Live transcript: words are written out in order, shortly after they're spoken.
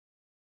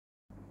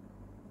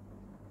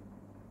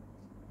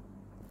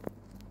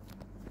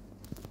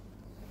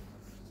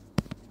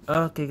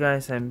Okay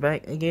guys, I'm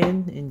back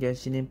again in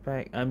Genshin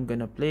Impact. I'm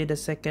gonna play the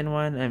second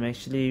one. I'm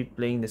actually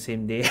playing the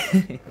same day.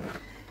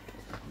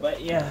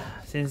 But yeah,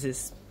 since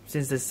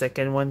the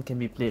second one can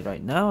be played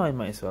right now, I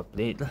might as well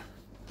play it.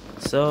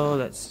 So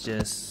let's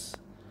just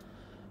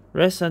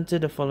rest until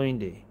the following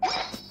day.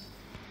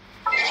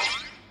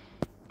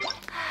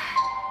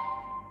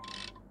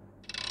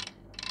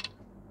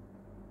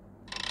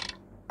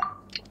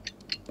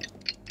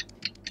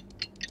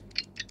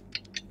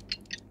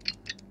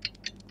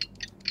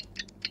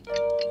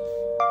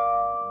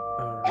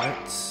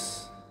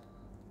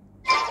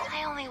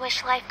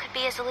 Life could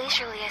be as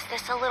leisurely as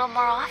this a little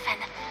more often.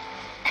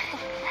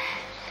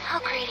 How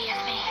greedy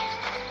of me.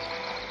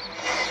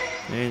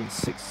 And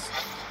 6.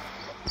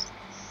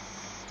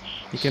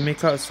 You can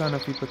make out a sound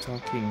of people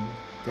talking.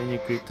 Then you're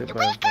greeted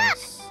by a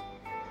voice.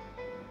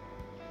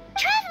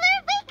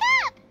 Traveler, wake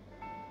up!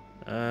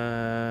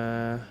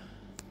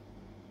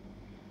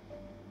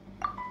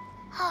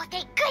 Oh,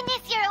 thank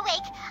goodness you're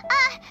awake.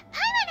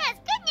 Paimon has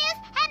good news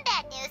and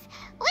bad news.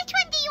 Which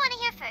one do you want to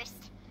hear first?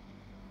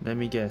 Let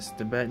me guess.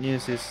 The bad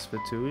news is for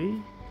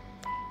Tui?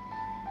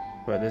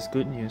 But there's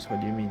good news.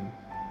 What do you mean?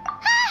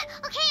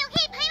 Okay,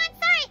 Paimon,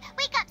 sorry.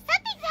 Wake up.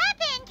 Something's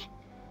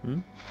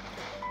happened.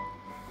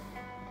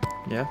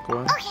 Yeah, go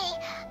on. Okay,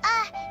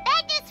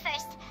 bad news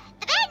first.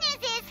 The bad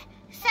news is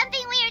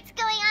something weird's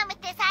going on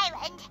with this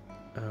island.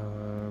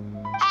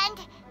 And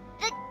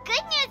the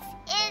good news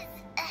is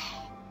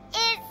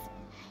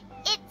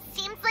it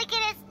seems like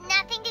it has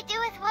nothing to do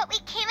with what we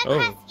came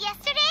across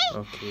yesterday.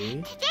 Okay.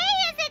 Today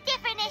is a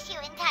different issue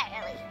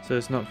entirely. So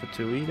it's not for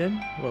Tui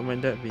then? What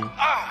might that be?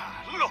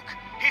 Look,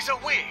 he's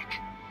awake.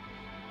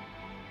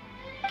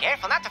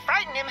 Careful not to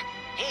frighten him.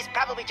 He's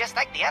probably just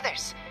like the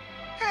others.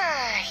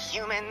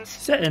 Humans.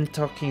 Set and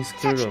talking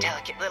squirrel. Such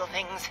delicate little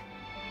things.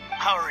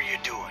 How are you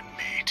doing,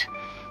 mate?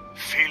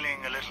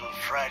 Feeling a little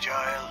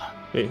fragile?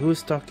 Wait,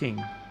 who's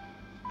talking?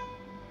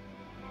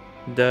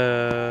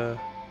 The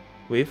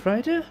Wave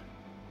Rider?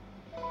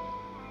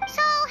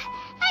 So,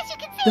 as you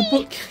can see, The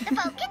book can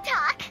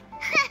talk.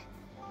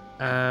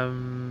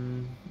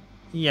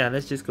 Yeah,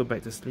 let's just go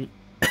back to sleep.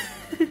 No!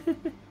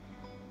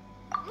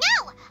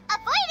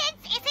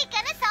 Avoidance isn't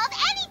gonna solve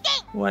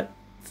anything! What?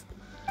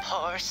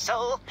 Poor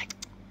soul.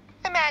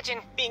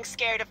 Imagine being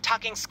scared of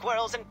talking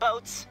squirrels and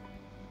boats.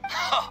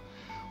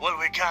 Well,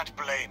 we can't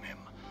blame him.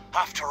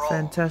 After all,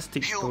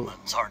 Fantastic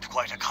humans aren't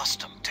quite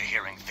accustomed to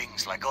hearing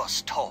things like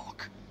us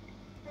talk.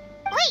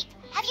 Wait,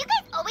 have you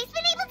guys always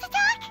been able to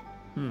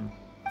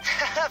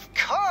talk? Of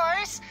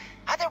course.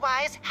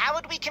 Otherwise, how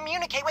would we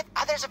communicate with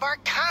others of our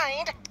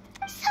kind?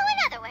 So in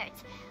other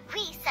words,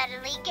 we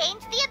suddenly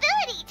gained the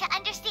ability to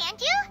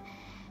understand you?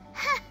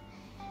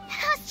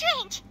 How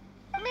strange.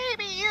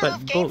 Maybe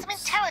you've gained some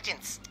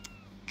intelligence.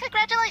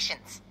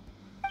 Congratulations.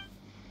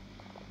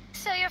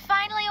 So you're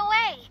finally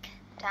awake.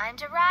 Time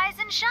to rise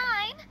and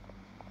shine.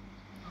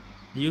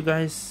 Do you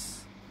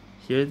guys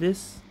hear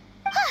this?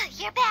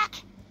 You're back.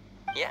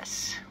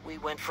 Yes, we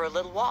went for a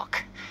little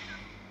walk.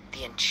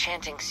 The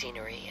enchanting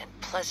scenery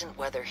and pleasant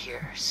weather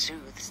here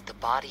soothes the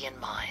body and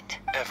mind.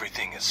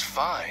 Everything is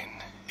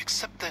fine,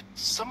 except that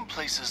some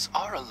places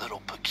are a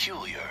little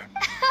peculiar.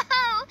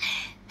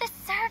 The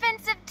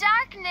servants of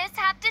darkness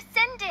have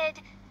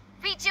descended.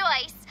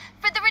 Rejoice,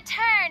 for the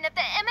return of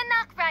the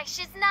Emanach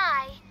is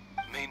nigh.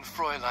 Main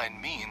Fräulein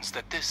means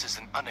that this is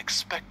an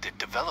unexpected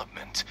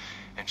development,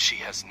 and she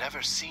has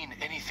never seen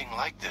anything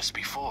like this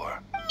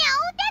before. No,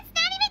 that's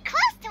not even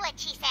close to what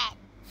she said.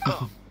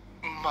 Oh,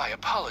 my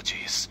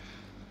apologies.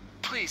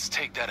 Please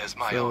take that as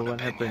my own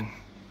opinion.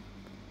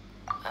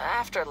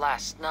 After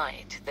last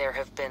night, there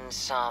have been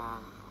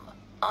some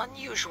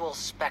unusual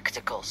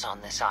spectacles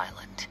on this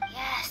island.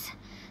 Yes.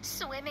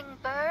 Swimming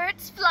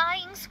birds,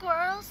 flying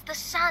squirrels, the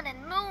sun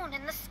and moon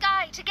in the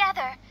sky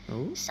together.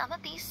 Oh? Some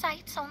of these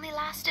sights only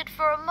lasted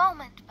for a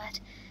moment, but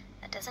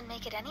that doesn't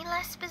make it any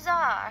less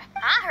bizarre.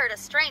 I heard a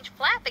strange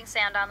flapping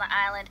sound on the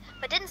island,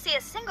 but didn't see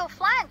a single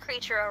flying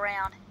creature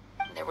around.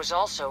 There was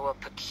also a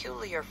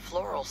peculiar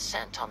floral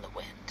scent on the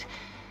wind.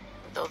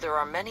 Though there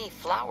are many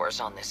flowers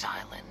on this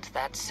island,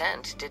 that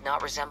scent did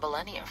not resemble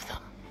any of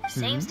them.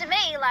 Seems to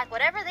me like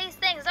whatever these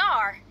things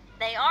are,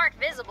 they aren't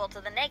visible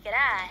to the naked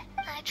eye.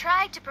 I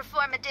tried to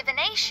perform a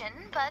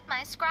divination, but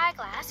my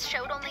scryglass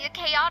showed only a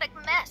chaotic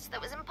mess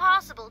that was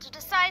impossible to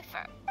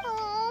decipher.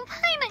 Oh,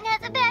 Paimon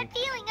has a bad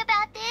feeling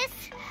about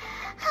this.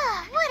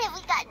 What have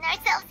we gotten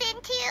ourselves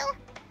into?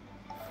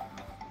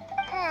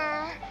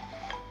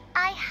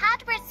 I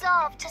had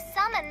resolved to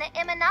summon the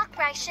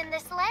Emanach in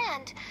this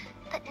land,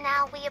 but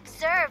now we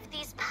observe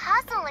these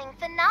puzzling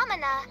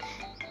phenomena.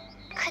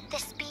 Could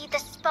this be the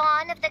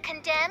spawn of the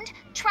condemned,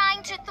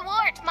 trying to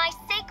thwart my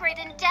sacred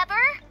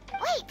endeavor?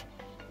 Wait,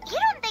 you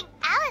don't think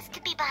Alice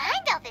could be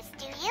behind all this,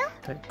 do you?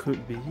 That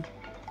could be.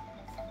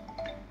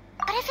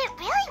 But if it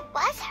really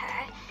was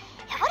her,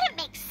 it wouldn't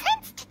make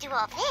sense to do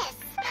all this.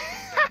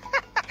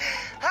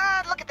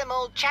 Look at them,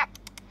 old chap.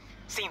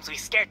 Seems we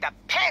scared the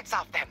pants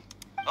off them.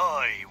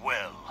 Aye,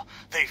 well,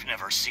 they've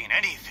never seen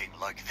anything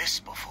like this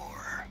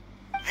before.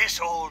 This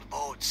old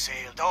boat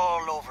sailed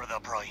all over the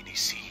briny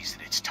seas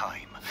in its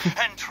time,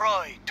 and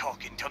tried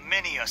talking to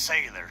many a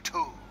sailor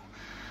too.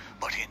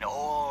 But in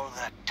all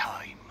that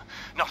time,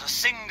 not a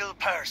single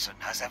person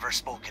has ever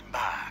spoken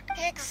back.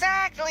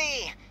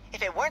 Exactly!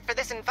 If it weren't for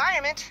this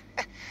environment,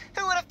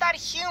 who would have thought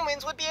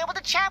humans would be able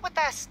to chat with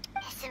us?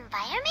 This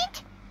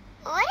environment?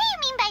 What do you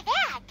mean by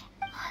that?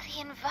 Oh,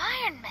 the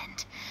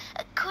environment.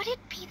 Could it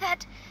be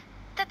that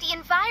the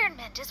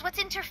environment is what's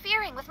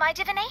interfering with my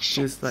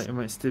divination? Feels like I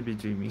might still be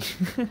dreaming.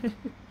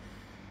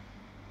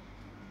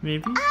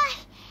 Maybe?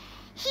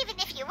 Even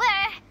if you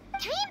were,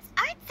 dreams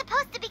aren't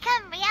supposed to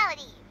become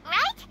reality,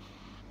 right?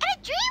 And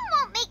a dream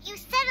won't make you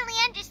suddenly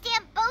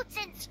understand boats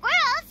and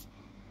squirrels.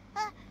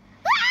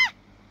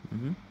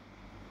 Mm-hmm.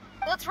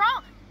 What's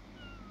wrong?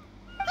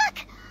 Look!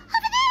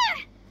 Over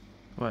there!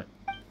 What?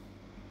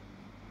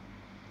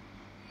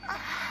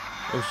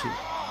 Oh shit.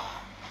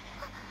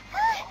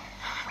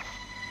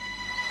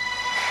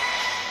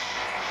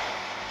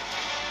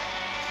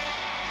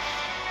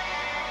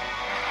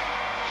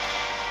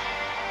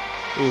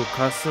 Oh,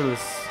 castle is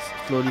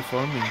slowly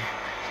forming.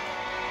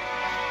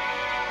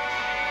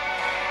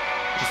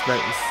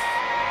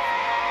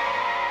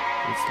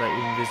 It's like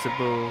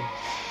invisible.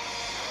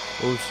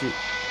 Oh shit.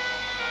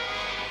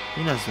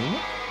 Inazuma?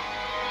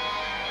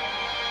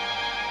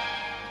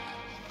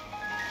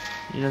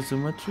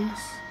 Inazuma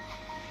trees?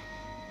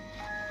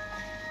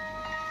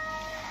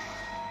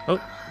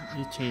 Oh,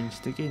 you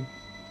changed again.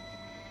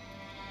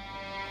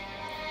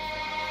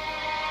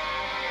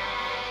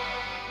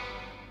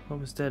 What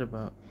was that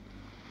about?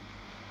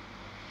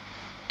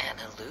 An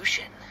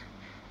illusion?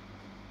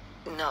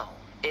 No,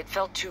 it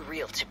felt too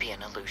real to be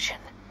an illusion.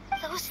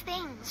 Those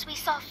things we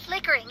saw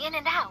flickering in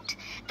and out.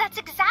 That's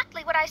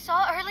exactly what I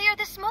saw earlier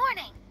this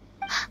morning.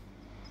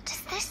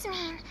 Does this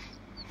mean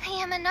the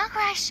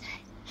Imanagash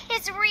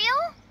is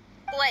real?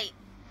 Wait,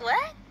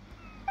 what?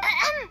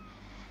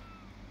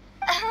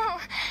 Oh,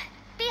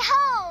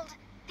 behold,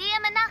 the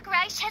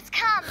Imanagash has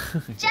come,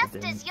 just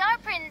as your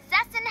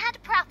princessin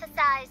had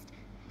prophesied.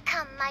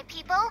 Come, my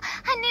people,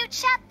 a new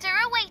chapter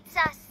awaits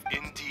us.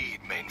 Indeed,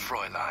 main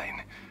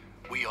Fräulein.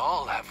 We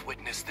all have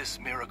witnessed this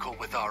miracle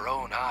with our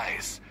own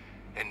eyes,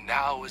 and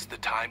now is the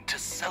time to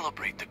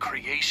celebrate the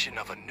creation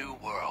of a new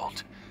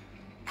world.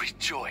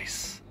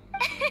 Rejoice.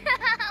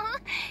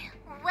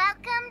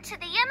 Welcome to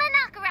the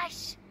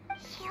Imanagash.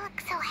 She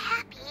looks so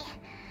happy.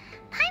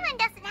 Paimon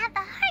doesn't have the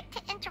heart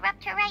to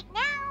interrupt her right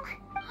now.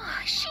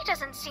 Oh, she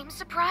doesn't seem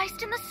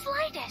surprised in the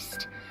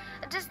slightest.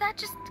 Does that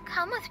just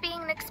come with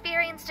being an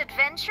experienced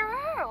adventurer,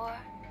 or...?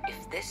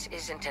 If this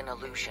isn't an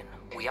illusion,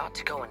 we ought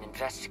to go and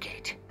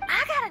investigate.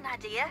 I got an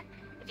idea.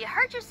 If you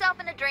hurt yourself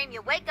in a dream,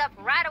 you wake up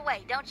right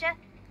away, don't you?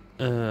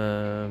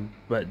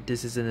 But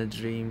this isn't a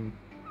dream.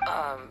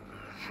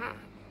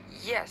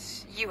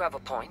 Yes, you have a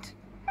point.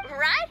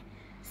 Right?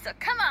 So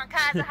come on,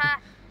 Kazuha,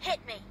 hit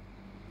me.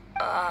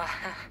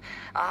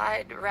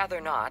 I'd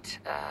rather not.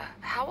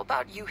 How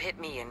about you hit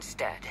me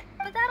instead?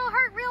 But that'll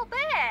hurt real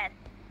bad.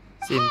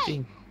 Same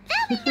thing.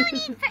 There'll be no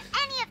need for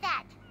any of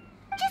that.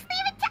 Just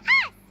leave it to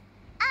us.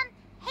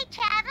 Hey,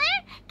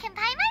 Traveler, can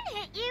Paimon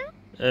hit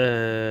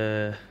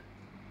you?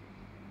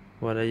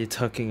 What are you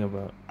talking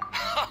about?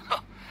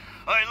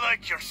 I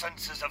like your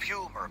senses of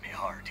humor, me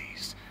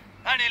hearties.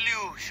 An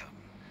illusion.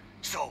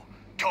 So,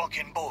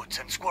 talking boats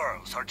and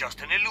squirrels are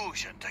just an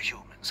illusion to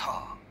humans,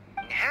 huh?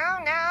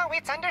 Now,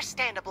 it's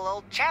understandable,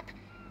 old chap.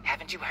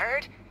 Haven't you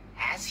heard?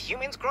 As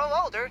humans grow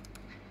older,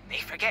 they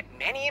forget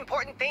many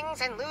important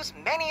things and lose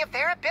many of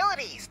their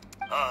abilities.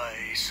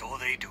 Aye, so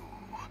they do.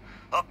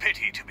 A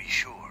pity, to be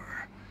sure.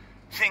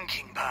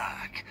 Thinking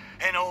back,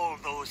 in all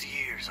those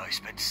years I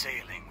spent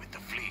sailing with the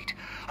fleet,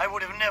 I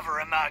would have never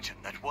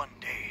imagined that one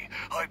day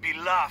I'd be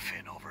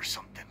laughing over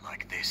something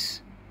like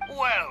this.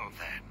 Well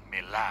then,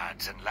 me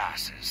lads and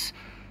lasses,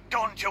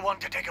 don't you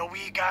want to take a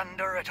wee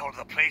gander at all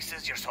the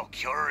places you're so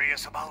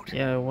curious about?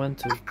 Yeah, I want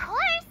to. Of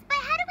course, but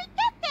how do we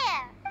get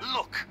there?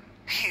 Look,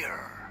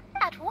 here.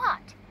 At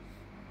what?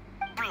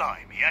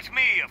 Blimey, at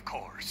me, of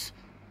course.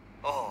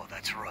 Oh,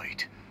 that's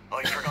right.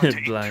 I forgot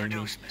to Blimey.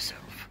 introduce myself.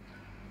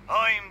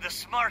 I'm the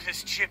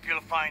smartest chip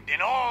you'll find in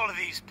all of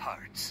these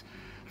parts.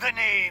 The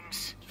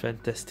name's...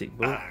 Fantastic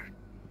boat.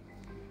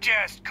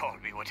 Just call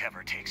me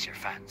whatever takes your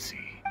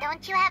fancy.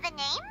 Don't you have a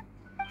name?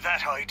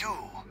 That I do.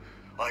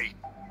 I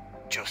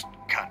just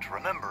can't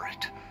remember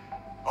it.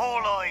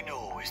 All I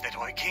know is that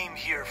I came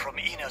here from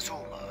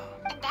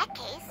Inazuma. In that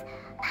case,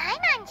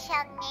 Paimon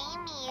shall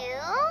name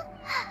you...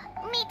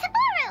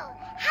 Mitaboru!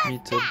 How's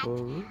that?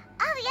 Mitaboru?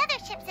 All the other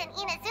ships in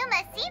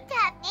Inazuma seem to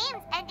have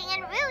names ending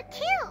in Ru,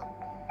 too.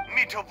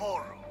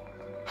 Mitaboru.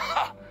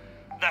 Ha!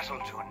 That'll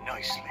do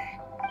nicely.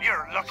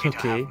 You're lucky to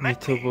Okay, have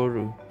met me.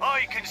 Mitaboru.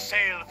 I can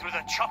sail through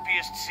the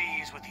choppiest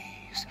seas with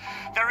ease.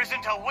 There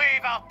isn't a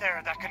wave out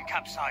there that can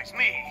capsize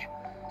me.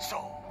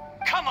 So,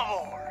 come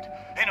aboard,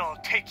 and I'll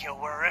take you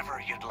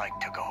wherever you'd like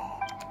to go.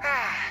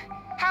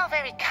 How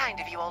very kind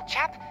of you, old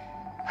chap.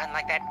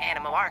 Unlike that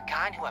Animo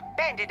Archon who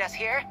abandoned us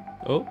here.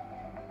 Oh?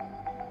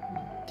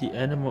 The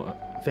animal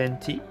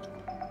Venti?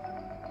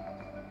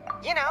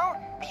 You know,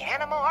 the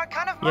Animal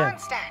Archon of Yeah.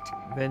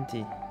 Mondstadt.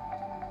 Venti.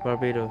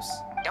 Barbados.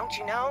 Don't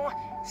you know?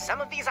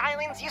 Some of these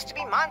islands used to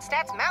be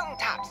Mondstadt's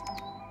mountaintops.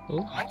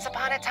 Oh. Once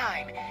upon a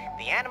time,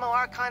 the Animal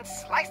Archon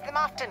sliced them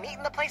off to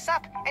neaten the place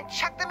up and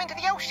chucked them into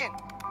the ocean.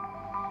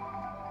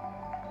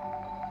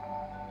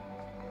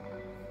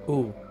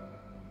 Ooh.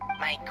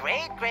 My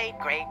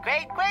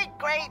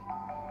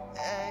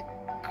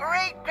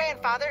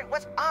great-grandfather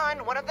was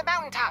on one of the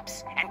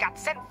mountaintops and got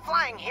sent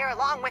flying here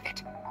along with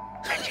it.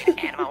 Wretched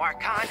Animal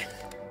Archon.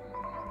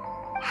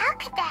 How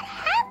could that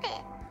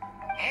happen?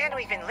 And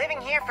we've been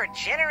living here for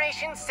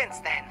generations since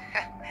then.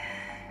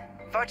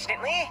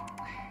 Fortunately,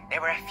 there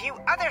were a few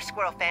other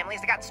squirrel families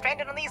that got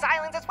stranded on these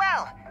islands as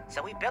well,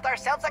 so we built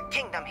ourselves a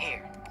kingdom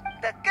here.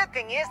 The good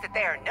thing is that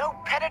there are no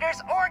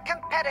predators or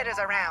competitors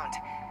around.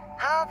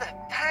 All the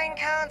pine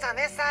cones on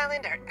this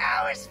island are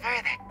ours for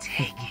the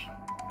taking.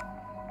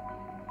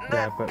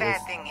 Yeah, The but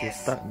bad thing we're is,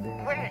 stuck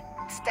there. we're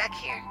stuck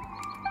here.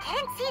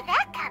 Didn't see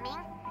that coming.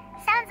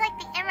 Sounds like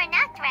the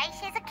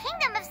Immernachtreich is a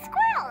kingdom of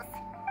squirrels.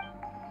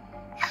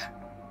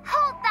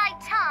 Hold thy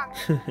tongue!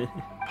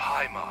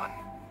 Paimon,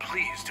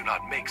 please do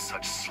not make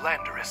such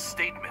slanderous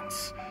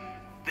statements.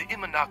 The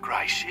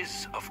Immernachtreich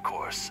is, of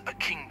course, a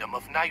kingdom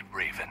of night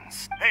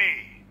ravens.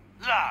 Hey,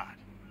 lad.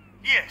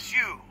 Yes,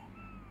 you.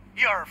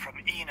 You're from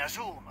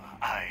Inazuma,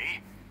 aye?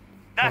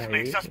 That Aye.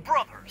 makes us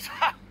brothers.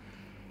 Ha!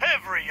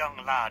 Every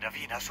young lad of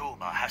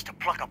Inazuma has to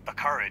pluck up the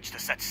courage to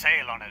set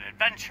sail on an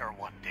adventure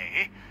one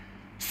day.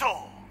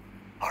 So,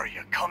 are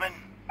you coming?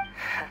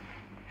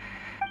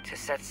 To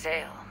set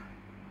sail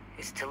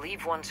is to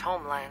leave one's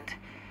homeland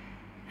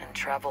and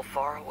travel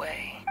far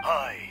away.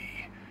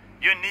 Aye.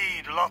 You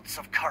need lots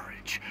of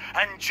courage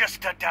and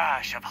just a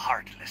dash of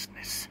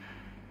heartlessness.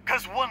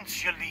 'Cause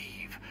once you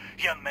leave,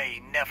 you may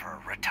never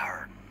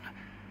return.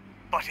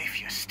 But if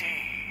you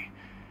stay,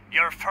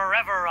 you're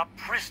forever a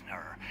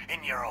prisoner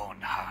in your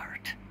own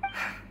heart.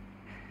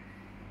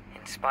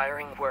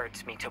 Inspiring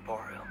words,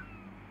 Mitoboru.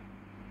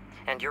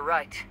 And you're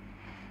right.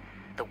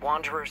 The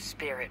Wanderer's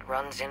spirit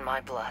runs in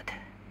my blood.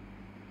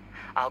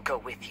 I'll go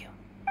with you.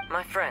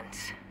 My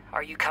friends,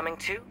 are you coming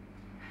too?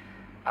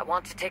 I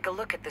want to take a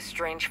look at the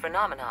strange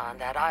phenomena on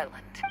that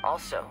island.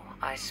 Also,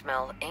 I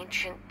smell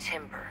ancient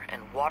timber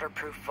and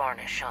waterproof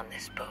varnish on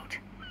this boat.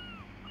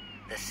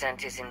 The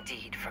scent is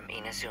indeed from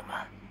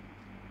Inazuma,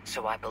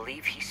 so I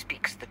believe he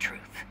speaks the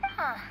truth.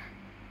 Huh.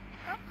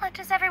 Well, what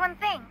does everyone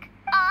think?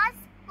 Oz,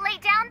 lay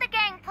down the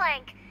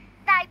gangplank.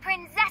 Thy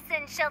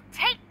princessin shall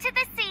take to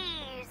the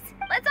seas.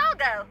 Let's all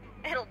go.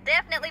 It'll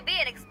definitely be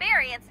an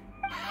experience.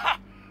 Ha!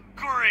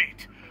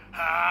 Great.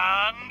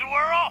 And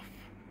we're off.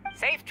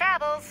 Safe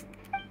travels.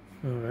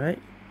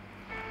 Alright.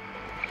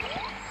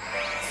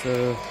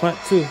 So, part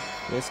 2.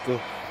 Let's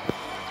go.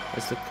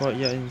 As the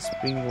courtyard in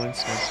spring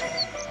once more.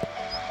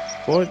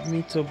 Port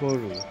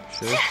Mitoboru.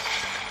 Sure.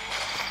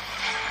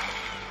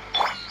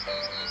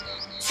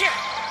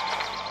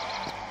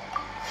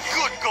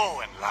 Good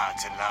going,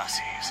 lads and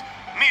lassies.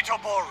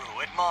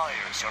 Mitoboru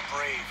admires your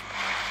bravery.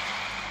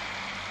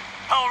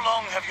 How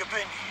long have you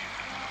been here?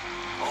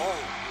 Oh,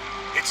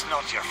 it's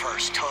not your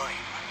first time.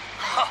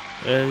 Ha!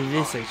 It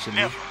is actually.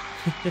 Never.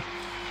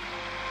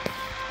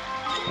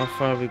 How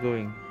far are we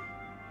going?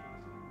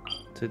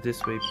 To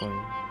this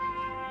waypoint.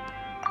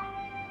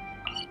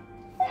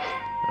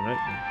 Alright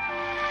then.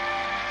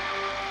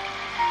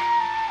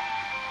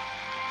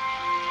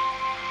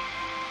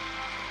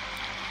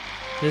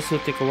 This will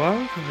take a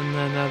while, and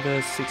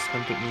another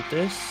 600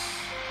 meters.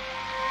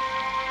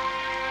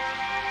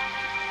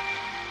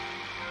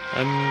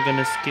 I'm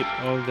gonna skip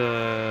all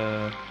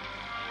the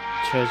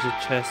treasure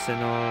chests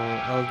and all.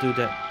 I'll do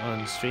that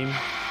on stream.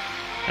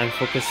 I'm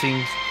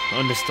focusing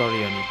on the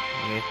story on it,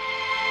 okay?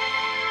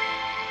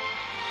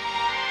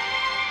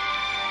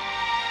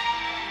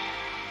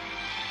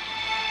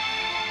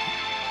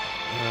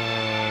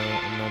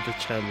 Another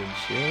challenge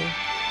here.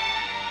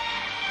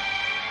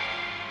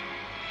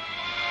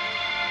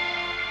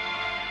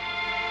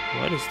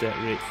 What is that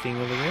red thing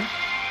over there?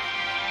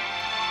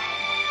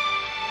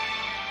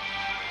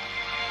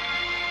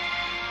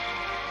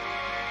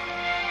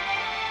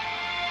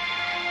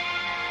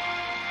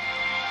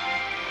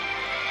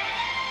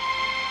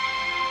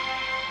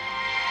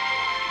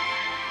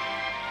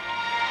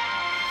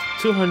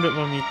 $200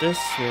 more meters,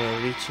 we're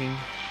reaching.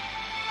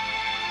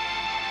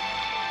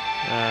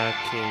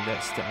 Okay,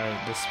 that's the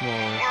small.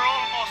 We're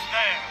almost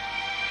there.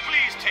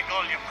 Please take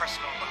all your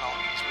personal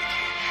belongings with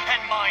you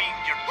and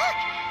mind your. Look,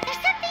 there's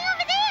something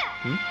over there.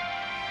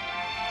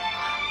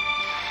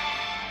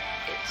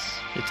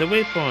 It's a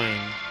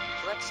waypoint.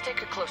 Let's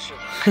take a closer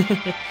look.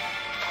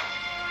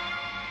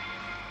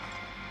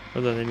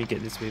 Hold on, let me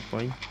get this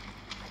waypoint.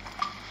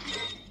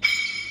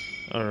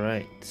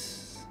 Alright.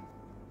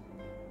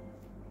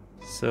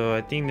 So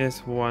I think there's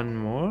one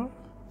more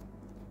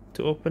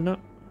to open up.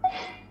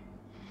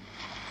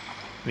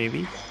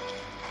 Maybe.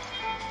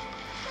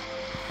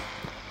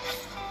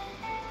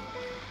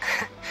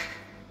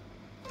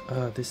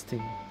 This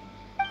thing.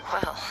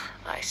 Well,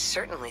 I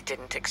certainly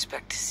didn't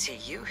expect to see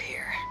you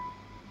here.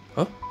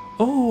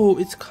 Oh,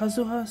 it's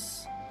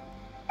Kazuha's.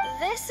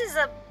 This is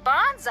a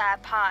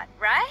bonsai pot,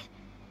 right?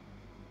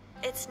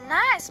 It's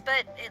nice,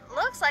 but it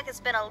looks like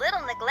it's been a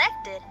little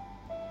neglected.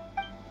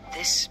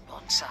 This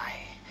bonsai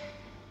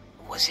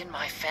was in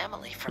my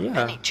family for Yeah.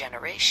 many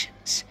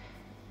generations.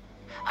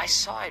 I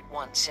saw it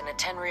once in a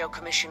Tenryo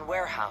Commission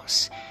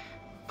warehouse,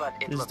 but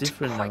it It's looked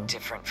different quite now.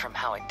 different from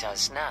how it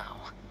does now.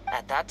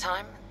 At that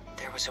time,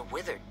 there was a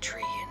withered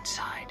tree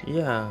inside.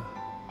 Yeah,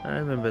 I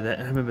remember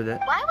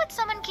that. Why would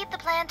someone keep the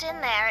plant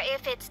in there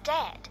if it's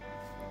dead?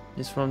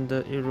 It's from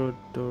the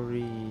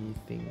Irodori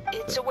thing.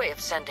 It's a way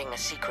of sending a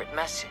secret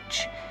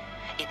message.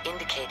 It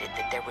indicated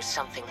that there was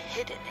something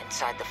hidden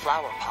inside the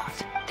flower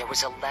pot. There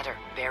was a letter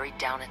buried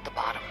down at the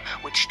bottom,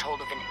 which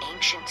told of an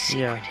ancient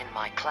secret in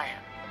my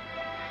clan.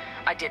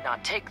 I did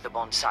not take the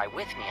bonsai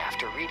with me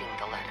after reading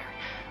the letter,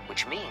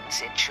 which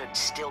means it should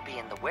still be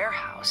in the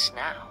warehouse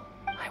now.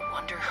 I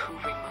wonder who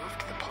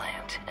removed the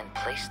plant and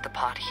placed the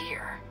pot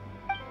here.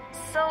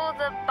 So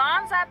the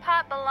bonsai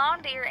pot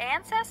belonged to your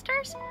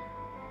ancestors?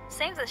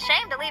 Seems a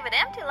shame to leave it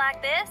empty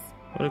like this.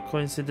 What a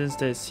coincidence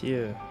that it's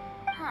here.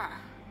 Huh.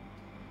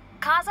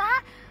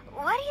 Kazuha,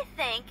 what do you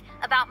think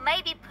about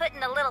maybe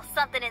putting a little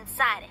something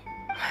inside it?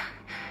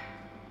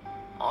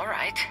 All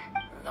right,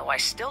 though I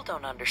still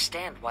don't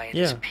understand why it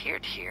Yeah.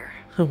 disappeared here.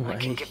 Why? I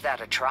can give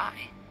that a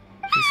try.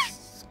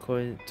 It's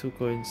two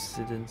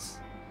coincidence.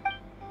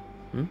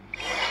 Hmm?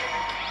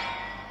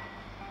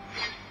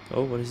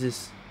 Oh, what is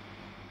this?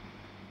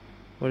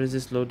 What is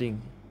this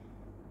loading?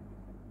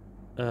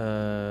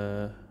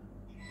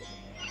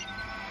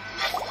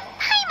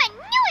 Paimon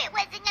knew it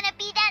wasn't gonna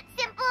be that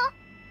simple!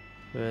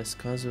 Where's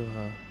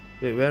Kazuha?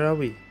 Wait, where are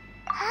we?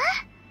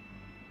 Huh?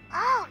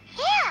 Oh,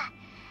 yeah!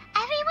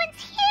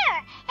 Everyone's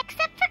here,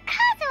 except for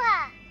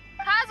Kazuha!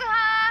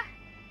 Kazuha!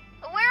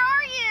 Where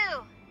are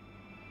you?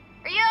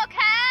 Are you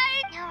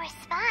okay? No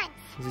response.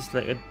 Is this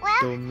like a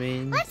Well,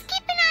 domain? let's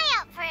keep an eye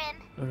out for him.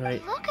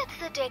 Alright. Look at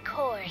the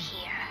decor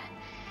here.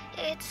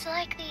 It's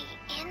like the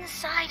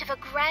inside of a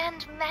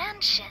grand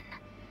mansion.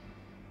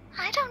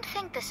 I don't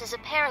think this is a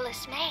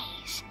perilous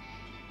maze.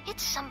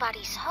 It's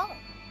somebody's home.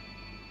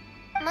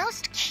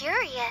 Most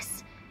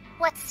curious.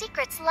 What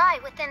secrets lie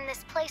within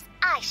this place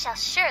I shall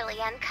surely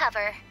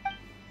uncover.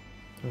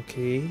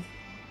 Okay.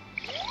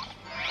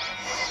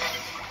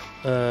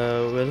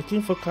 We're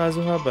looking for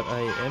Kazuha, but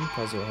I am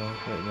Kazuha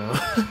right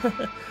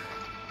now.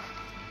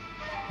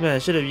 Man, I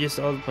should have used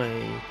all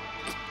my...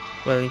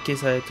 Well, in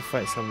case I had to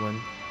fight someone.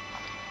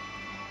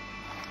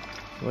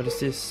 What is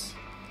this?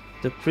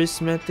 The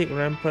prismatic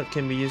rampart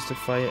can be used to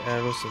fire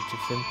arrows of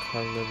different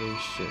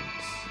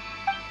colorations.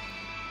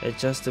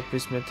 Adjust the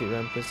prismatic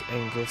rampart's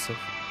angles of...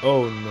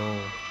 Oh no.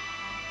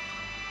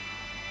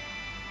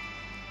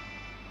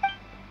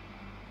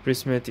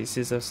 Prismatic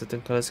seeds of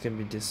certain colors can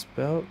be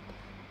dispelled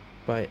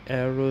by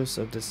arrows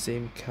of the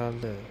same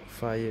color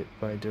fired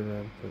by the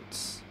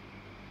ramparts.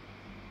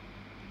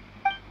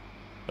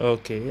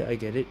 Okay, I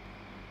get it.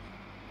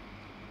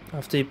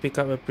 After you pick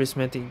up a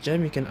prismatic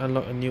gem, you can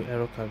unlock a new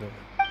arrow color.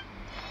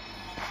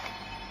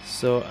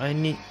 So I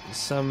need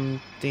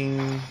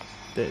something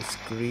that's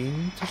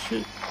green to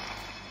shoot.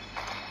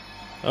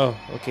 Oh,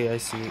 okay, I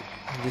see it.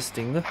 This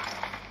thing, lah.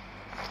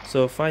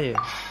 So fire.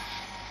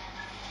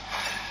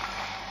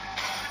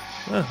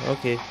 Ah,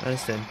 okay,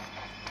 understand.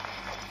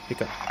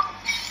 Pick up.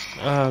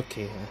 Ah,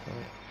 okay.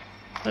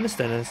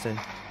 Understand.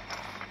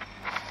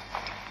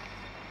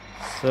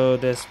 So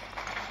there's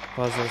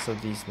puzzles of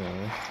these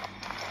now.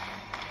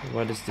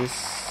 What is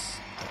this?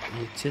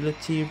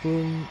 Utility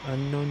room,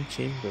 unknown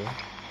chamber.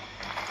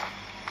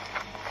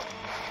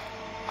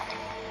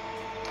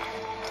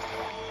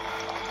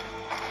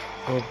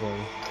 Oh boy.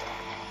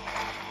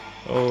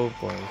 Oh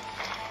boy.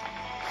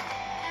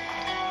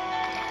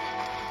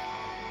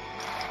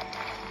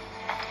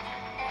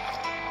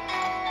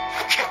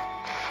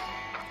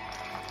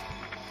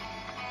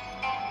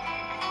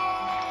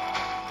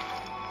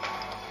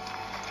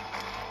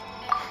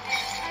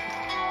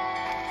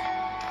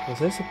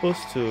 Was I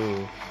supposed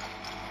to...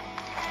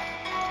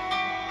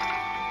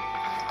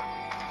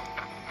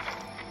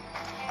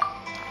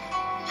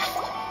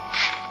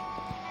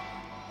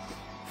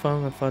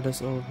 Found my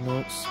father's old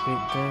notes.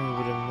 Read them,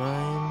 wouldn't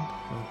mind.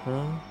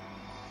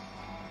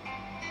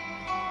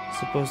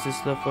 Suppose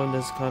this love phone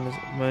does count as...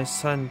 My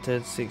son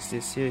turned 6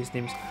 this year. His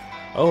name's...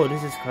 Oh,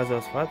 this is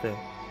Kazuha's father.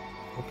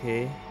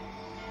 Okay.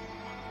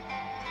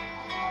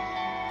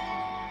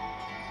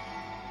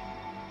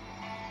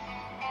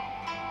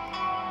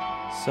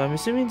 So I'm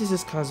assuming this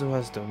is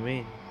Kazuha's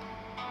domain.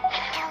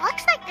 It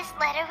looks like this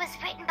letter was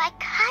written by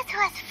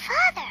Kazuha's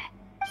father.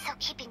 So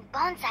keeping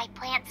bonsai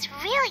plants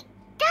really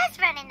does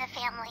run in the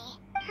family.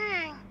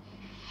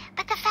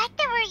 But the fact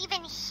that we're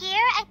even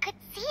here and could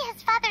see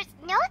his father's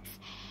notes,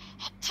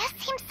 it just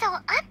seems so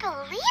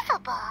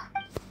unbelievable.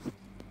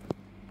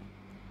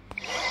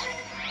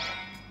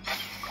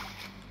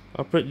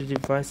 Operate the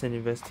device and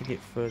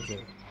investigate further.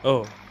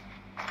 Oh.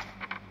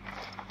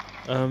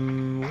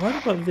 What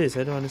about this?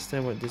 I don't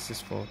understand what this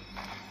is for.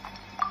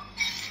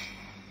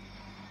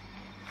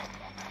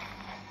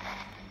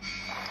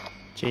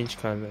 Change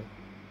color.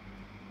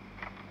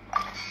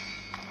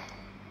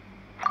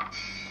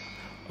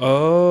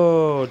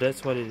 Oh,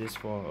 that's what it is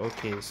for.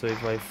 Okay, so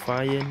if I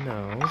fire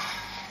now,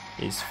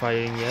 it's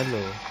firing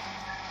yellow.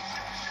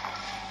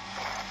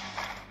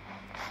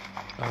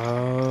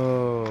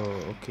 Oh,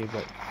 okay,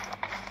 but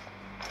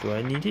do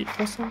I need it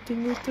for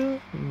something later?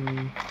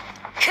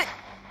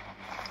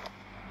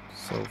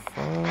 So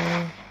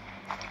far,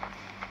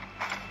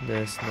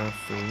 there's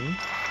nothing.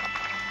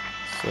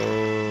 So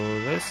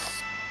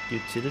let's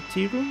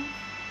utility room.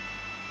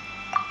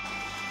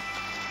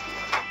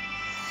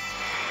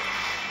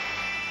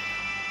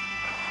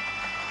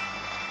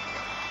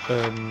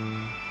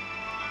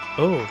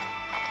 Oh.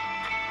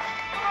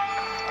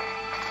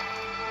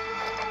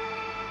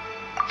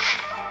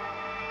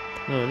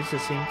 No, this is the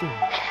same thing.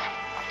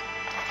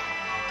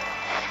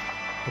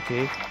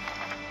 Okay.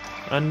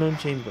 Unknown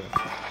chamber.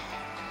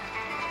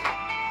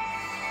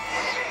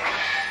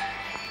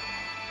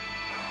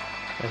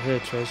 I hear a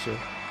treasure.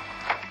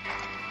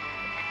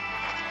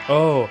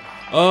 Oh.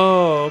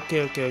 Oh,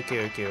 okay.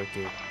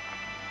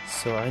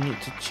 So I need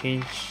to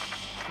change.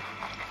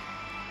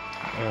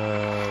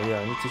 Yeah,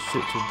 I need to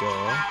shoot to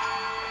there.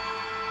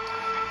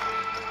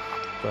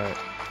 But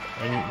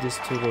I need this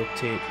to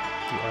rotate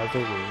the other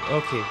way.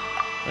 Okay,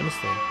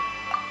 understand.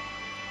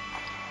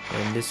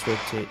 And this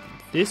rotate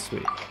this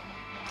way.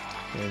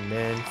 And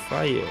then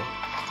fire.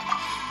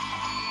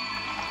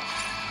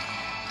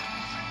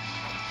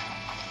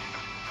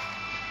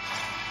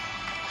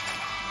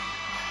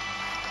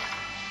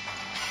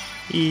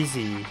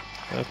 Easy.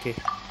 Okay.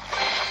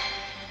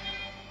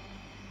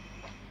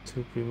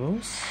 2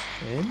 primos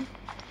and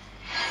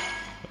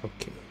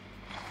okay.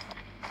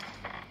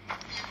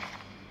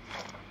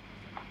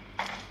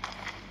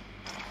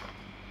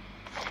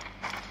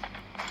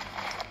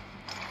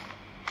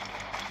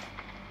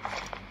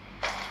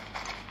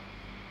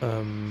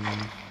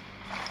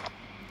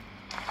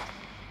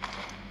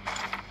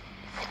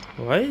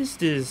 Why is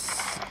this?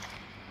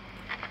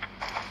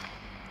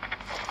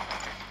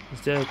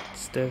 Is there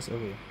stairs?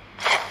 Okay.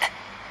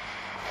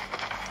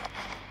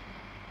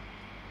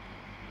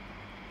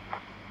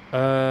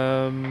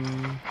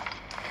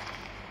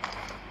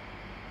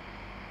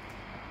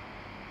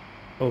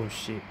 Oh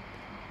shit.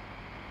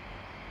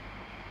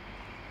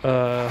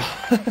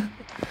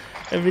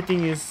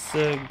 Everything is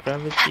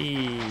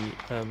gravity.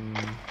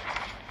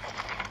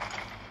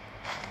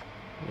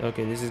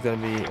 Okay, this is gonna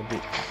be a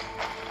bit.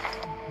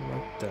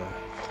 What the?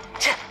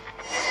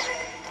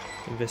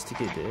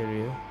 Investigate the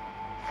area.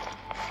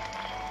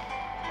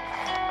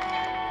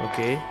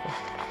 Okay,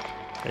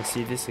 I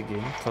see this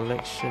again.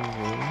 Collection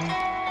room.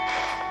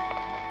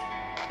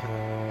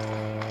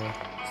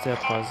 Is there a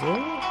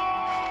puzzle?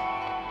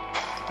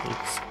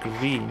 It's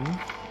green.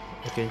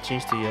 I can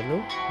change to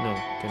yellow? No,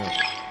 cannot.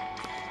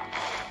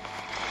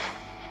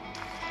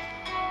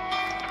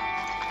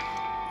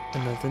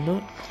 Another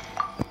note.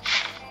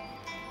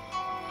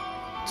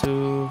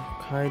 To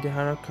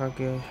Kaidehara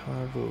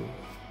Kageharu.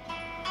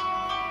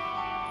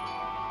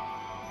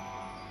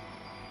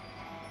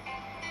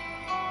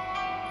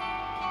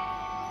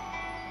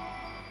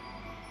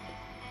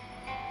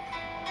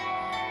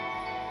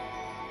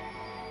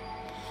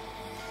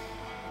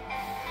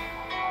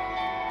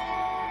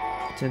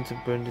 Tend to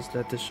burn this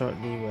letter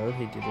shortly. Well,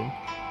 he didn't.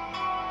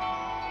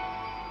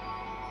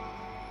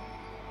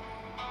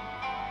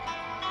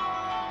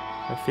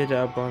 I fear that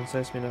our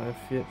bonsais may not have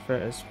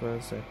fared as well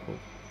as I hope.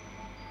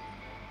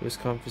 It was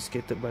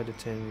confiscated by the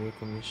Tenryou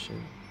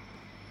Commission.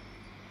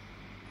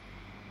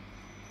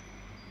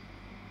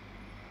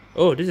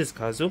 Oh, this is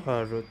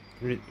Kazuha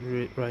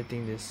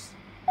writing this.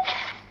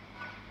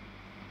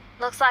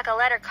 Looks like a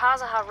letter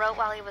Kazuha wrote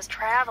while he was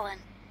traveling.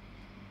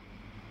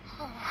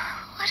 Oh,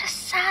 what a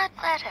sad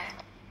letter.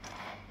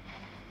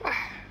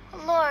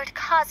 Lord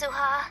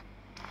Kazuha.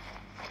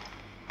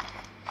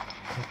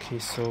 Okay,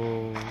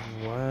 so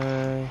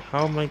why?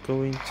 How am I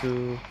going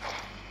to?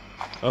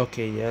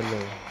 Okay,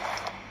 yellow.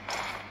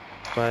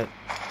 But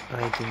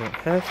I do not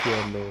have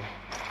yellow.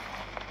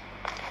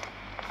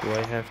 Do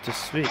I have to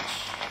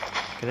switch?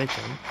 Can I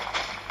jump?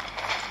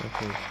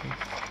 Okay.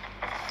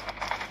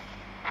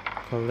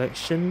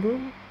 Collection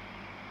room?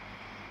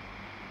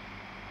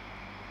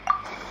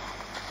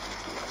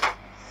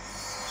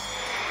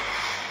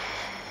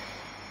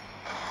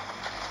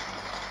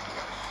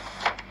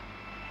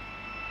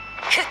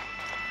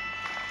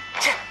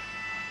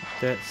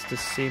 That's the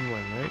same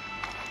one, right?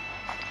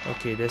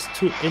 Okay, there's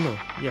two,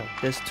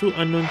 there's 2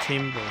 unknown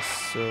chambers,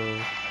 so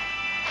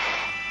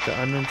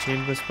the unknown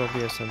chambers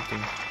probably have something.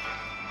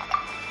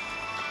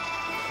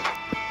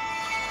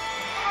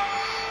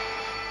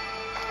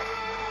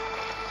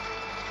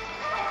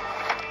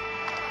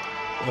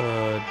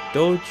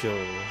 Dojo.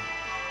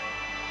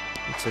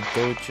 It's a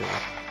dojo.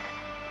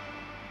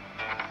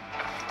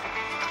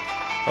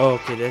 Oh,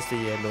 okay, that's the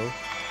yellow.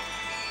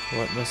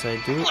 What must I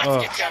do?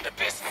 Let's get down to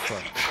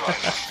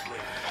business.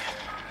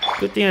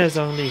 Good thing there's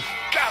only.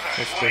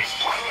 Let's go.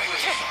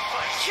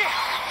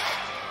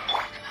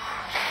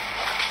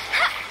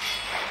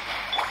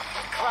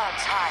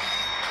 Clouds high.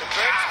 The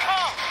birds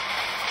call.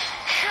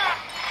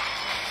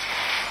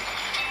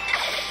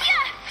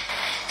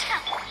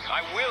 I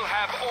I will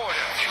have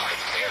order.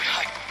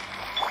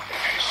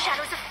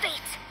 Shadows of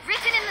fate,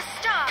 written in the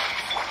stars.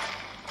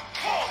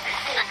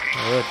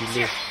 Oh,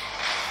 delay.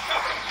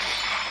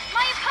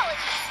 My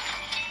apologies.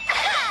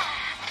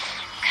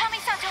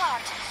 Kami-santo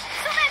art.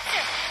 Sometsu.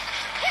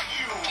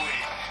 You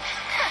win.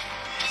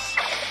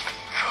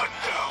 Good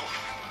now.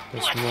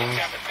 There's Let's more.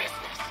 get down to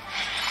business.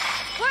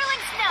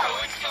 Whirling snow.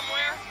 Going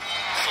somewhere?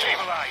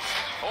 Stabilize.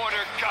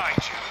 Order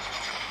guide you.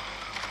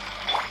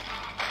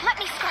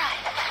 Let me scribe.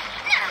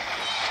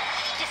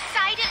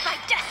 Decided by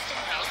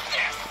destiny. How's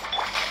this?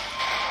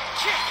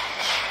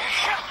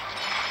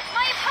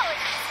 My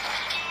apologies.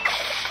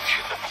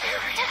 The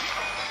fairy.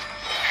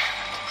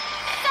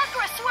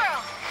 Sakura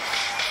swirl.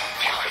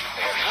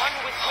 One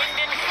with wind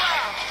and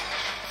cloud.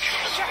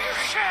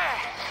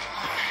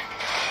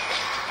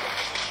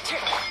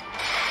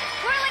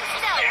 Whirling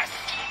snow. Yes.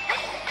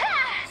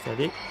 Is that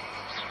it?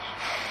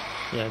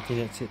 Yeah, I think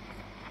that's it.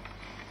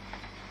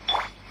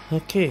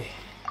 Okay.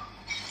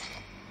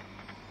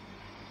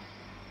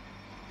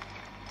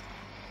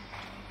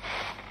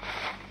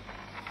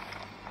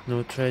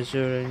 No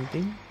treasure or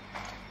anything?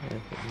 I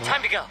hope not.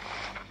 Time to go.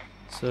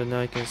 So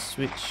now I can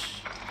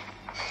switch.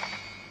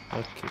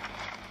 Okay.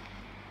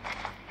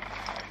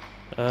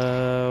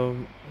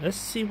 Let's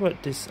see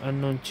what this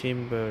unknown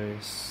chamber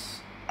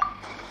is.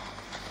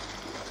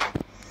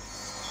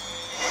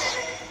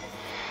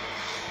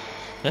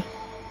 Huh?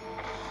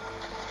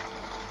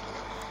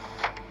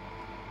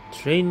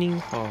 Training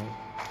hall.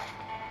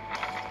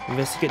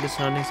 Investigate the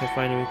surroundings and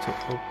find a way to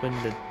open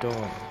the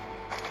door.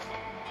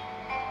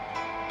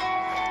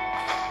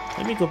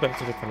 Let me go back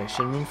to the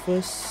collection room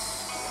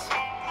first.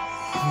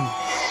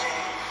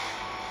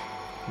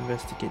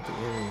 Investigate the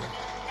area.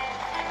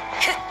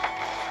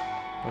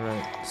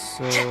 Alright,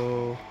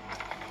 so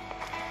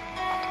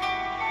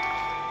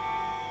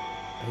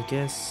I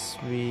guess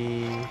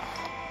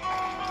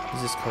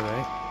this is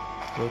correct.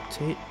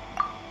 Rotate,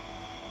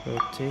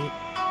 rotate,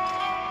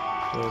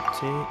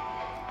 rotate,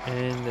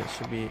 and that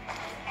should be it.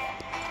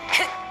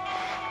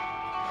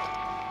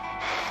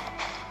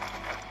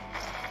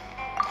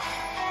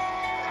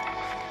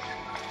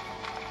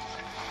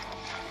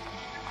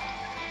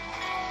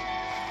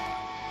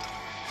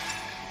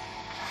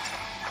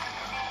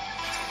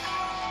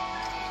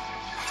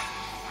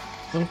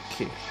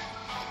 Okay.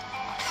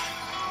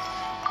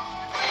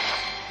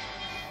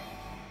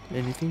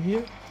 Anything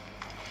here?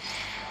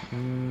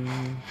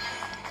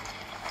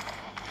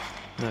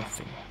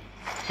 Nothing.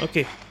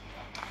 Okay.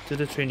 To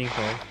the training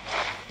hall.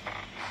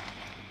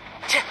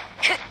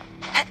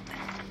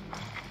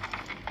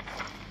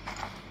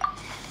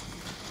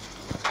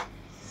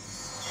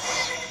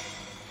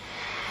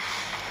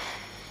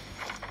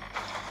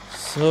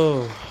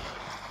 So,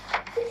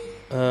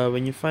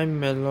 when you find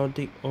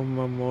melodic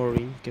omamori,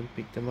 you can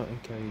pick them up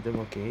and carry them,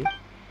 okay?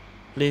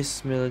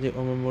 Place melodic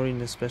omamori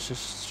in a special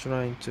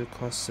shrine to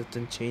cause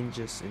certain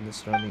changes in the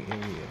surrounding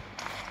area.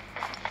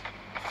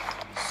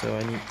 So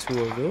I need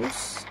 2 of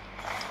those.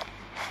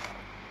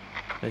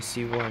 I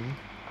see 1.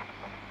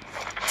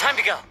 Time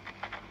to go.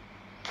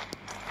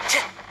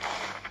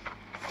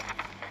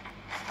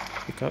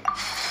 Pick up.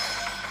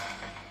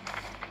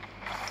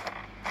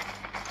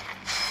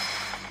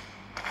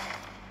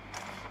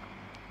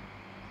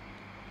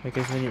 I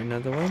guess I need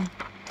another one.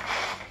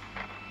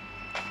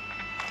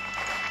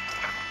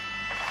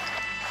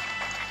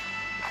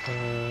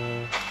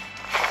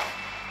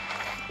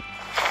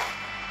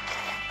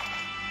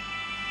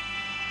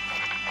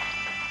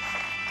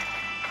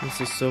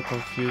 This is so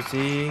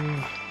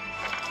confusing.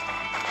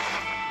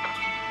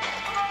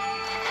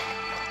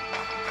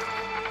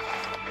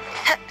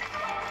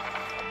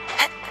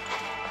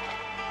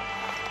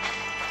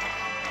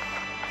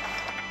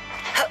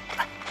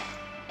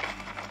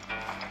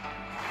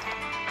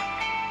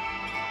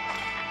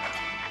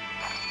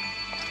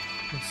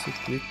 Let's see,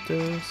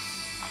 glitters.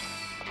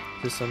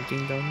 There's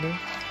something down there.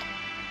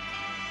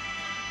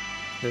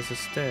 There's a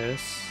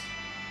stairs.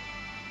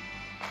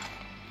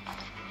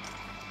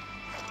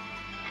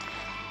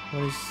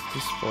 What is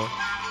this for?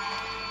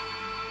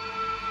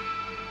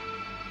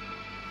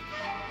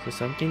 Is there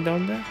something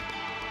down there?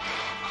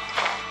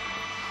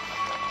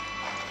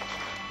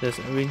 There's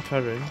a wind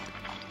current.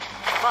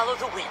 Follow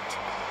the wind.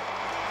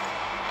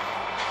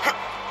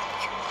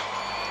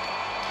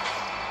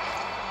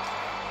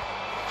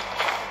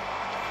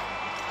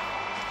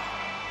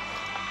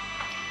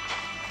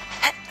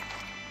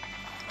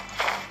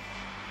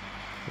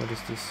 What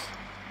is this?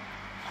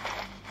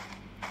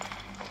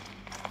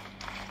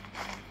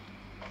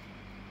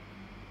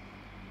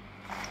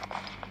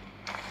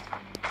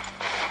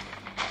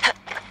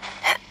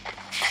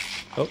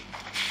 Oh.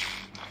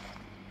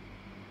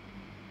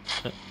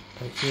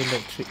 I hear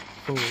electric.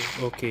 Oh,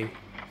 okay.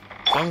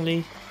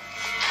 Finally.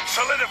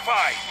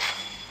 Solidify.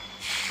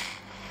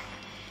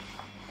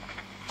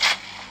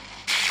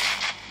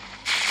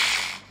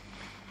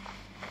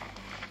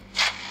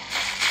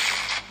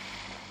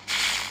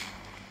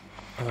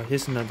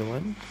 Here's another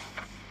one.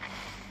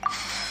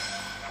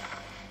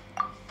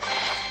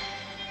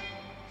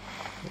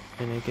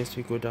 And I guess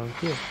we go down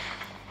here.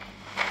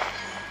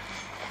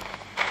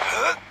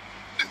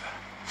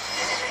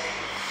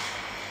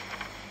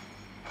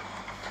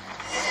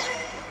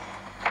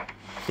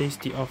 Place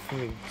the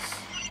offerings.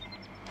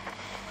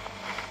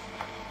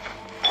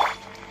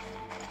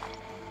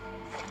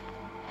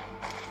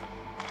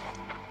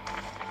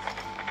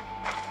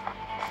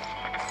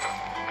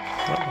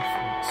 What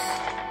offerings?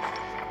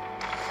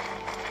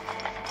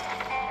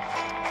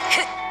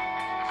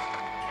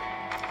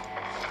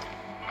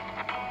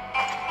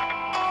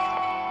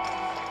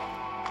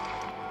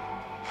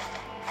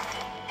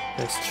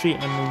 There's 3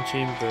 unknown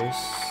chambers.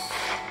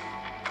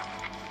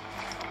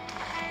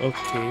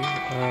 Okay,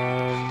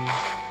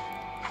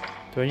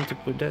 do I need to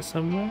put that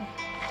somewhere?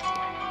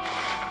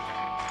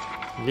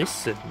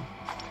 Listen.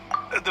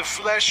 The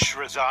flesh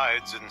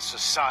resides in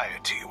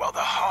society while the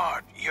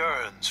heart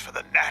yearns for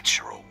the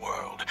natural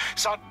world.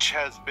 Such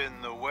has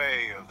been the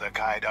way of the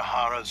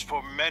Kaidaharas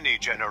for many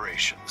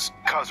generations.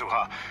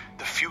 Kazuha,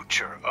 the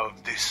future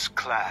of this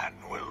clan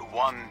will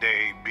one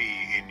day be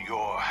in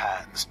your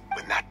hands.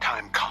 When that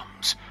time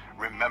comes,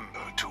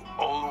 remember to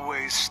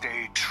always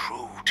stay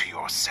true to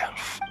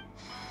yourself.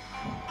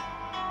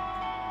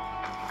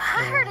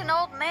 I heard an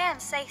old man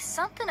say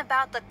something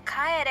about the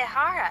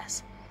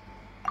Kaidaharas.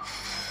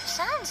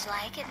 Sounds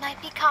like it might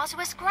be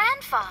Kazuha's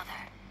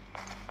grandfather.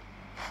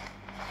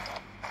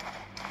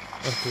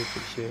 Okay,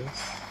 put here.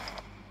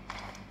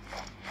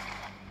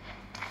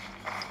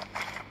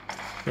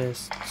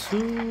 There's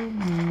 2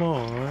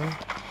 more.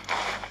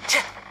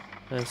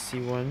 I see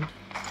one.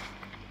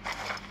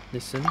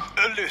 Listen.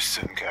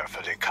 Listen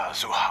carefully,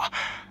 Kazuha.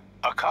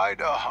 A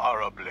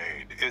Kaidahara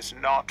blade is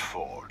not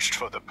forged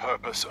for the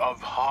purpose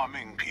of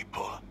harming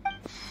people.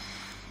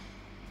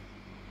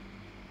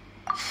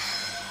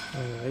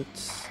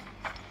 Alright.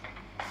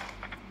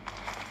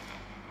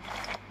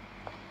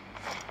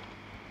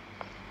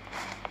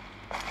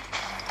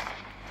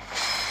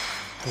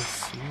 Let's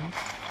see.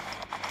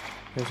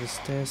 There's a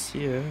stairs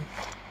here.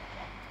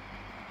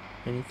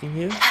 Anything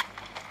here?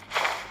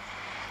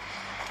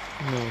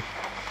 No.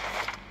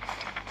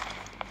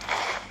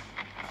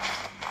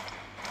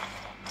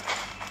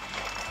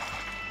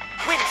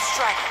 Wind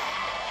strike.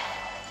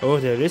 Oh,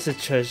 there is a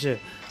treasure.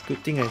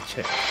 Good thing I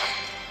checked.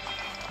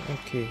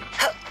 Okay.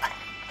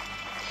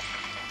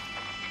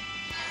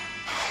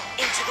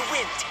 Into the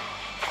wind.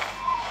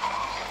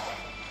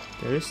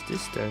 There is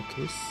this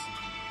staircase.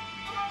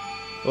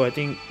 Oh, I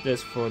think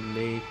that's for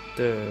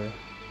later.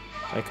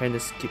 I kinda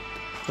skipped.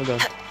 Hold on.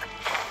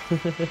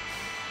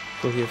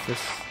 Go here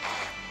first.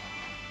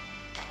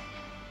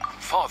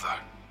 Father,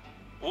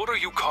 what are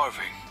you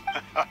carving?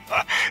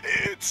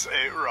 It's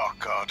a rock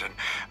garden.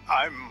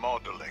 I'm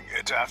modeling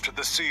it after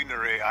the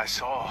scenery I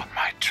saw on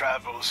my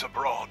travels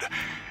abroad.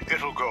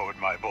 It'll go in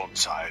my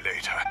bonsai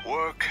later.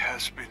 Work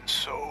has been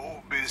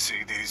so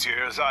busy these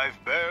years,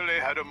 I've barely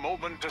had a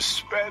moment to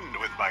spend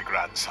with my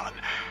grandson.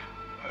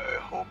 I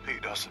hope he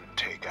doesn't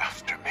take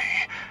after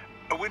me.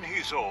 When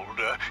he's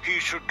older, he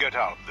should get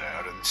out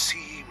there and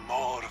see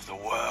more of the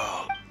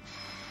world.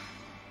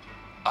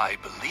 I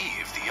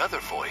believe the other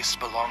voice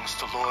belongs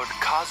to Lord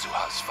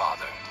Kazuha's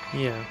father.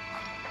 Yeah.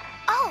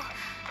 Oh,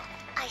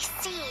 I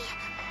see.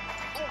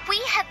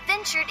 We have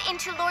ventured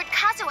into Lord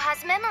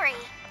Kazuha's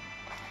memory.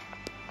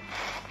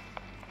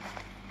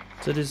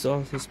 So this is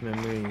all his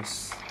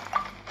memories.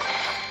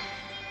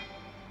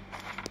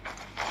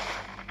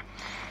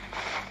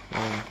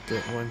 And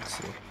that one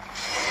too.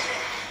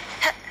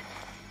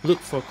 Look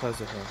for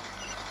Kazuha.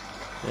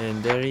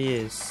 And there he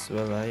is.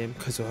 Well, I am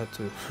Kazuha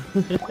too.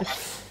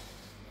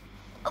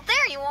 Oh,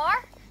 there you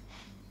are.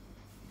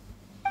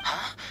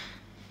 Huh?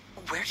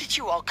 Where did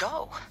you all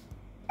go?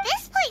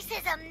 This place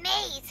is a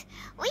maze.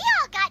 We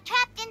all got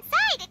trapped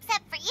inside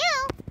except for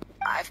you.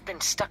 I've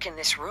been stuck in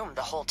this room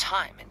the whole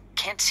time and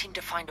can't seem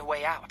to find a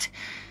way out.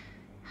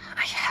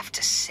 I have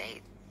to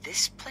say,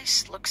 this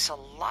place looks a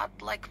lot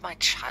like my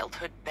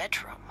childhood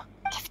bedroom.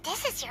 If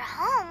this is your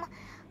home,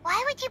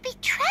 why would you be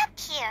trapped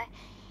here?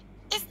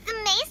 Is the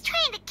maze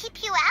trying to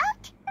keep you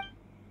out?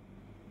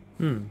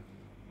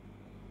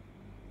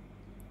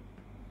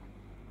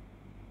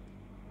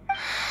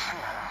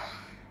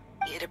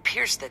 It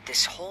appears that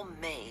this whole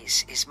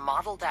maze is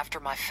modeled after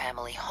my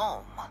family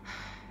home.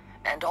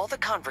 And all the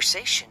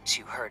conversations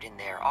you heard in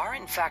there are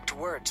in fact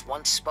words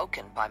once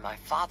spoken by my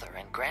father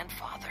and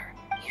grandfather.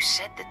 You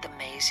said that the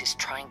maze is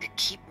trying to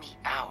keep me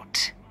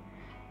out.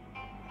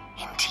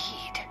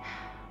 Indeed,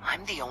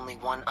 I'm the only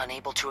one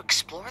unable to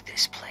explore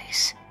this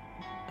place.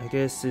 I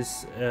guess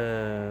it's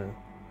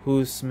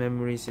whose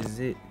memories is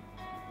it?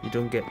 You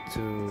don't get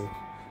to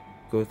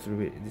go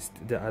through it. It's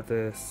the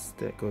others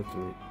that go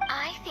through it.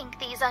 I think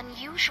these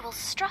unusual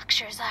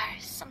structures are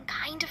some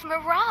kind of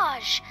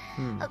mirage.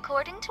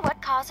 According to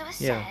what Kazuha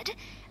said,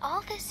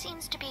 all this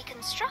seems to be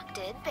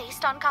constructed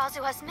based on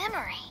Kazuha's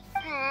memory.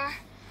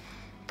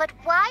 But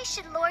why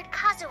should Lord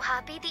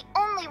Kazuha be the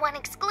only one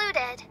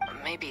excluded?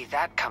 Maybe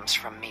that comes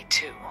from me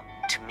too.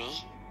 To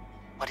me,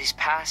 what is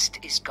past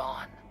is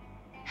gone.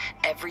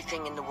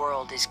 Everything in the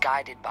world is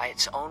guided by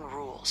its own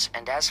rules,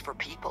 and as for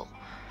people,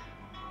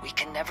 we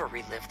can never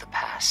relive the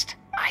past.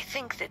 I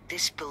think that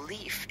this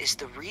belief is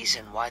the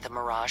reason why the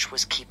mirage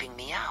was keeping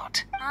me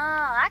out.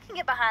 I can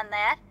get behind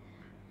that.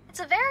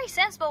 It's a very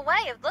sensible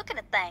way of looking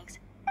at things.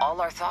 All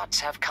our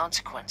thoughts have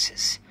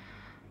consequences.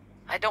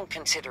 I don't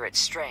consider it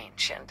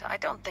strange, and I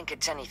don't think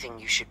it's anything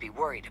you should be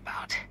worried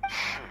about.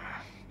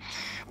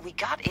 We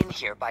got in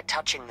here by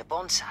touching the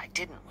bonsai,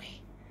 didn't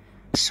we?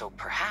 So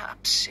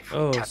perhaps if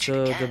we touch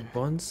it again... so the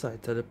bonsai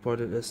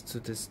teleported us to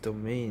this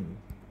domain.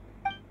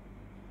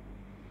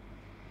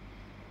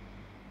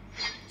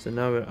 So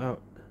now we're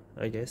out,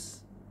 I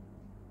guess.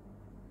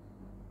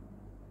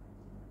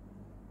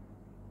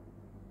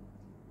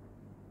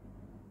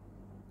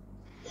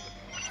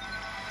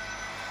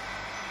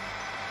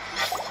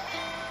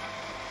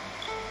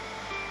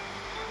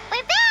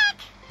 We're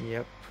back!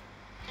 Yep.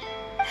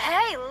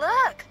 Hey,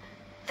 look!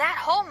 That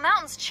whole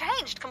mountain's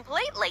changed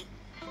completely.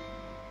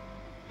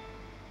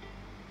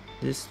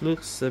 This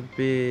looks a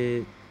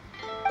bit...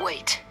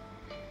 Wait.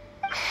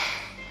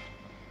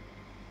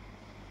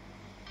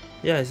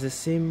 Yeah, it's the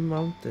same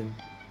mountain.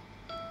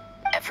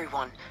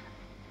 Everyone,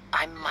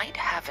 I might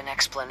have an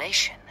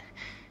explanation.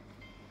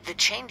 The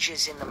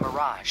changes in the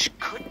mirage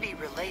could be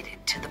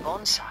related to the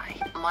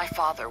bonsai. My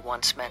father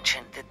once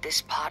mentioned that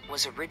this pot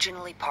was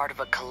originally part of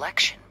a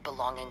collection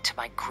belonging to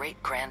my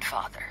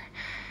great-grandfather.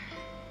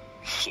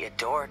 He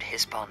adored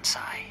his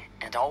bonsai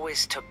and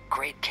always took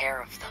great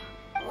care of them.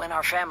 When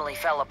our family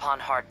fell upon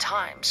hard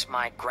times,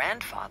 my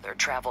grandfather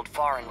traveled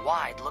far and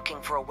wide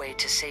looking for a way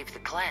to save the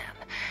clan.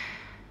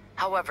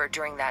 However,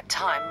 during that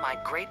time, my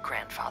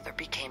great-grandfather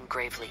became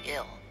gravely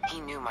ill. He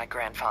knew my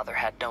grandfather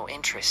had no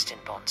interest in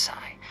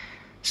bonsai,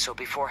 so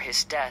before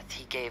his death,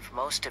 he gave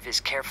most of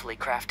his carefully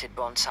crafted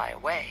bonsai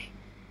away.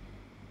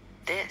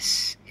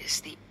 This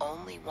is the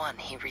only one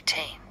he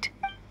retained.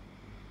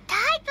 To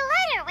hide the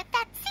letter with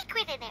that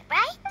secret in it,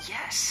 right?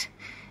 Yes,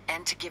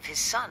 and to give his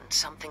son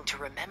something to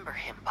remember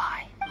him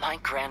by. My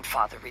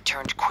grandfather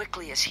returned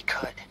quickly as he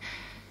could,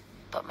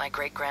 but my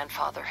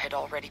great-grandfather had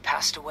already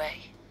passed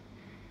away.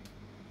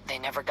 They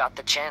never got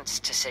the chance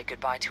to say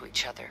goodbye to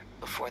each other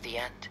before the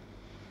end.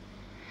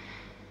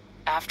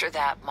 After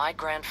that, my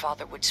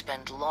grandfather would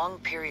spend long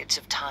periods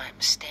of time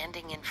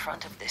standing in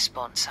front of this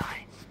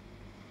bonsai,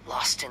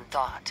 lost in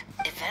thought.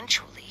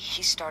 Eventually,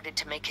 he started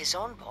to make his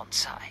own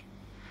bonsai.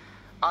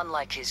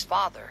 Unlike his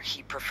father,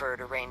 he preferred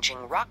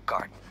arranging rock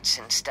gardens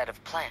instead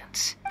of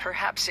plants.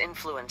 Perhaps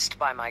influenced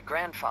by my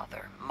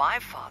grandfather, my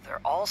father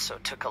also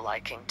took a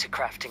liking to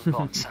crafting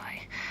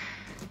bonsai.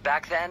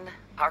 Back then,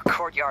 our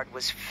courtyard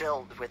was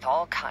filled with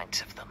all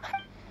kinds of them.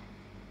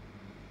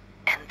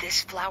 And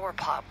this flower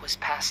pot was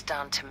passed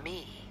down to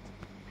me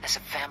as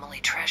a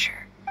family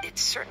treasure.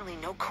 It's certainly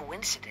no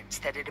coincidence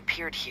that it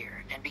appeared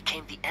here and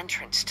became the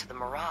entrance to the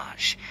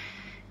mirage.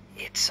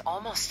 It's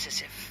almost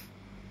as if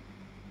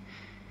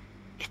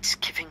it's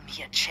giving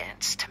me a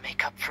chance to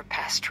make up for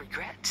past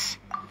regrets.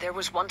 There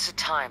was once a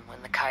time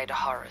when the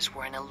Kaidaharas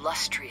were an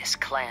illustrious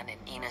clan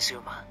in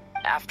Inazuma.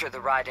 After the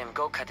Raiden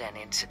Gokaden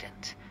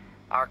incident,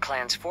 our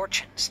clan's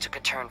fortunes took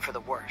a turn for the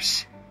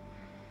worse.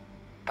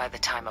 By the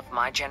time of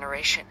my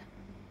generation,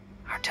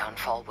 our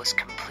downfall was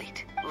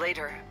complete.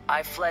 Later,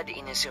 I fled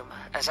Inazuma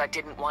as I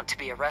didn't want to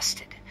be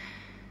arrested.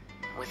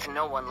 With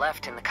no one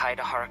left in the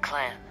Kaidahara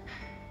clan,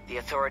 the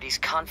authorities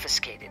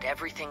confiscated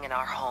everything in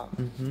our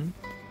home,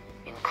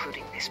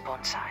 including this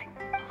bonsai.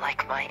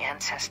 Like my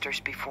ancestors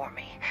before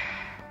me,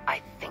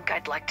 I think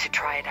I'd like to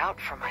try it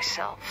out for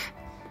myself.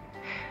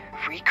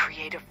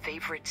 Recreate a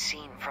favorite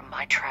scene from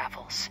my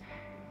travels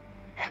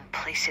and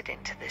place it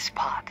into this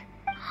pot.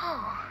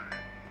 Oh.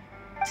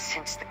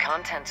 Since the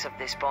contents of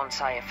this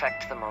bonsai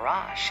affect the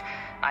mirage,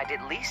 I'd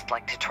at least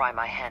like to try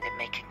my hand at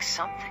making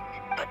something.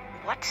 But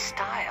what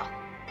style?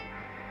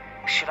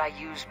 Should I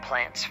use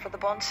plants for the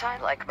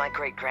bonsai like my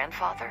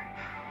great-grandfather?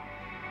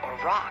 Or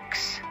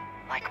rocks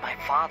like my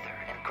father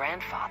and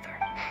grandfather?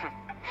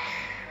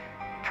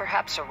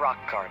 Perhaps a rock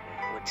garden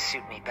would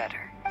suit me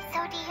better.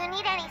 So do you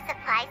need any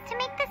supplies to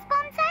make this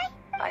bonsai?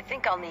 I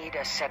think I'll need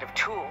a set of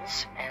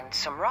tools and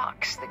some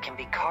rocks that can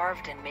be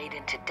carved and made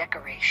into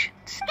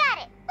decorations.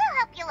 Got it. We'll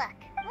help you look.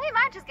 We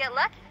might just get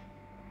lucky.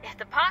 If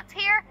the pot's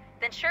here,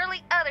 then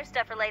surely other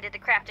stuff related to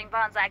crafting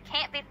bonsai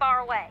can't be far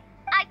away.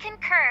 I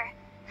concur.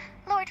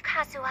 Lord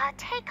Kazuha,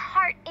 take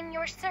heart in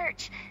your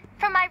search.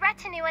 For my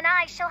retinue and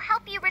I shall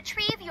help you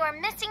retrieve your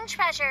missing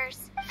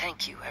treasures.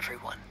 Thank you,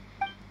 everyone.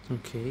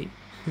 Okay.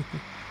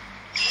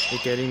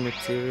 We're getting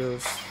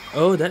materials.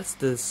 Oh, that's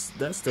the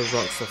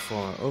rocks are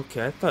for.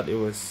 Okay, I thought it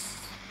was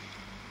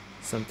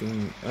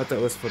something. I thought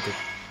it was for the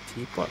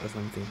teapot or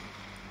something.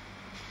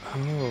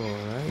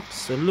 Oh, right.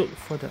 So look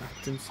for the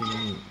items you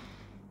need.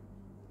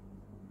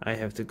 I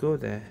have to go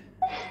there.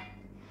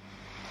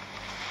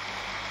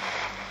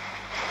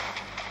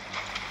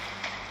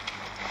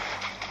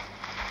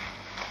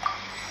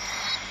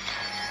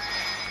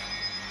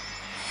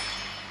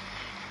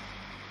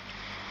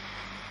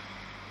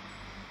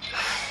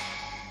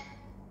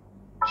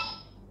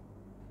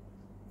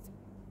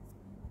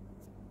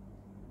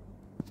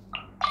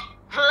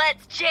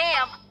 Let's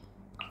jam!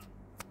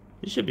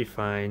 You should be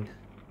fine.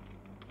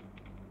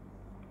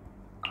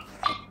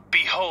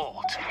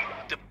 Behold,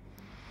 the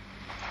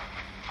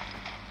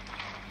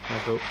I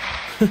hope.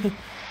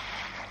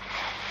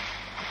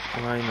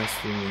 Why am I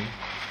swimming?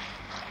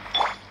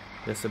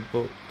 There's a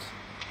boat.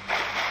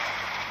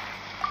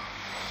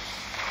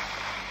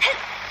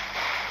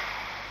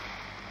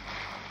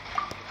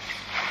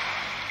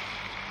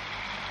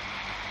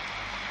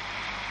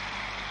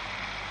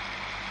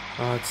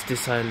 Oh, it's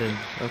this island.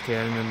 Okay,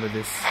 I remember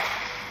this.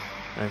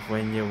 I've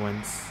went here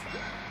once.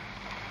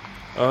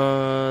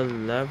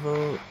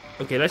 Level...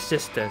 Okay, let's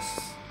just test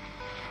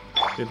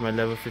with my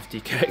level 50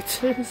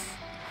 characters.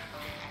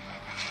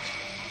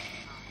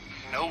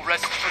 No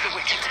rest for the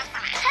wicked.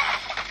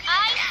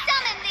 I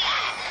summon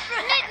thee!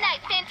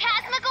 Midnight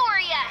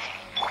Phantasmagoria!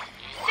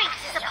 Fate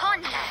is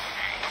upon you!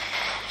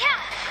 Yeah!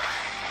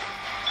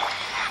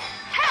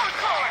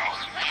 Hellcore!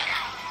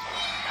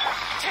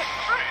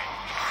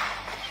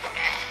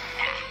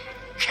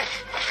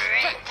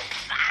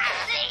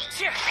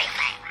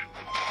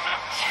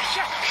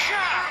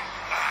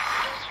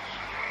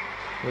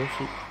 Oh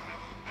shit.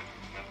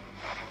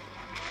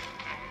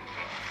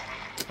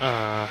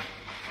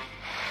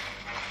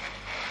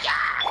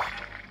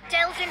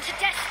 Delve into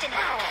destiny!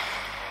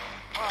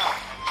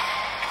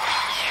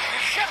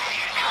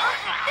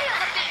 Feel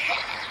the beat!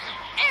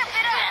 Amp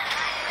it up!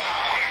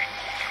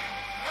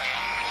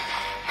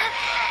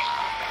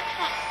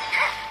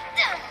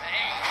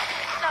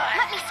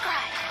 Let me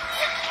scribe!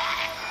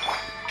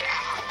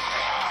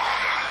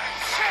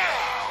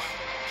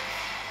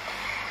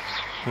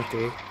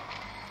 Okay.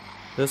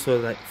 Those were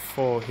like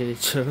 4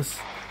 villagers.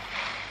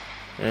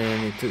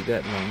 And it took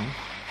that long.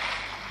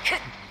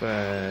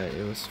 But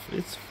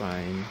it's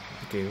fine.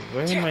 Okay,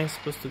 where am I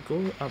supposed to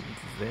go? Up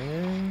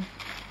there?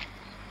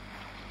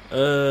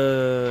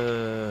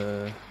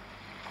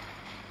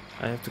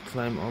 I have to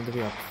climb all the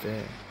way up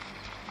there.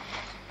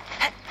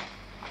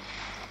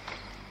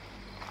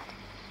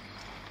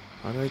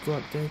 How do I go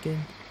up there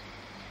again?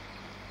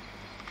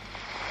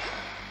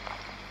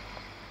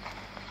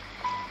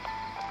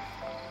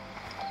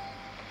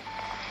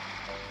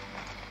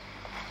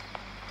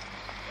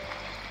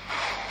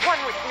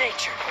 One with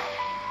nature.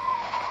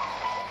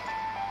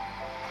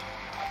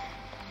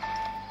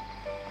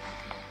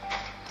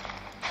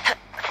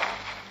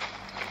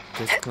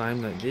 Just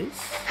climb like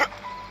this?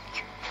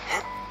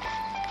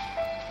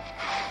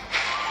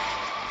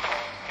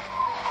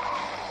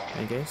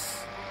 I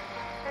guess.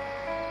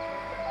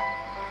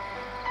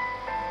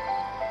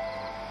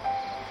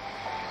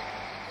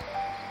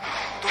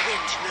 The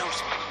wind knows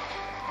me.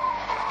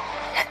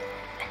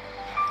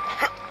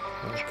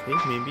 Okay,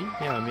 maybe.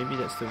 Yeah, maybe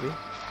that's the way.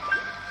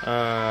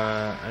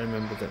 I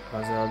remember that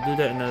puzzle. I'll do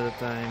that another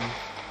time.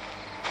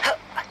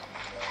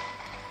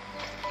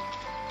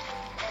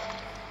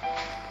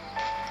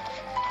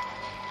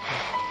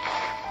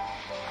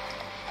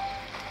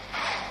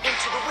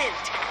 Into the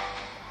wind.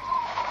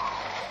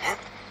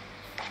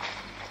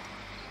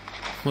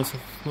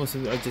 Most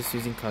of it are just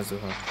using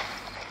Kazuha.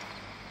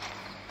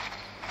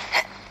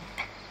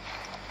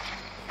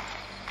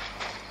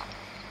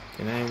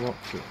 Can I walk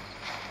through?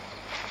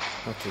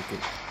 Okay,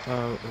 good.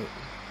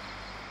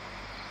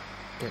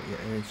 Get your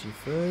energy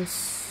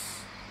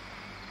first.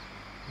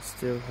 We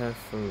still have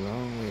a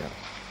long way up.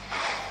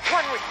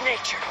 One with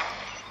nature.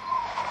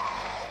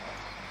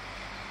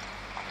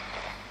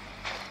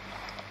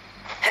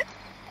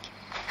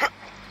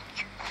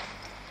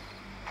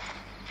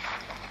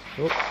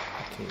 Oh,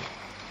 okay.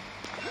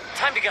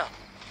 Time to go.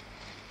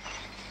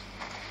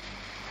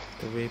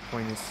 The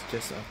waypoint is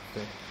just up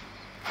there.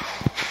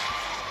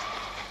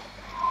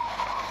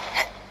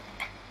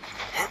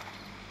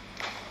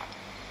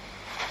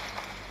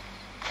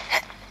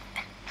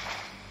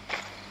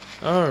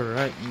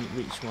 Alright, you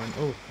reach one.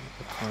 Oh,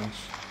 a conch.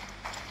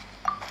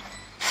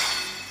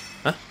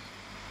 Huh?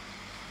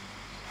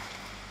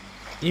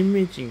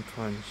 Imaging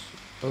conch.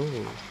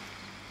 Oh.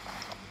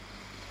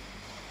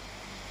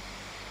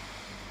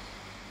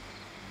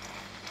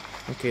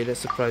 Okay, that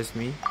surprised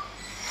me.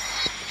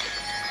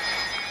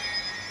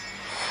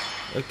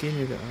 Again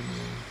with the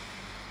honor.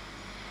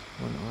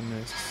 One honor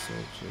as a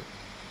soldier.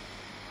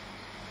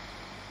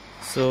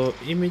 So,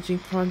 imaging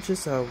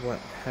conches are what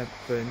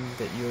happen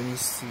that you only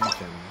see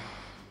them.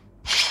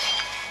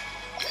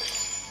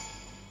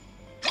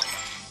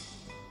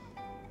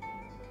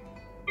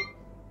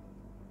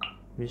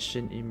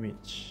 Mission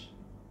image.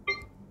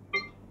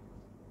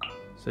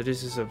 So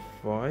this is a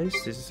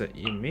voice, this is an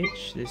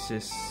image, this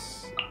is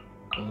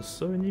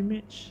also an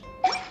image.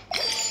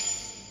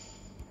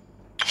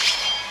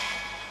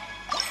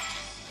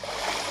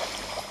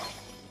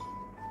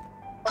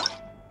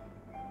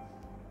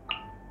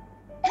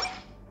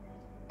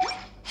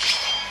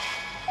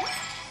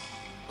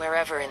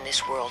 Wherever in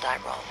this world I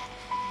roam,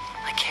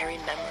 I carry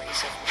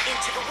memories of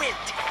Into the wind.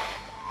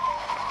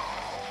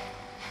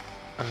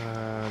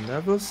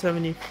 Level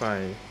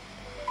 75.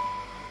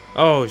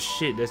 Oh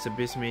shit, that's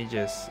Abyss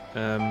Mages.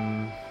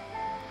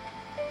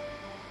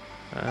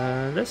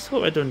 Let's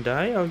hope I don't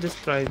die. I'll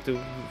just try to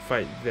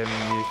fight them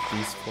with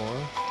these 4.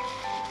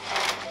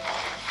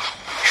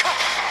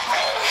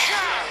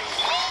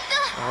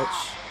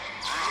 Ouch.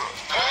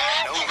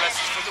 No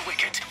rest for the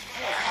wicked.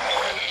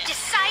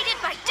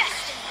 Decided by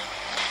destiny!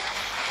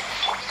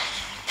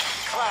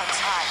 Clouds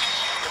high.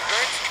 The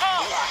birds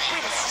call.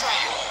 Wind strike.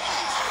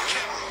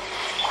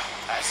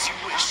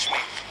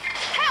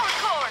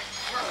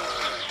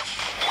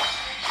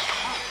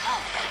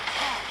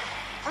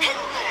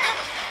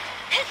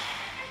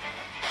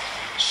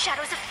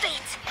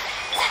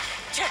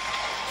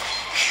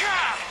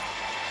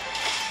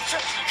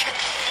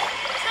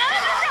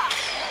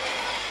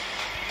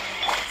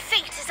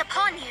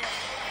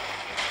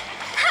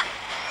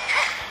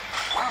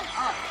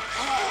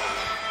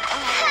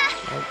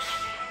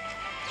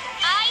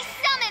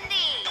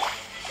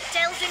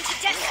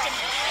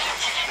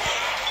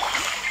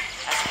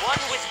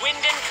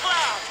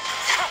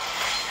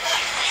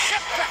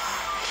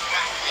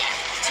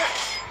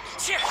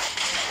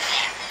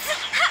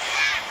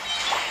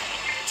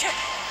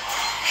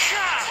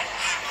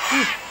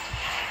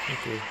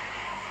 Okay.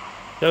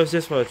 That was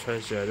just for a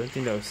treasure. I don't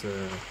think that was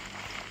a...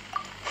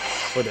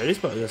 Oh, that is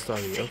part of the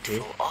story.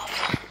 Okay.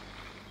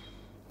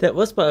 That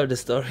was part of the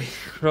story.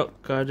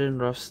 Rock garden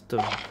rough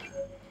stone.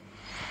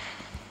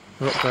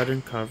 Rock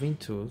garden carving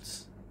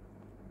tools.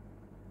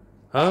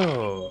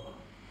 Oh.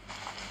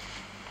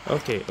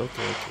 Okay.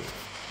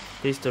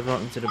 Place the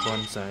rock into the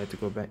bonsai. I have to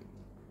go back.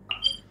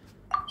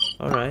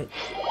 Alright.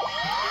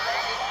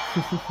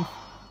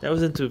 That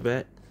wasn't too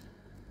bad.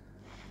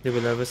 They were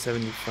level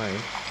 75.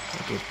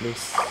 Okay,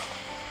 place.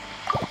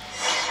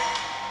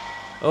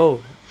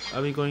 Oh,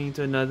 are we going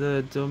into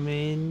another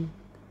domain?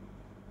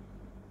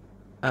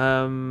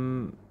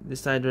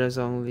 This side there's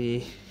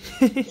only...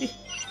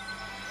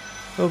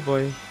 Oh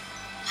boy.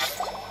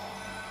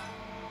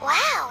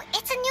 Wow,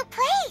 it's a new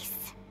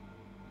place.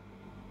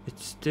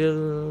 It's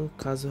still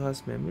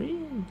Kazuha's memory?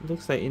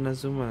 Looks like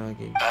Inazuma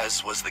again.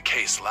 As was the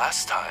case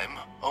last time,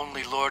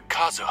 only Lord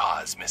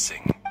Kazuha is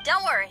missing.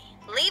 Don't worry.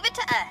 Leave it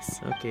to us.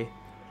 Okay.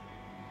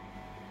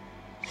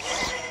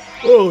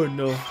 Oh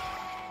no.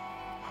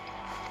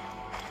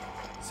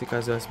 See,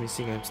 Kazuha's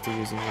missing, I'm still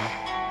using him.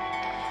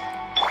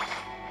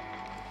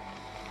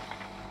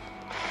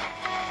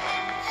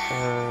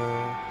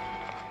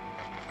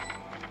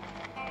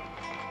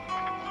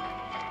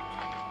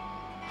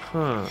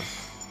 Huh.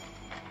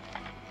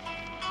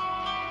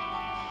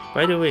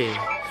 By the way,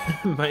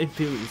 my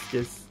build is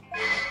just...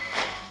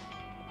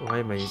 Why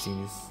am I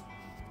using this?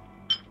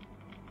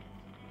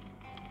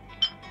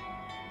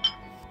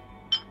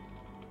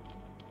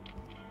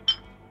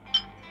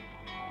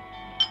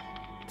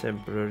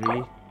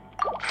 Temporary.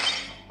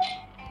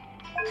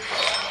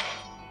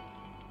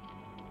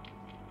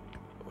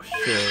 Oh,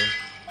 sure.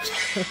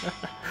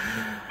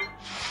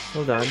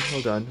 Hold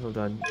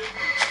on.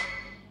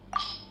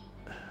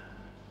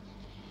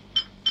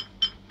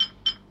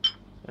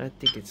 I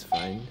think it's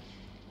fine.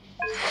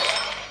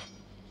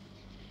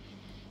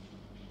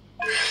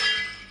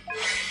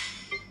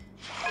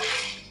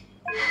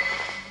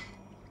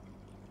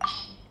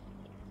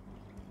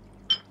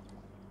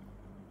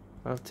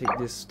 I'll take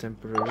this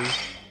temporary.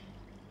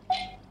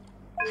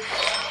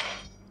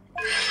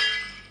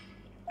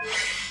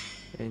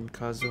 And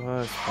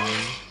Kazuha is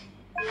fine.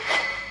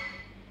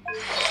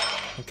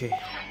 Okay.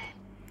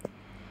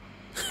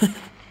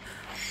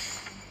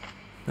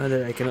 Now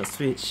that I cannot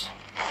switch.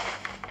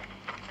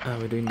 Ah,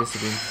 we're doing this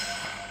again.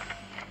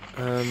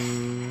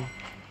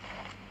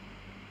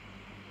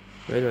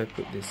 Where do I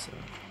put this?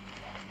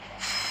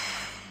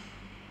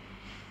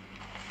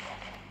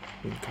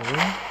 In cover?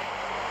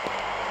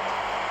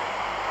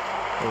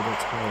 Oh,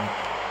 that's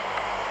high.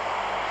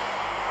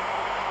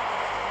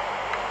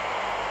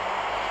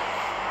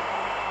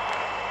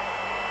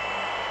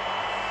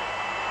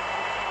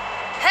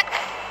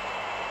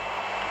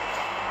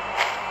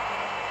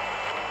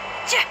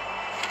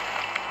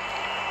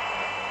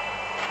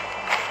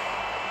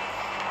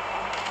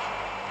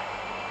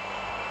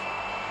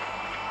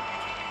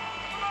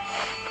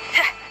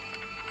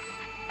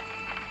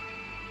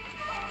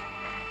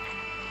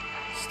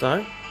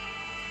 Start?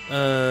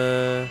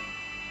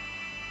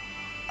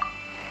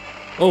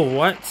 Oh,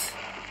 what?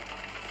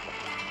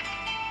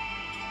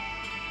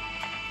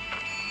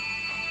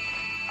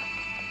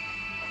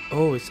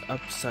 Oh, it's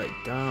upside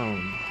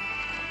down.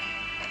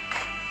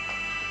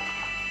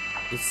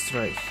 It's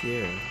right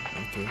here.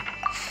 Okay.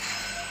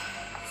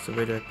 So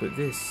where do I put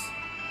this?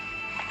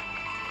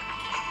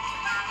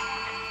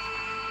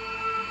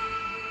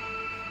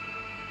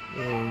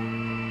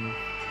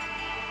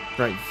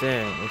 Right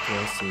there. Okay,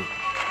 I see.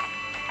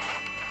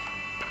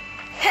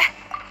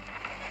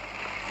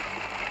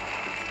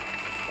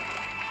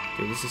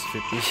 Okay, this is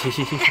trippy.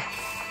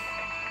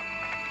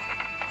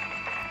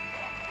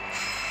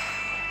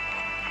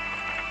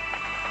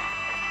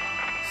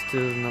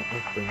 Still not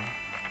open.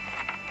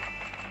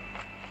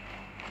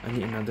 I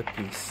need another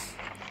piece.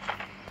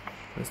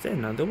 Was there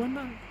another one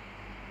now?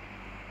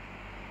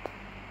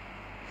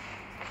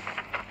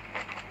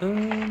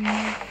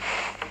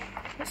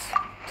 Let's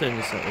turn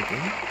this out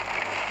again.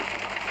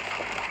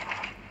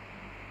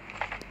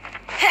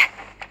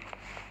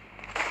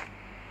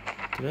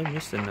 Did I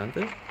miss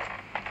another?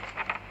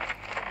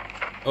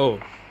 Oh.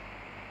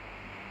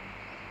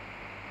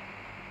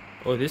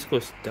 Oh, this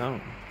goes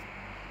down.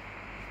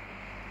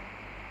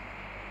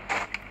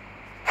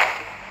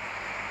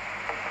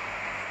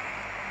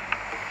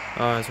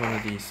 Oh, it's one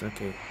of these.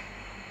 Okay.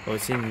 Oh,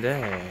 it's in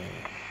there.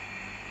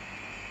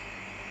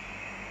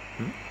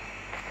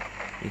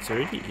 It's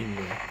already in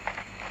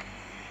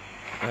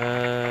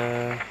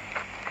there.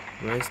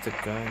 Where's the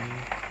gun?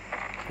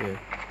 Here.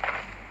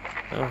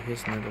 Oh,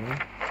 here's another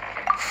one.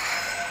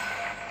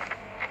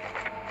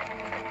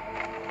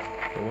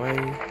 Why?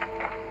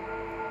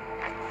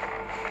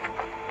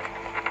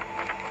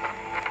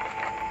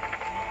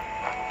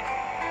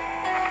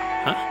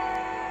 Huh?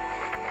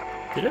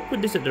 Did I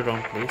put this at the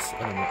wrong place?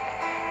 Oh no.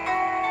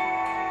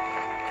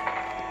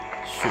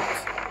 Shoot.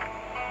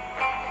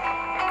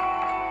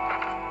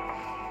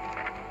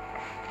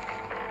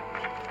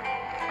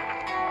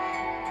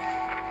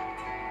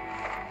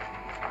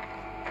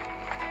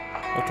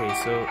 Okay,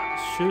 so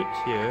shoot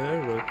here,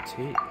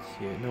 rotate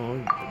here. No,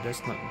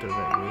 that's not the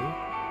right way.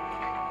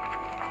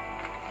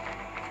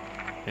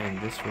 And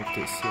this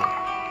rotates here.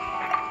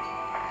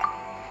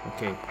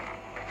 Okay.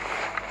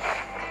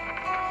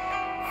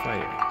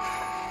 Fire.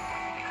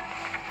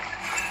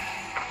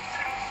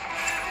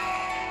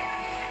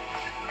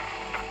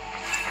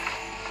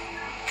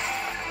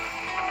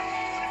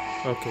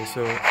 Okay,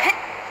 so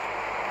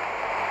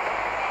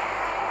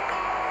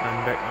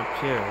I'm back up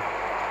here.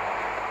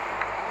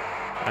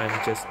 I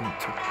just need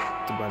to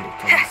balik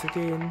this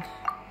again.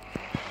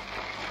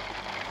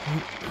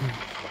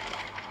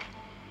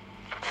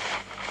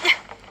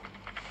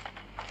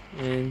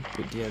 And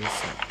put the other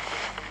side.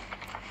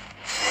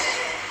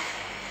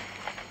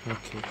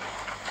 Okay.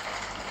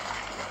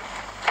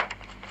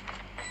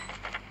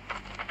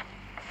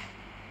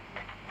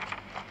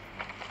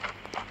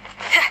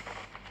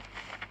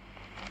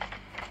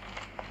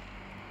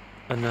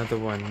 Another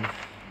one.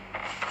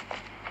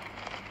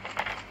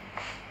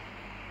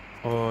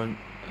 Oh,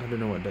 I don't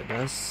know what that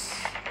does.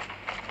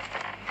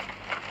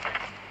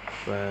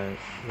 But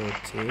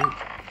rotate.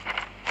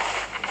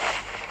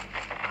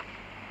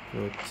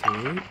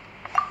 Rotate.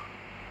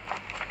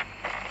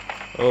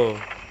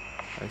 Oh,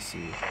 I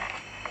see.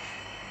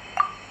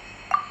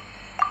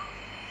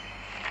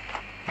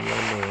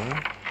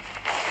 Yellow.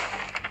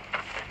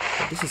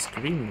 But this is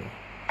green though.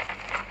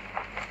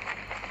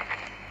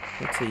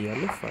 That's a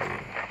yellow fire.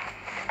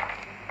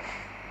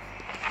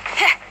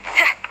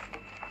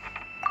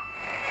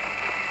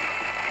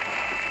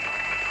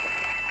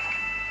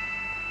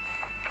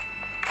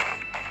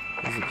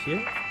 Is it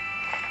here?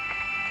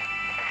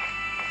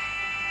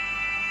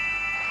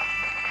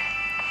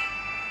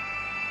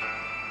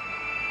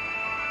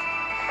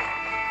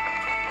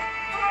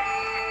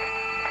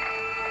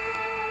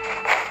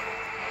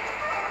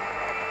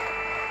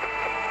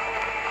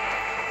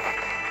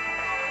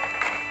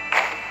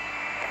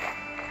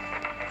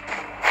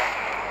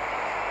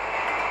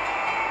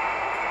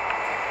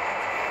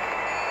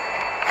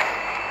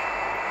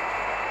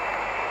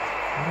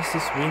 What is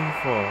this wing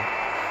for?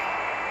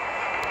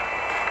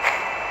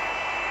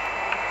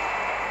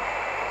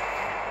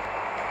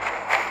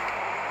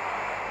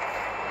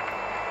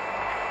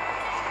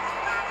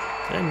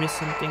 Did I miss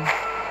something?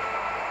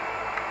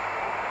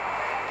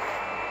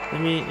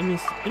 Let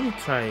me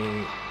try.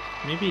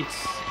 Maybe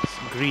it's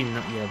green,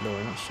 not yellow.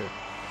 I'm not sure.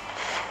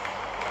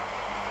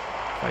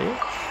 Fire?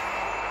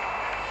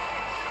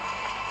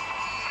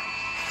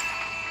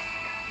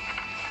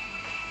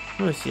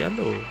 No, it's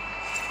yellow.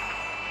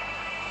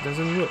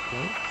 Doesn't work,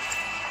 right?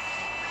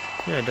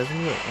 Yeah, it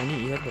doesn't work. I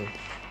need yellow.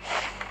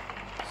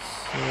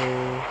 So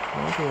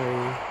how do I?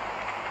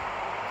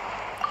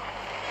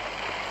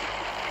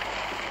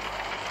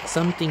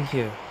 Something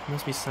here.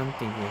 Must be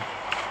something here.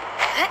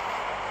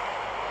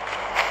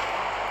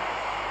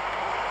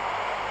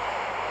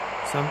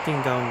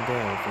 Something down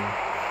there, I think.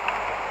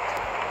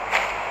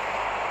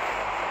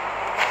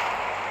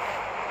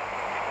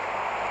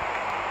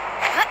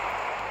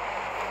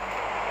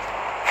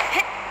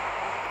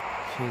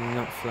 Can you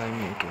not fly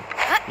me? Okay.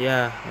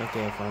 Yeah,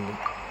 okay, I found it.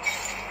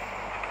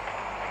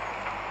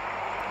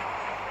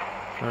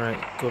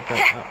 Alright, go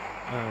back up.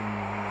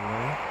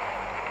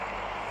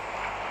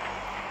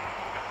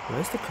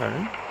 Where's the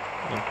current?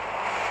 Oh.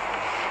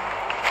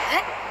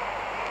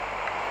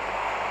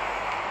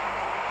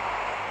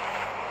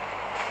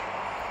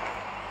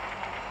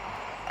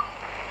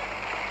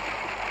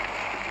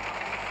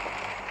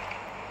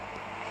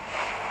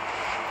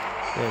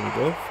 There we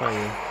go,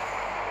 fire.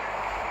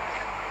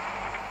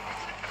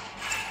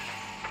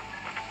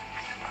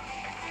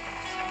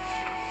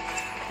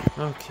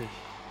 Okay.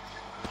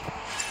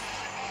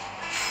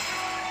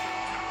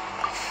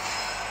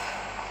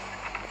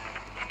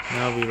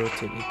 Now we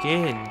rotate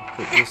again.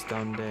 Put this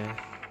down there.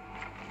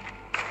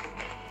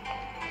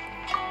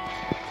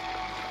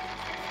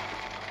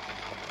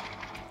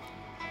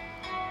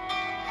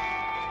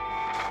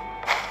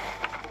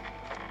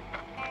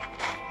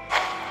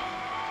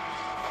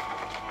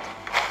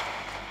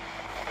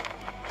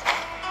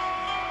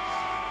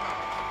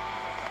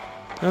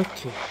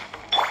 Okay.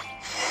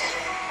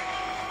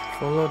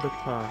 Follow the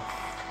path.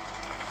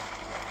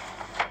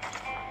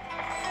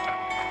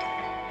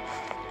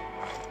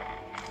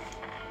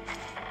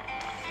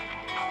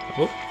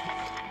 Oh.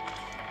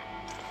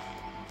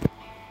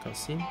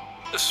 Cutscene.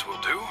 This will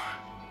do.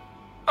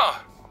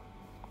 Ah,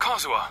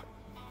 Kazuha.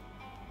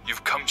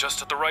 You've come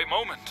just at the right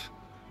moment.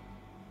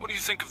 What do you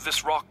think of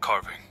this rock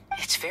carving?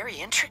 It's very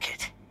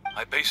intricate.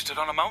 I based it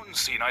on a mountain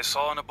scene I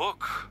saw in a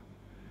book.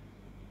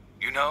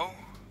 You know,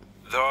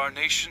 there are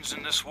nations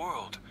in this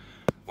world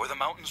where the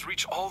mountains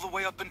reach all the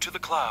way up into the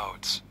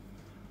clouds.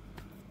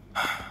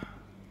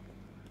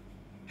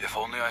 If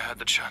only I had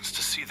the chance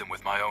to see them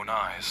with my own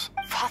eyes.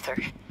 Father,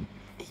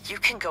 you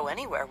can go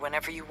anywhere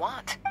whenever you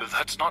want.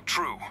 That's not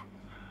true.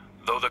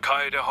 Though the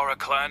Kaedehara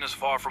clan is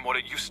far from what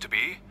it used to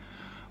be,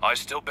 I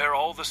still bear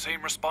all the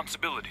same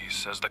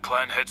responsibilities as the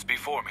clan heads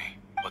before me.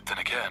 But then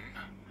again,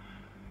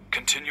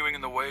 continuing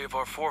in the way of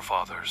our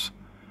forefathers,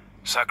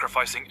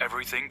 sacrificing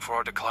everything for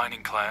our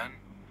declining clan,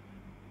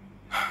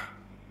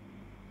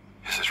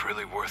 Is it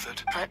really worth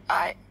it? But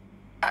I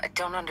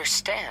don't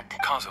understand.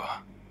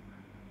 Kazuha,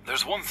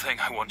 there's one thing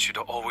I want you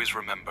to always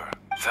remember.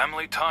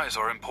 Family ties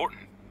are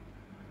important.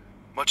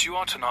 But you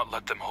ought to not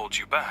let them hold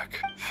you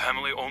back.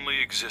 Family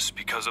only exists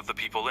because of the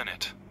people in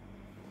it.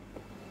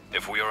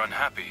 If we are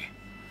unhappy,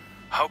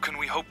 how can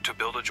we hope to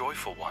build a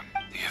joyful one?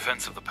 The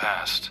events of the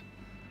past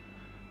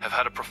have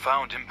had a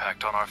profound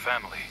impact on our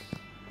family.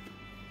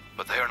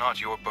 But they are not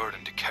your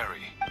burden to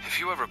carry. If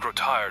you ever grow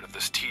tired of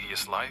this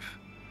tedious life,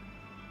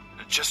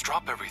 just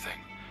drop everything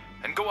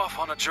and go off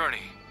on a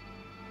journey.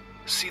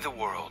 See the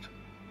world.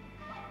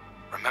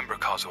 Remember,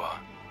 Kazuha,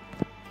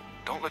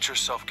 don't let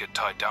yourself get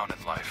tied down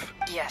in life.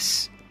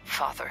 Yes,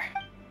 Father.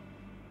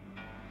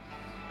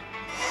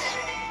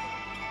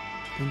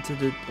 Into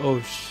the...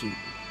 Oh shoot.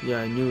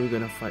 Yeah, I knew we were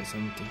gonna fight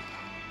something.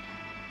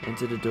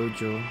 Enter the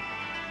dojo.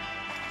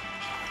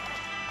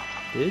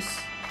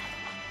 This?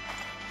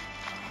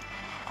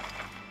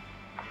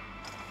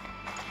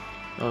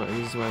 Oh,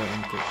 this is why I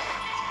entered.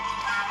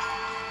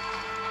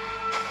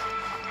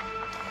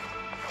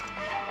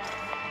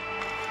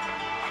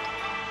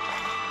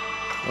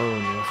 Oh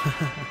no.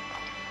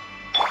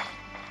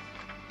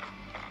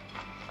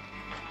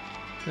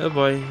 Oh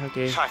boy,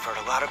 okay. I've heard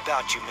a lot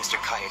about you, Mr.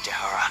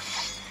 Kayadehara.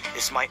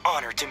 It's my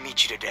honor to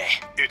meet you today.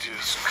 It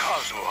is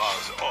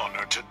Kazuha's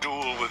honor to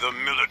duel with a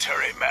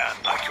military man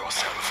like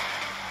yourself.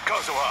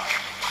 Kazuha,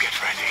 get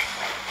ready.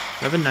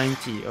 Level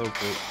 90, oh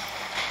great.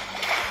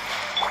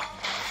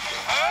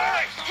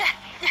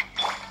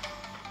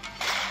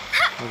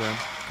 Hold on,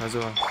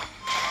 Kazuha.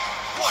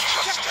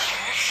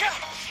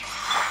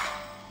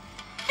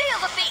 Feel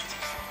the beat!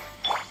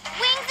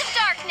 Wings of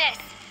darkness!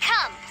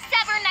 Come,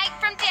 sever night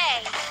from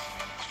day!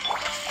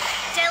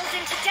 Delve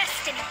into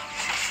destiny!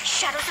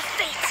 Shadows of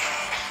fate!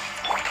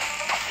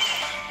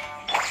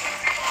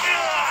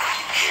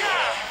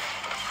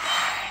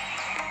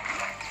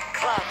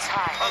 Clouds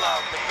high. Allow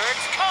The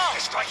birds call.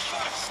 Strike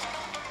first.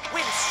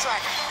 Wind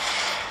strike.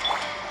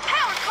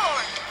 Power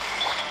core!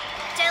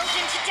 Delve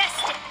into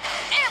destiny!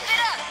 Amp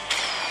it up!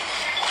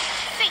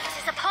 Fate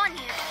is upon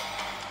you!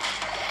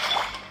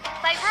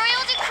 By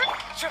royal decree...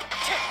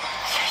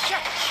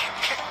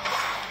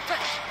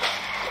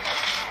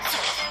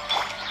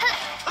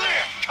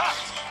 Clear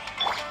cut!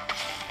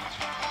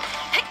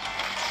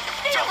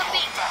 Feel the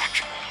beat! Back!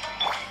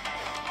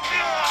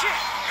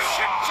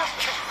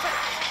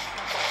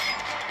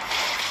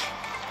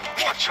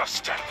 Watch your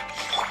step!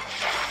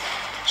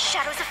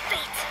 Shadows of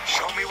fate!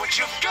 Show me what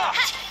you've got!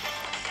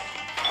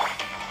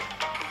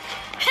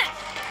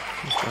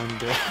 It's down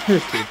there.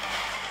 Okay.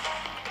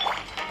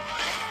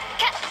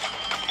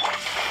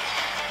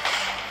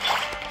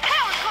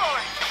 Power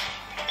core!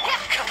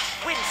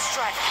 Wind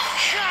strike.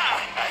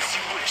 As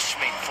you wish,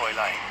 main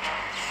Fräulein.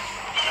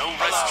 No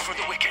rest for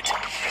the wicked.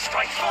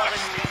 Strike Fallen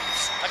first!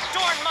 leaves.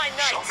 Adorn my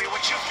night. Show me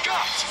what you've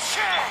got!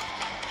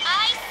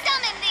 I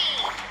summon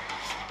thee!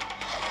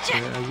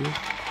 Where are you?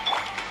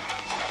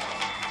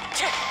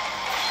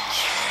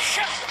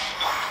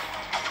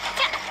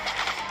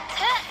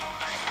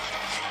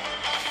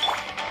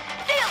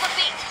 Feel the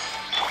beat!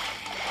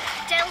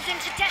 Delve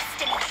into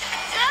destiny!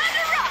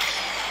 Thunder up!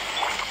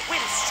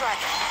 Wind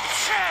strike.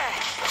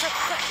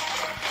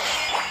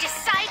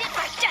 Decided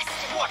by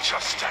destiny! Watch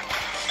your step!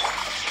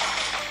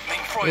 Main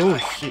Oh Fräulein!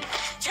 shit.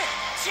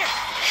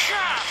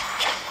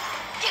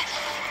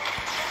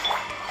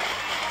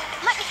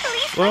 Let me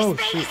leave Whoa, my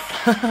shit. space!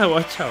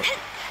 Watch out.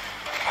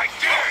 I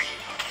dare you!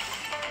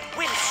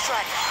 Wind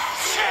strike.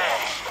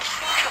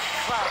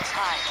 Clouds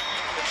high.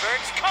 The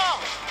birds call.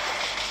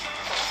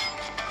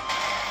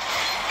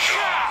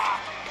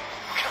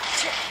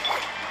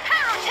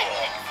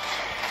 Pyrotechnics!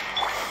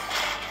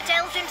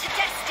 Delve into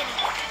destiny!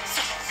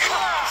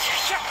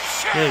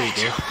 There we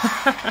go.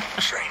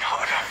 Train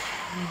harder.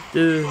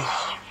 Dude.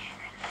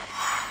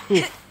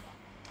 Oof.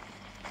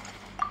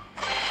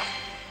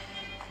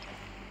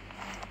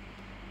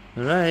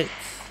 Alright.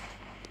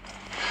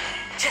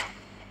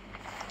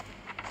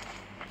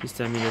 Please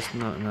tell me there's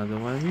not another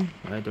one.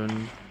 I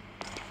don't...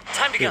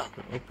 Time to go.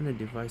 Wait, open the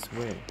device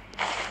where?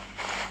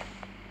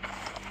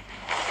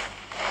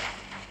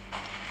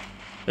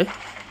 Eh?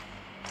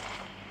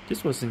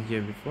 This wasn't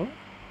here before.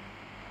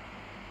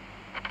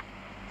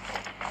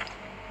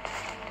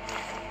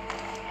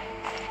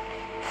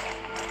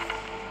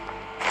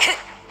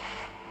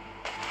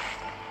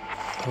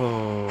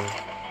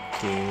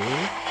 Okay.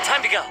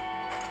 Time to go.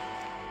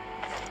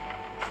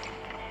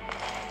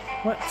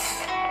 What?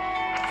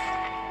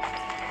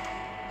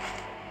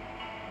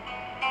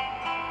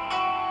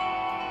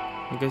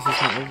 I guess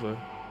it's not over.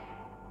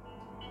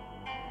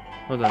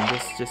 Hold on,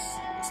 let's just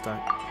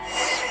start.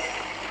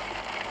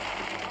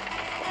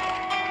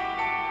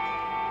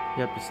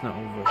 Yep, it's not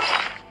over.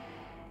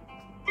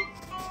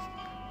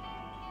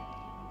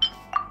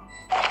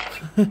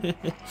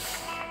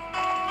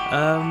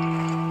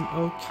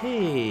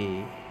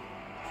 Okay.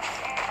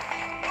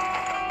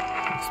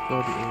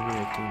 Explore the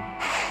area again.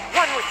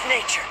 One with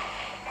nature.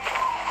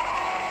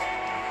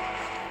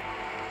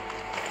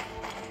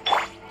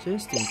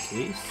 Just in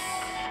case.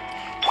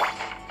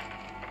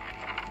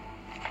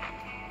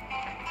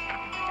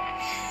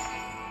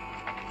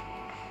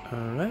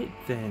 Alright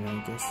then,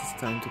 I guess it's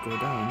time to go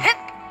down.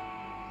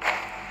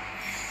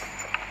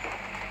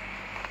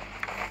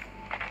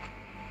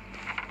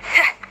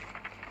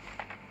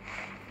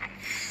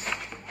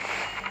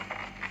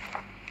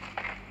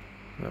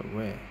 But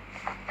where?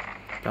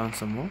 Down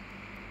some more?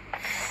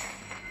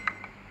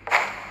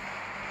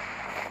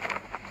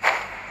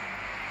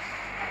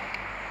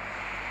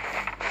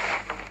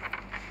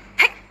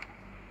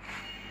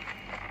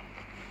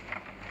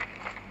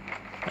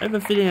 I have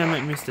a feeling I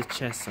might miss the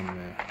chest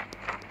somewhere.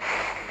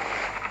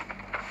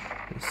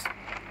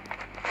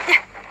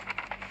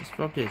 There's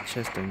probably a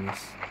chest I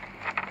miss.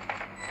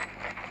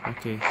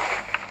 Okay.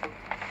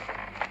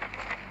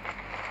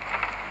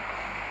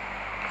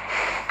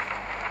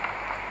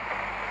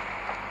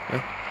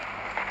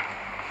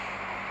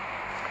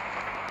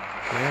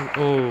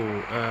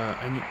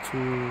 I need 2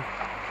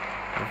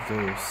 of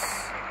those.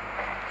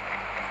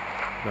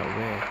 But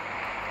where?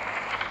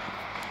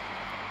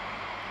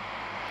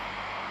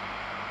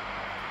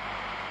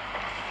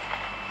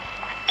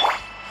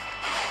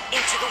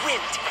 Into the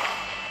wind.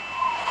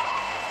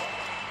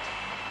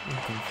 I'm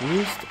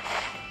confused.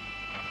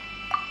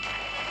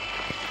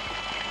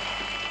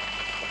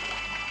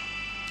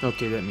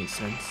 Okay, that makes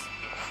sense.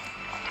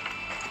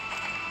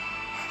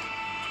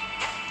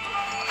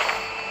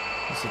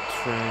 There's a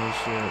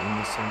treasure in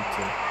the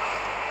center.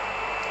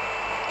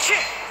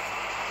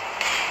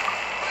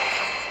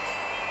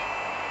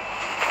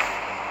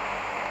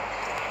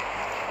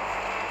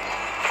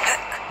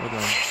 Hold on.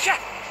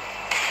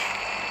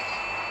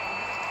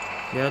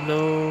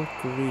 Yellow,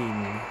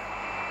 green.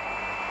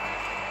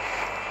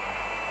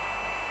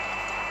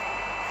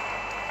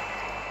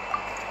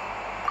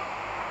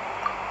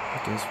 I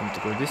guess we need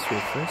to go this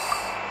way first.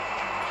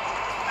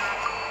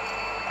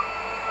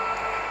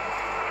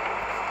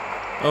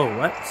 Oh,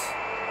 what?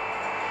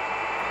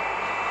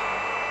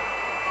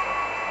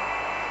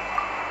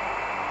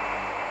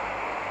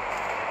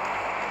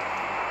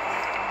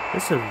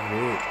 There's a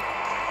red.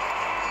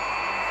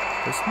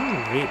 There's no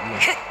red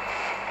yet.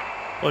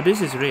 Oh,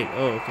 this is red.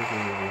 Oh, okay.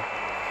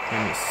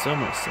 That makes so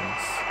much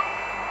sense.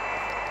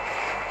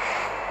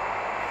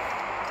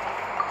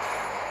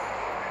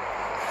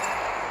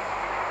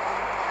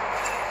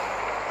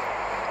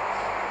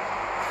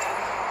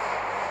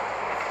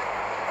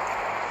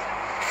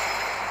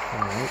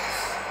 Alright.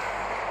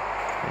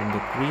 And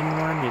the green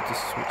one, you have to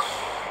switch.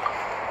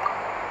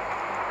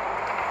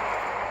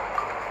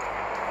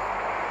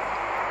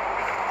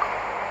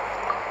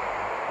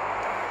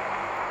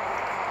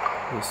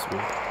 This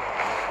way.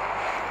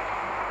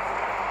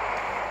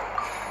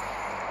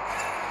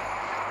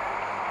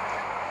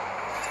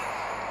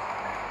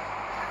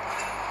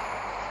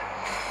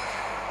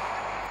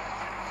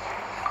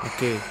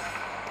 Okay,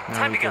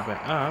 now we go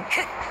back up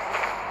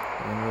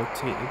and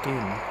rotate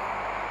again.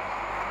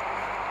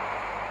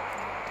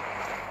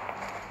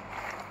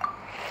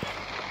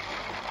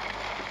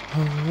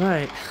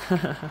 Alright.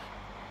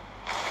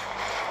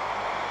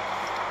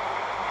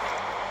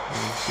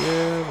 One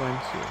here, one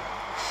here.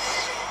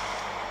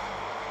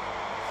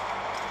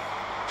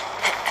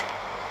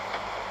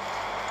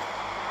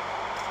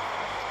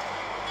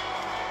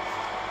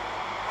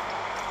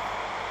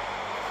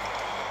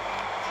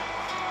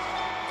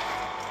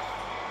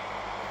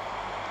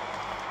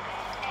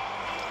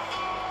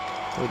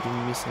 Oh,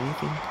 didn't miss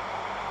anything.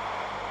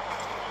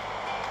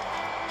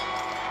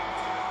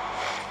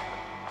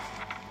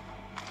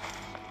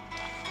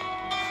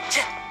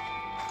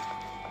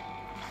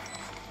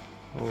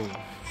 Oh,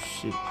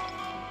 shit.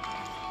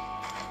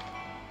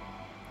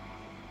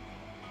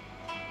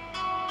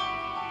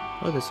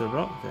 Oh, there's a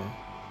rock there.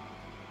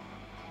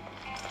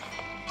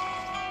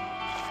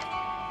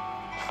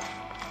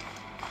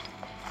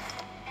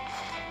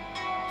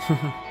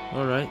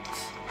 Alright.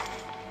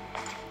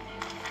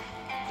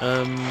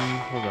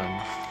 Hold on.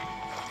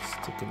 Let's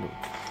take a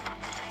look.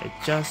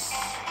 Adjust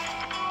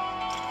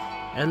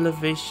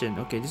elevation.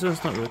 Okay, this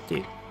one's not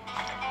rotate.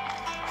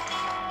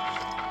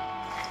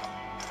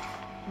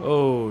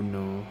 Oh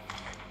no.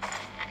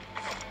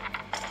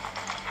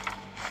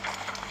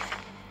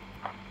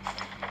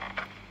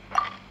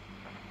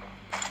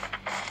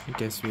 I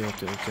guess we have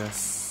to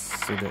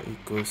adjust so that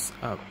it goes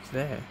up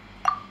there.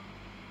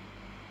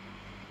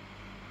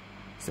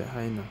 Is that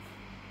high enough?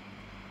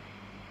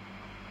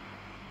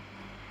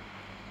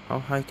 How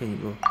high can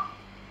it go?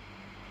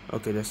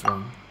 Okay, that's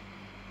wrong.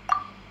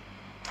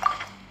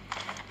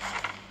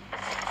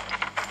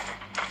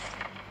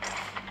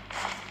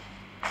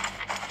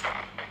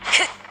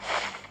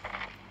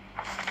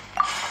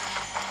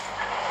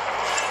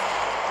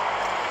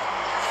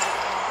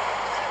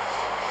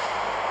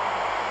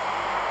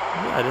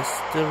 Yeah, that's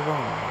still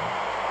wrong.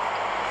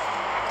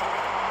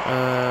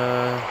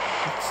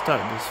 Let's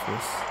start this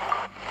first.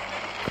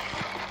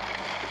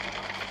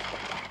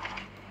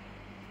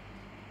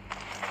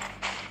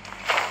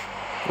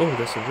 Oh,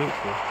 there's a route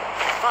here.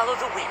 Follow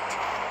the wind.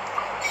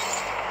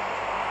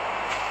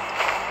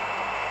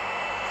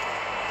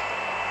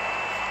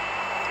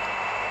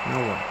 No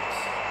what?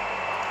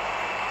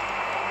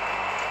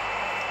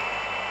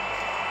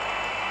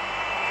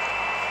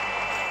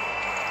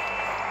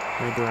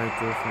 Where do I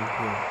go from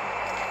here?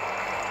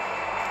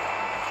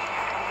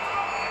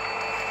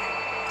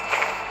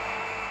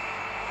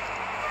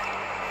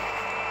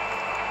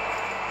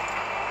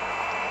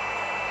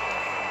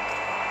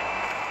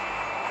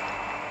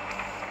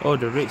 Oh,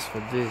 the rates for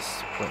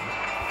this, but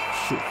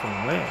shoot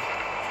from where?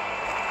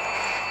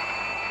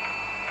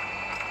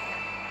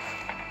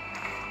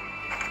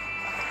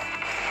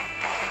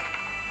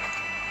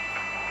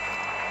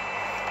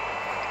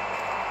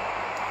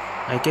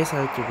 I guess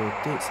I have to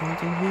rotate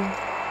something here.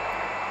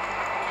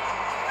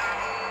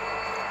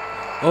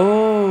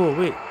 Oh,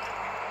 wait.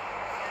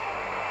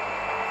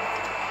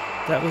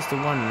 That was the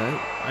one,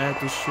 right? I had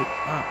to shoot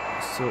up,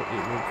 so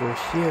it will go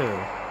here.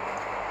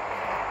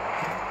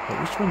 But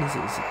which one is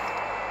it? Is it?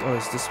 Oh,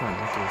 it's this one.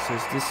 Okay, so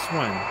it's this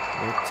one.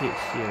 Rotate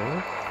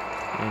here.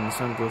 And this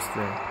one goes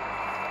there.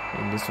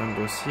 And this one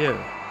goes here.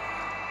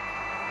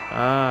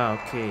 Ah,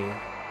 okay.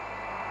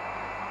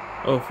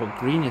 Oh, for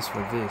green is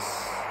for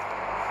this.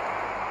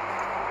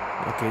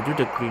 Okay, do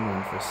the green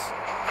one first.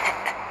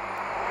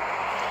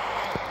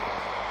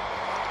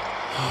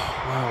 Oh,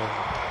 wow.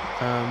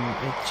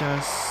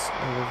 Adjust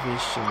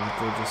elevation.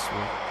 Go this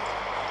way.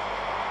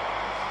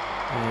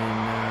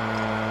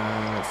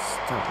 And let's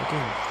start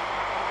again.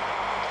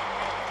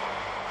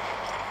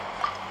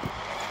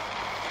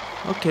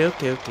 Okay.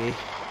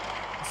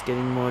 It's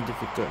getting more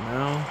difficult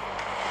now.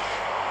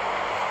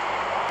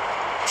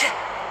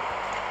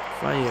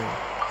 Fire.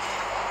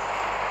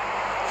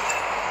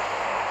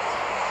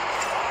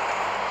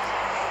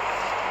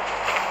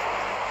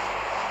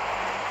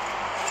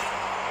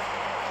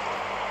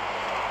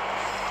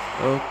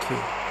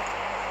 Okay.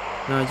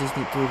 Now I just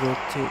need to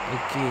rotate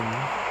again.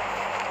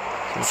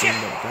 So turn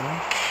that down.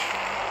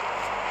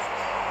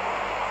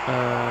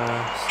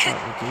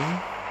 Start again.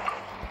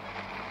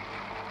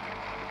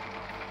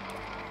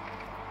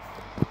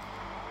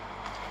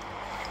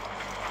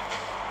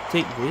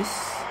 Take this.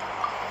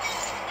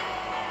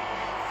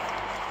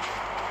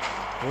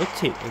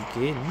 Rotate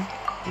again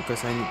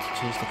because I need to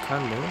change the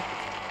color.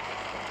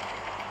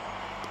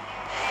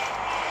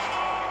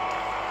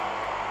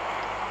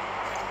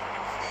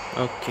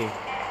 Okay.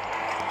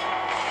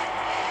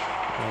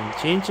 And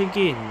change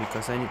again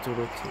because I need to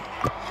rotate.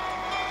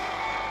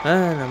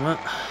 Alamak.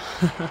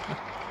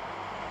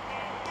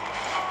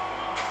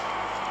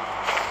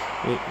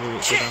 wait, go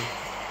down.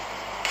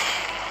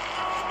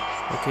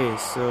 Okay,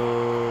 so...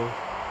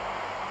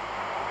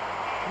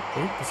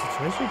 Wait, there's a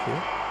treasure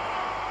here.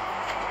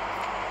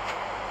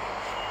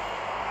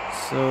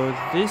 So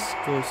this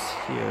goes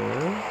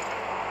here.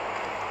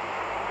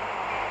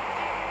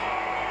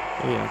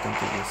 Oh yeah, I can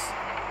take this.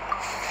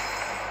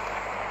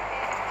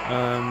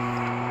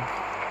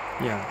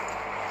 Yeah.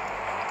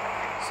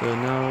 So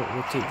now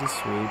we'll take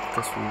this way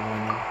because we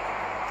want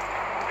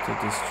to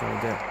destroy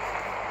that.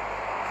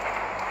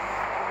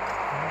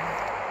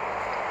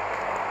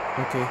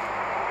 Okay.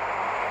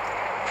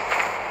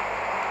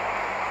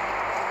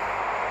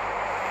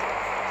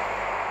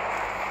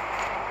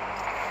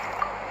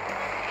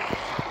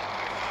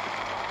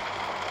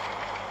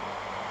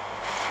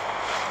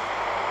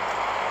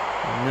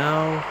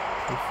 Now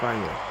we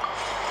fire.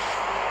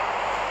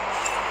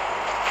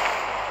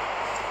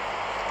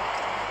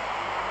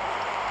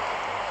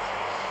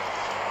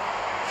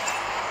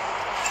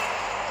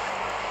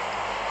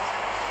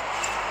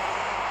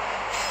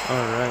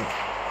 Alright.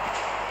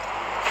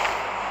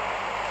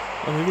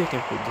 Oh, maybe I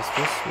can put this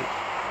first. Wait.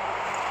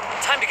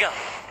 Time to go.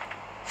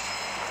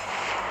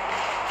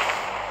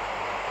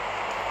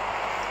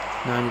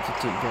 Now I need to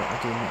take that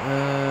again.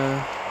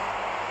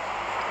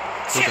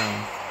 Go down.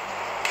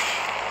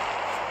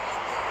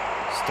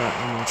 Start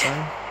one more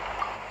time.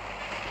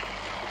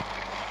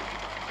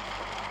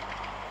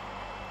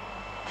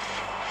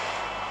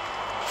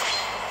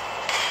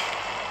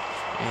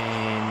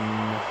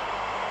 And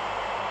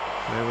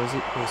where was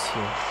it? It was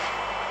here.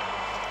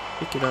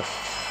 Pick it up.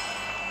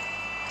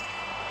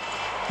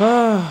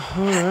 Ah,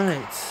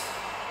 alright.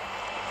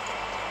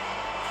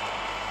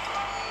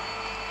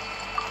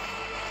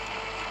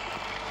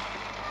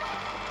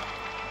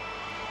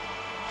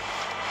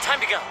 Time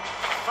to go.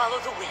 Follow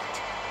the wind.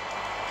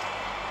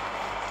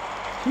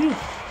 Phew.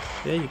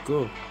 There you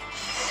go.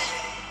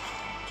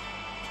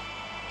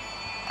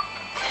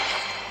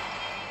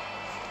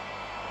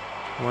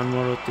 One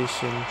more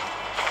rotation.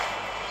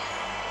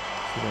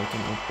 So that I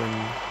can open.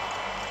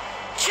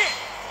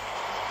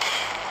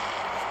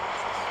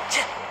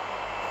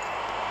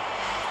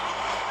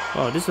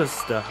 Oh, this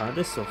was the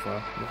hardest so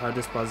far. The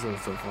hardest puzzle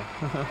so far.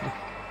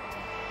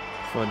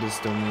 For this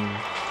domain.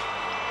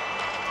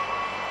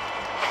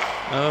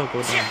 Oh,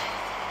 go down.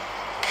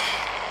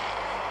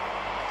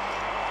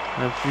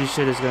 I'm pretty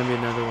sure there's gonna be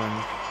another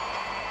one.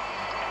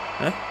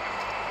 Huh?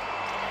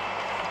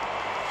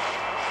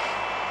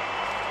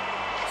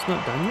 It's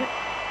not done yet?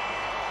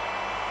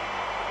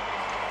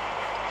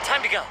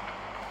 Time to go.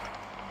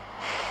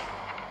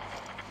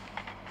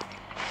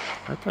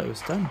 I thought it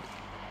was done.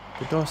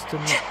 The door's still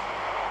not.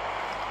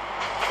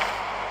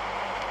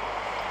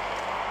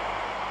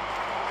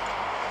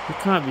 You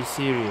can't be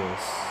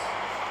serious.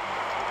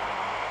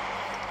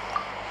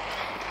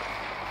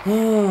 What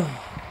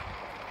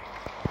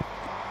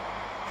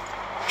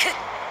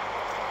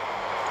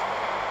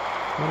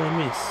did I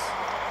miss?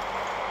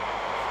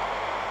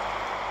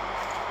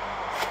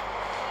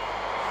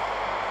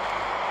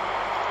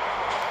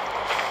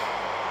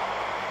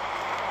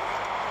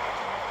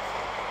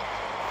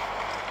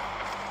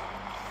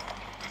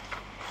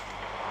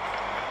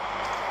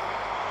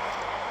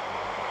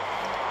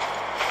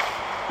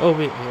 Oh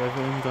wait, I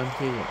haven't gone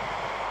here yet.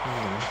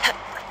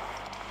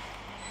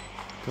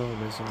 Door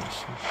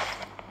resurrection.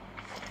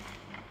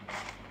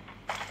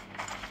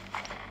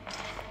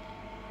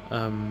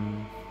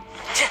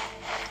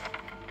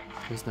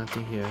 There's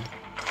nothing here.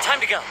 Time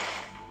to go.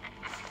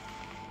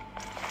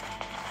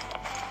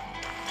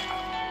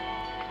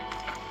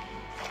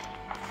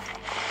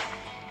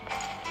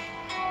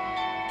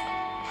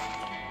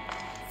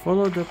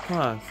 Follow the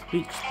path,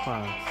 beach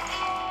path.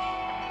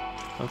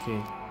 Okay.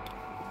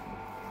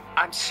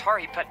 I'm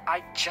sorry, but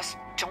I just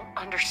don't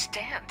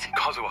understand.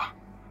 Kazuha,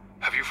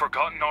 have you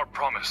forgotten our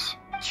promise?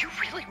 You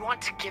really want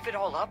to give it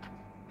all up?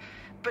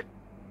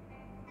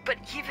 But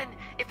even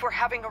if we're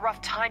having a rough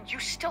time, you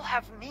still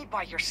have me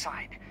by your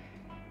side.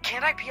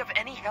 Can't I be of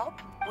any help?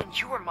 When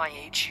you were my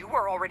age, you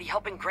were already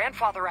helping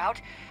grandfather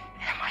out.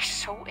 Am I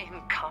so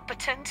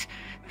incompetent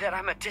that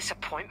I'm a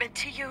disappointment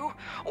to you?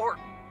 Or...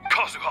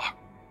 Kazuha!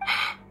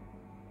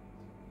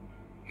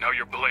 Now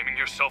you're blaming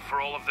yourself for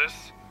all of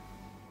this?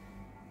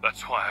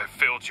 That's why I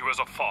failed you as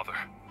a father.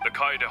 The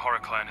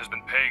Kaedehara clan has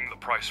been paying the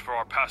price for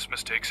our past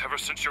mistakes ever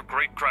since your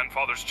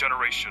great-grandfather's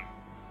generation.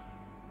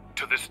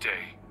 To this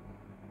day,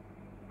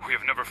 we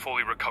have never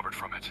fully recovered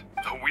from it.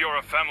 Though we are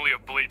a family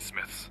of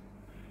bladesmiths,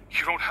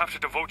 you don't have to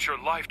devote your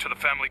life to the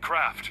family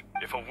craft.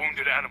 If a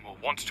wounded animal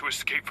wants to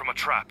escape from a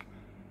trap,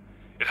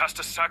 it has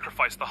to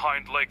sacrifice the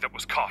hind leg that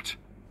was caught.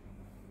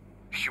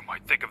 You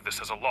might think of this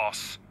as a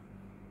loss,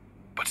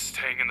 but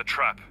staying in the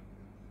trap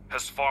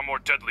has far more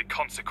deadly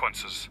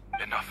consequences.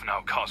 Enough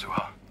now,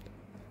 Kazuha.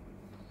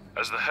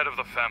 As the head of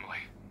the family,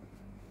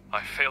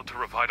 I failed to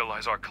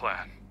revitalize our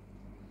clan.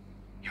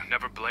 You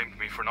never blamed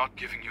me for not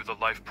giving you the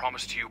life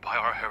promised to you by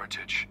our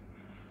heritage.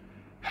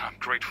 And I'm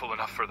grateful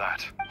enough for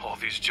that. All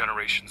these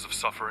generations of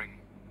suffering.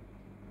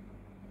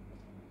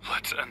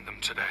 Let's end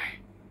them today.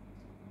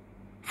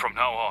 From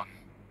now on,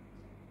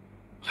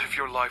 live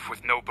your life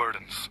with no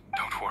burdens.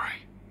 Don't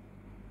worry.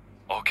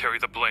 I'll carry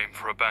the blame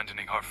for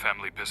abandoning our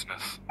family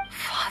business.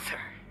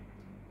 Father,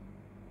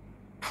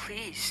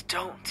 please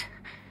don't.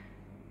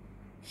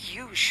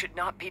 You should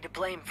not be to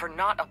blame for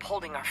not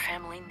upholding our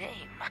family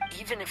name.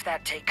 Even if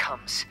that day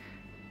comes,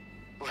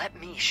 let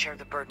me share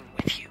the burden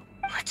with you.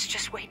 Let's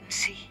just wait and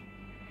see.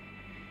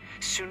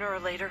 Sooner or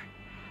later,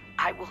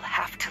 I will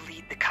have to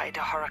lead the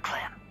Kaedehara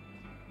clan.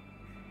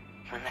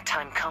 When the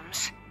time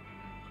comes,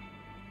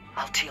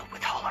 I'll deal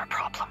with all our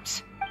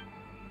problems.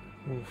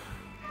 Oof.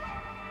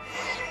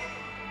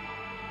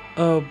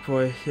 Oh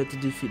boy, you have to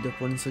defeat the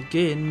opponents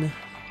again.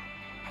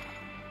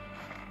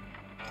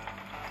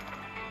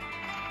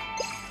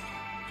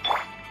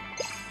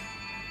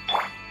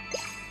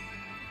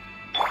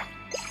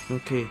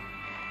 Okay.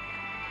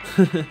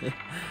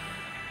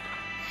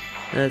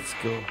 Let's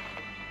go.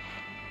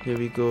 Here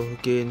we go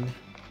again.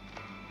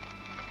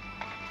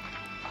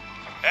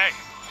 Hey,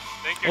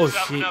 think you're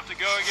tough enough to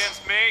go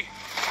against me?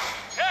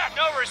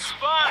 No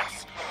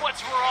response!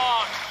 What's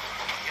wrong?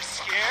 You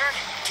scared?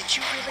 Did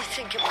you really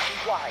think it would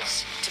be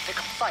wise to pick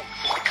a fight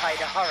with the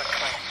Kaedehara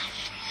clan?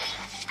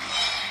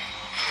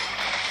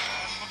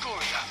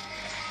 Magoria.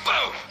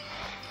 Boom!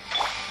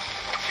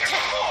 There's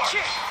more!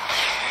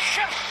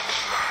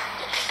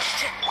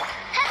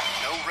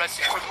 No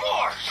resting for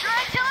more! Sure,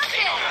 I told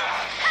you!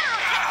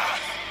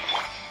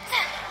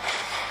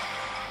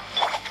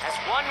 As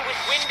one with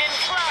wind and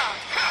cloud.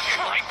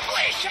 My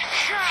blade!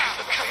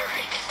 The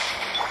fury!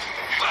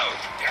 Boom!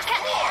 There's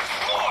more!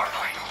 More!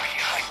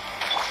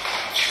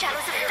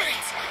 Shadows of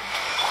fate!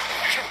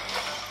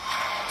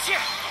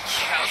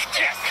 How's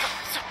this?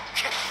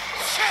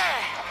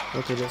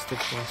 Okay, let's take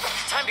this.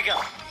 Time to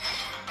go.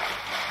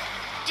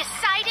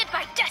 Decided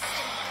by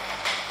destiny!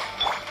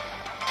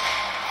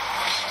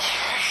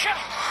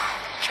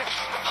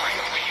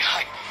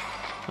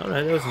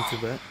 Alright, that wasn't too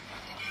bad.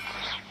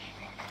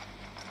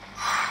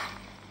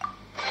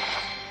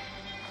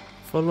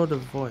 Follow the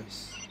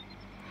voice.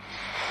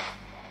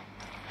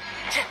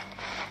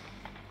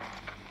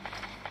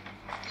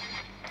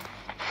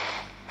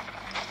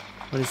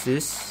 What is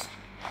this?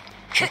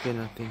 Okay,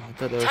 nothing. I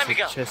thought there was a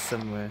chest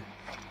somewhere.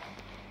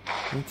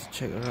 I need to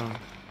check around.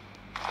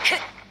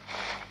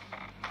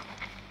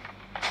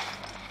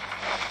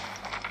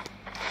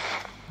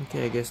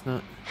 Okay, I guess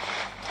not.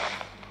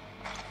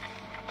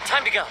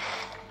 Time to go.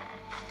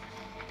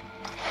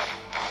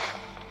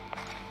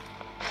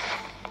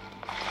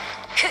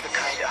 The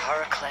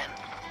Kaedehara clan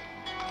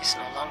is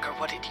no longer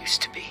what it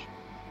used to be.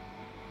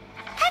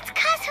 That's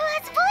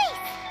Kazuha's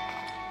voice!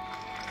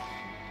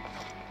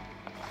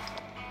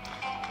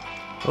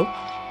 Oh?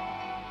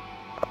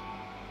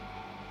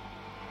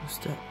 What's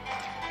that?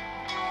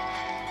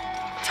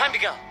 Time to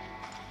go.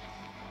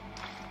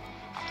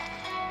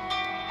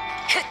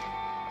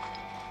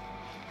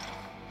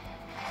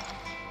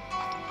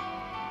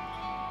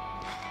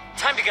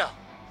 Time to go.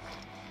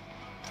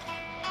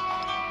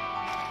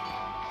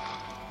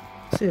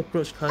 Say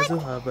approach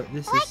Kazuha, but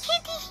this Why is...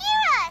 can't he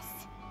hear us?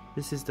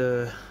 This is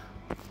the...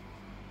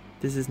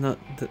 This is not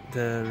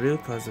the real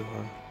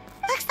Kazuha.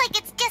 Looks like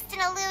it's just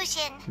an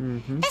illusion.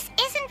 Mm-hmm. This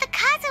isn't the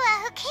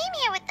Kazuha who came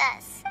here with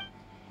us.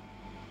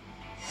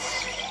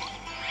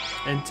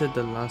 Enter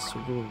the last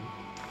room.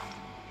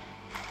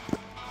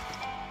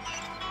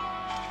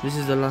 This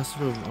is the last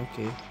room,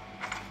 okay.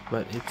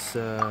 But it's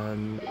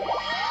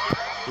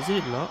isn't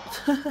it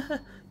locked?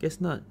 Guess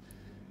not.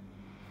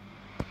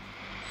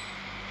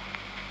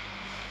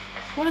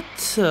 What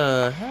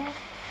the hell?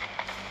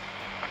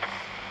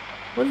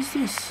 What is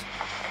this?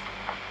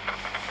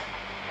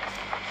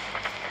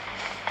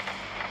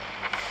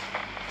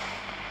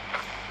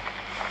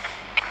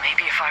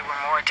 Maybe if I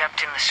were more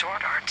adept in the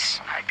sword arts,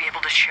 I'd be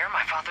able to share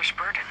my father's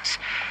burdens.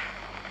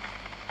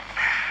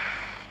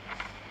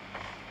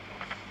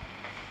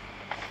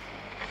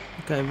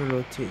 I can't even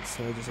rotate,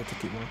 so I just have to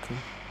keep walking.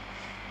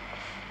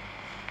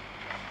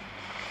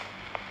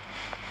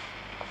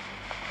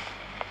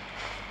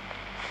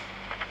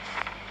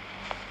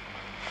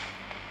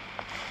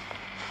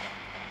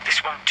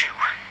 This won't do.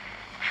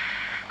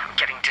 I'm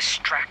getting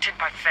distracted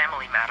by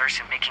family matters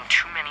and making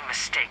too many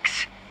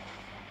mistakes.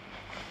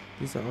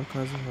 These are all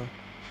Kazuha.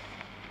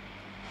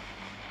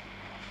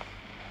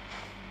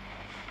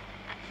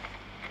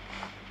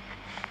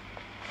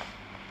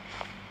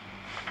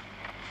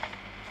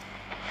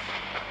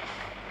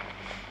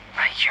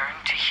 I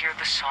yearn to hear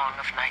the song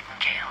of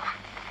nightingale.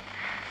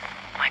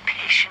 My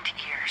patient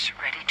ears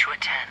ready to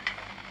attend.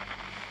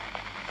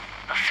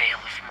 A veil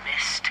of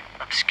mist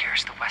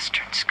obscures the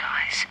western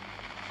skies.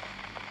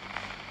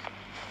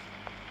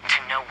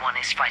 To know one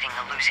is fighting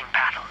a losing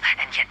battle,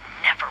 and yet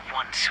never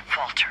once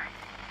falter.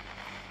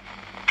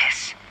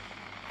 This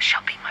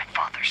shall be my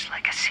father's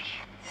legacy.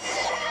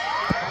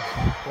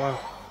 Wow.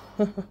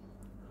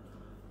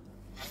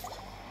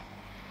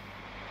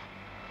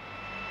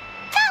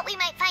 Thought we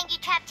might find you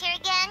trapped here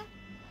again.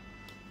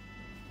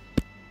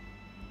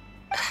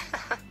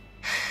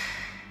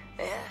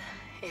 Yeah,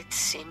 it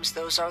seems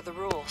those are the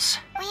rules.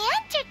 We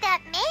entered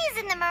that maze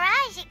in the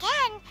Mirage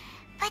again,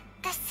 but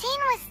the scene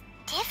was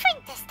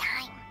different this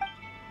time.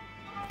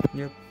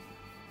 Yep.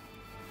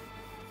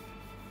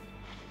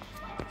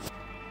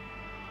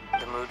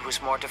 The mood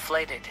was more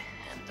deflated,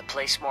 and the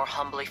place more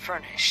humbly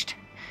furnished.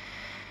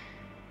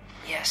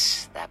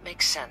 Yes, that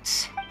makes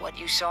sense. What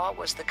you saw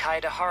was the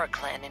Kaedahara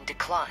clan in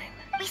decline.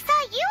 We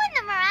saw you in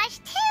the Mirage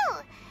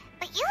too,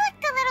 but you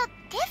looked a little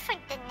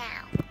different than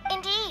now.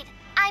 Indeed,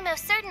 I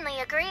most certainly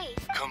agree.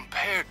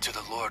 Compared to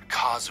the Lord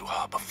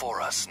Kazuha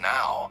before us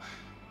now,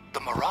 the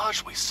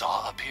mirage we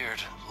saw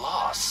appeared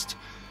lost,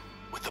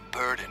 with the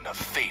burden of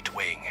fate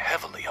weighing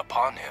heavily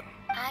upon him.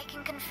 I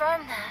can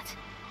confirm that.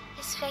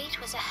 His fate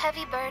was a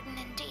heavy burden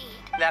indeed.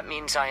 That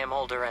means I am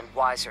older and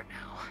wiser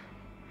now.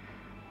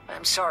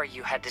 I'm sorry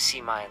you had to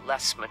see my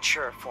less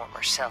mature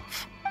former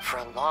self. For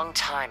a long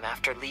time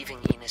after leaving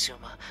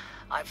Inazuma,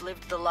 I've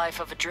lived the life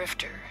of a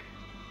drifter.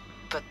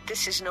 But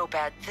this is no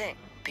bad thing,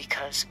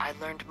 because I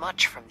learned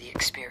much from the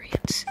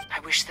experience. I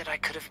wish that I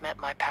could have met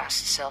my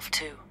past self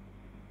too.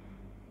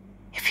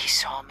 If he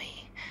saw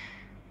me,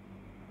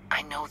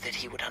 I know that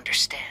he would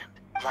understand.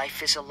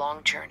 Life is a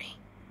long journey.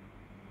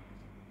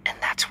 And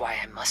that's why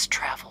I must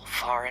travel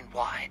far and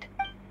wide.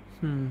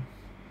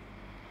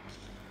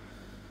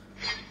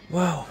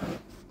 Wow.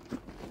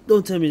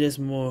 Don't tell me there's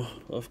more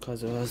of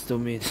Kazuha's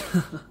domain.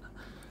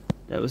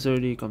 That was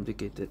already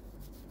complicated.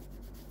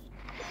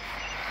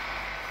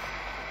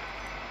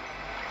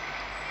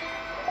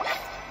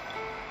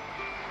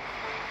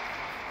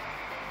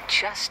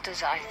 Just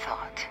as I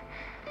thought.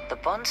 The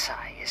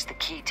bonsai is the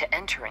key to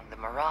entering the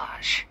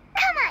mirage.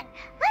 Come on,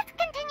 let's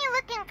continue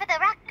looking for the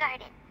rock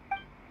garden.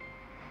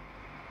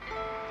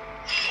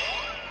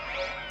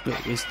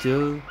 Wait, we're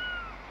still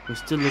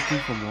looking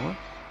for more?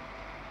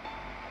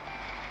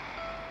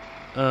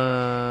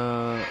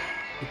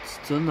 It's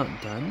still not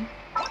done?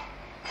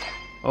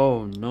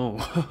 Oh no.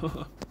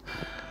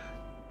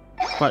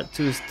 Part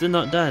 2 is still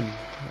not done.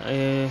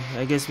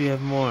 I guess we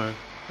have more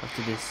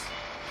after this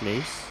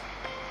place.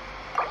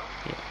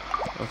 Yeah,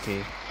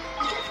 okay.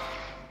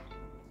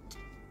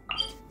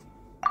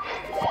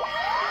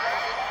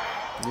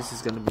 This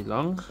is gonna be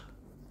long.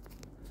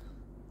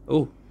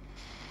 Oh.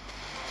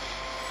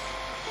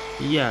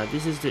 Yeah,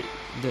 this is the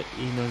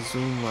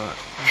Inazuma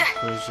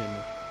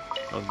version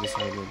of this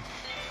island.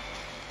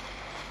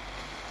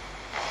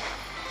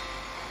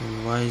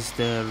 And why is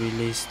there a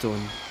relay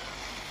stone?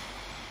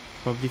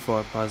 Probably for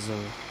a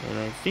puzzle, and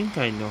I think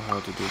I know how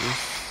to do this.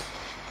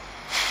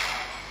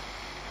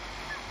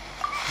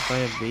 If I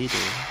have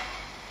Vader,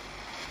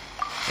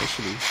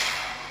 actually.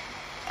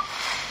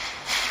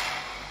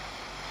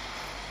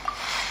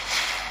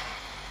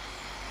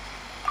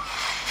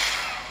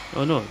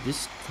 Oh no,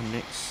 this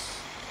connects.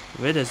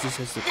 Where does this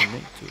have to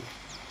connect to?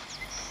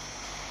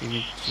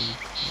 Imaging.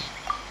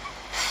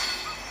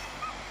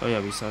 Oh yeah,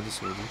 we saw this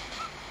already.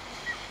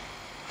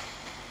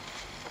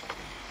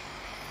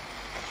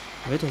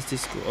 Where does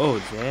this go? Oh,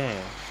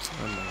 there.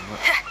 Oh no,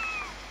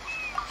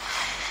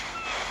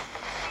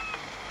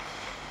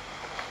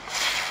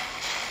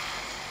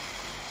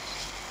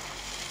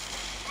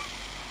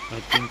 I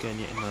think I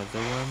need another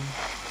one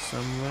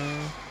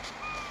somewhere.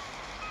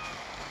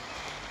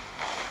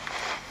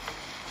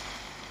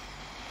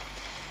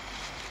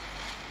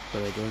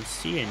 But I don't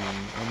see any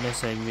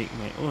unless I make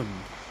my own.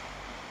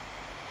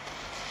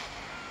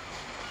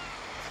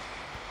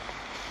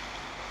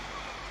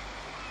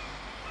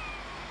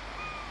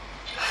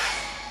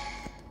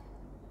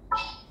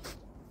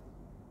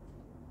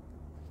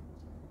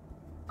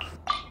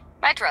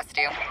 I trust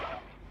you.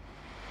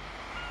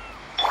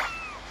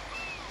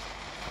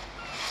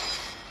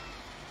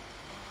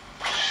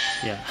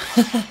 Yeah.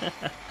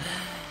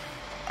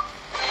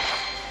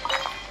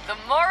 The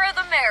more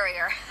the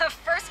merrier.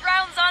 First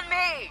round's on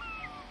me.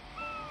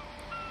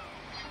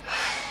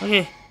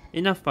 Okay,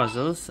 enough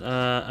puzzles.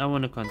 I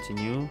want to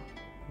continue.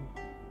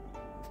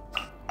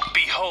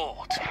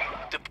 Behold,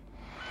 the...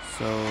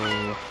 So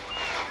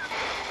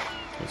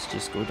let's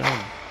just go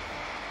down.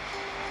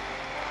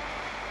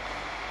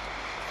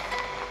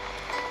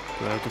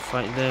 Do I have to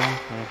fight them?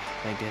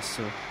 I guess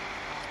so.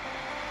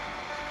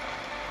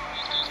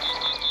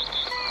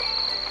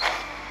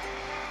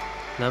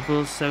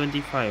 Level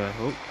 75, I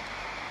hope.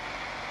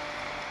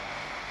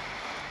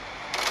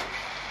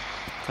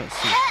 Can't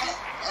see.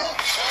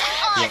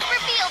 On,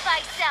 reveal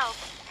thyself.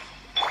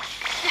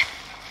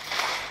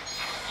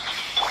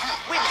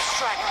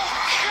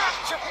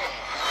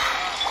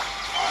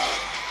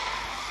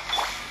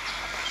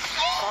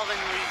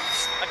 Fallen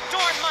leaves,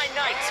 adorn my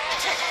night.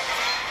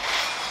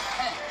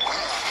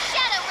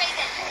 Shadow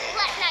Raven,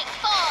 let night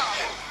fall.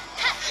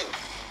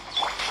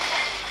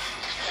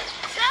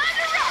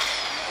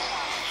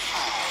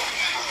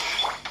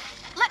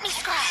 Let me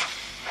scry.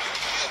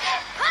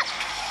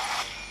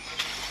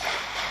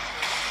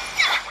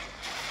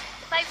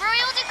 By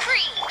royal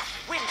decree,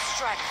 Wind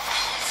strike.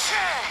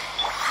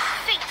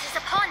 fate is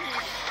upon you.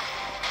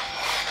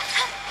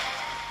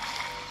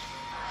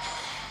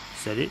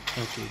 Is that it?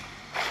 Okay.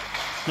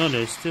 No,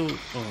 there's still...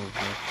 Oh,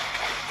 okay.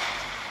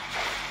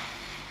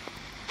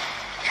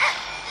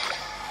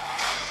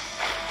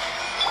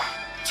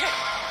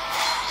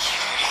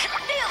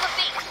 Feel the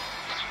beat.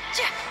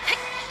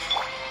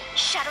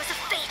 Shadows of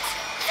fate.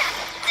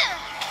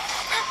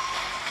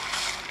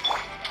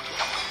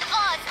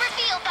 Oz,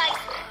 reveal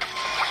thyself.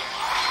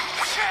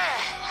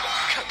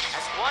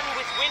 As one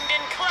with wind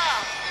and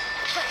cloud.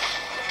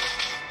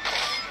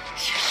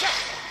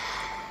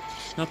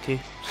 Okay.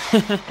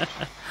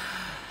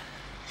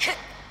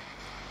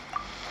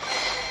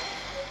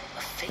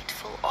 A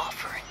fateful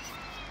offering.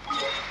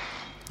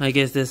 I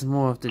guess there's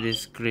more after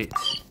this. Great.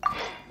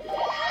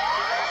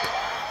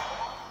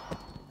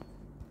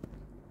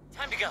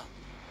 Time to go.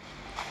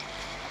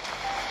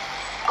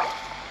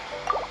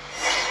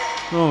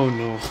 Oh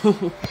no.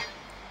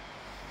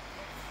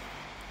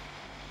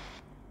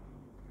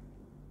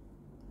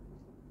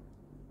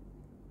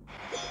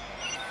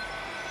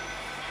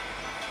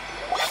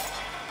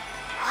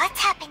 What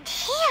happened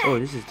here? Oh,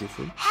 this is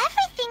different.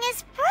 Everything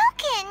is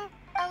broken.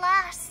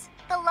 Alas,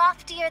 the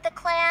loftier the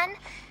clan,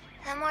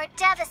 the more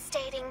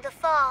devastating the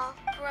fall.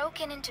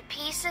 Broken into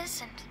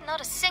pieces and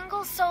not a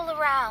single soul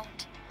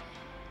around.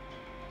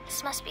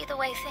 This must be the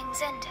way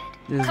things ended.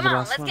 This is Come the on,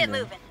 last let's one, get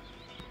then. moving.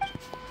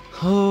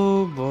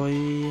 Oh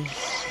boy.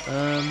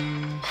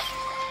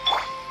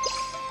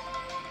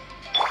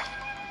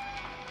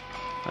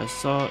 I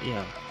saw,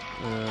 yeah.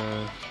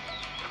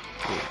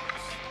 Wait.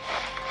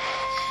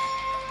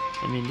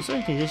 I mean, this one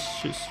you can just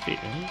shoot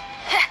straight, right?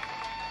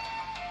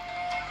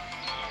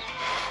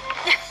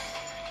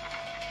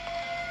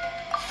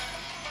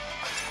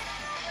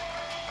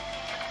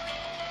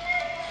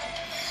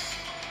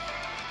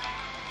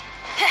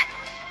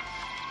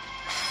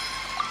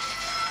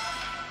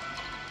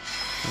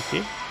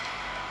 Okay.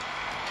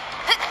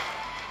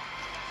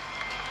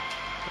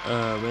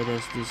 Where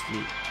does this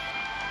lead?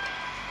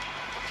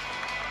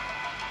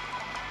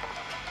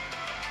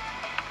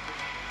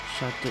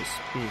 Shattered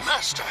space.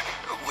 Master,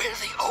 we're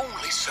the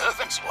only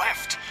servants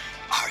left.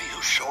 Are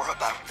you sure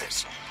about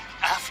this?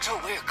 After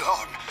we're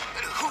gone,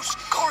 who's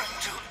going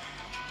to...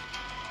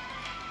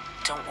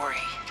 Don't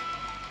worry.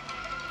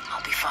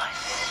 I'll be fine.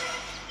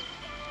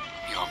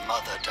 Your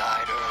mother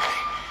died early,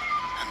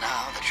 and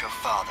now that your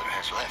father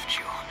has left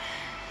you,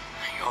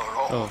 you're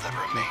all that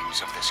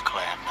remains of this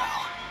clan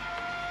now.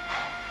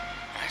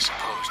 I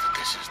suppose that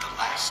this is the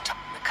last time.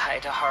 The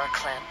Kaedahara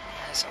clan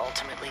has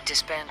ultimately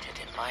disbanded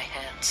in my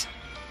hands.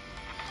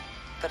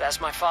 But as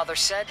my father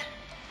said,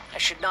 I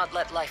should not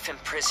let life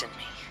imprison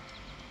me.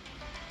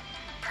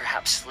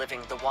 Perhaps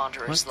living the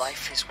Wanderer's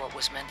life is what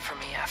was meant for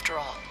me after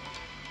all.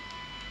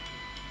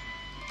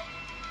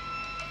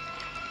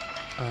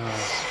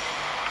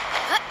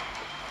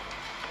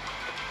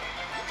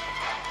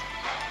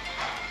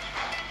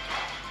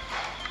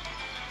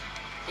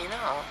 You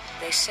know,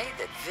 they say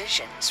that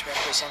visions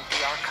represent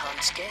the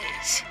Archon's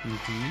gaze.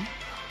 Mm-hmm.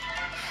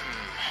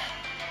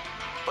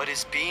 But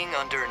is being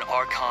under an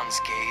Archon's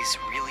gaze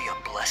really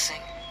a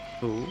blessing?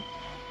 Oh,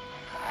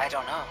 I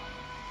don't know.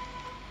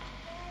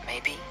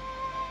 Maybe.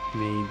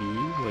 maybe.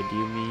 What do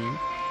you mean?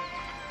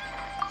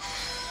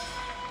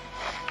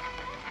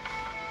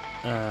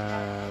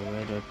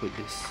 Where do I put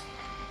this?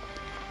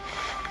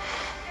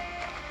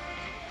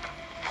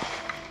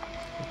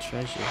 A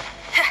treasure.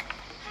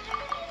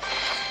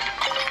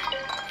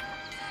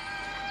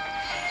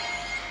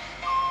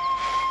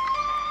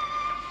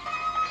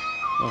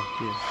 Oh,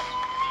 here.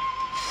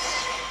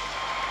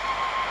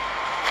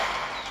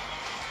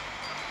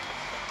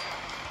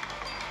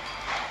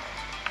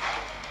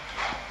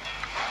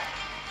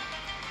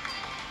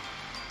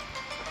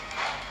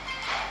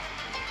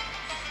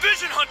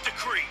 Vision Hunt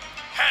Decree!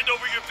 Hand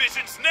over your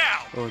visions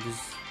now! Oh,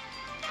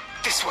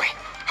 This way!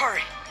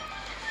 Hurry!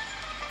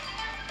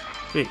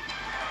 Wait.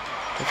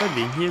 Have I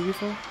been here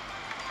before?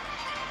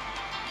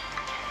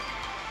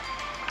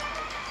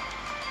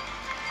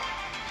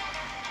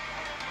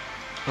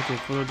 Okay,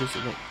 follow this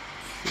like.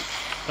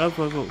 Oh,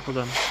 hold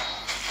on.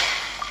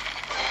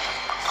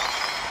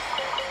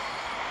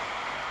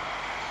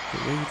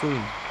 Wait, where are you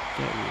going?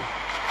 That way.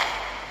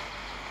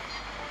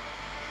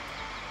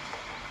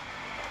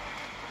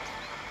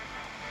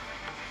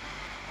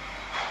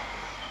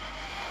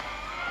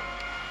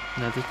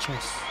 Another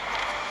chest.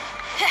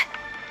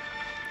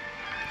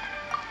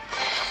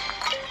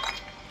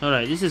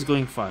 Alright, this is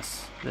going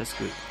fast. That's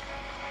good.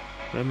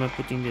 Where am I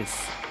putting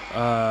this?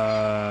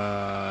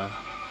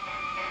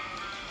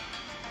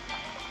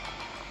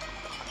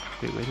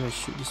 Wait, where do I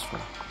shoot this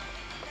from?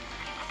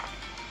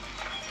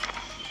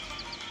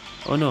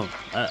 Oh no,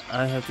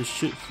 I have to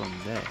shoot from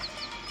there.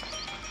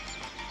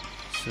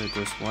 So it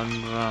goes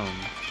one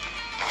round.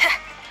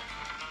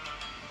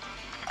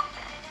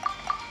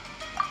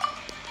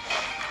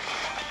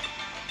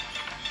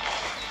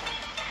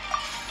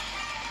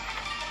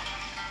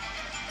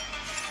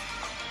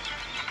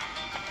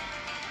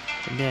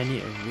 And then I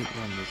need a red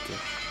one later.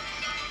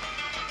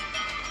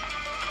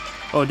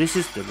 Oh, this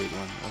is the red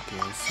one. Okay,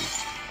 I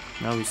see.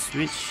 Now we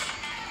switch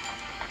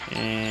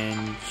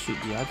and shoot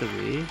the other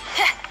way.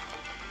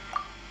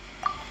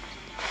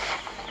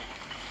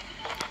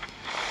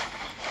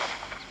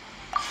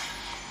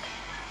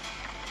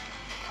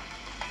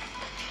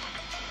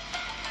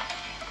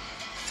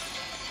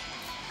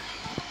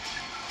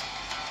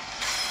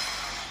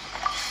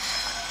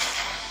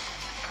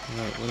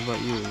 Alright, what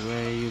about you?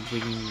 Where are you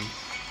bringing me?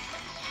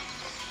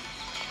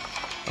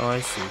 Oh, I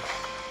see.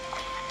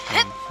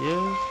 And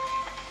here,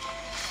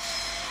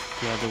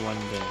 the other one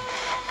there.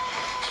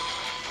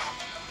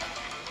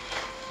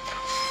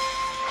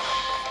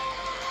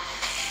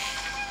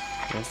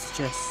 There's the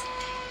chest.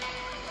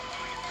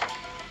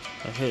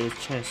 I heard a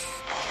chest.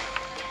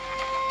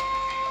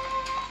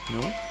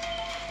 No?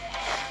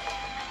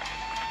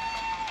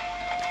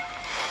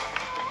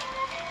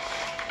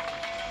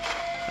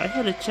 I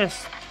heard a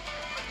chest.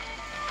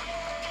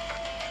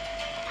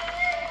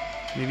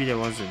 Maybe there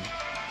wasn't.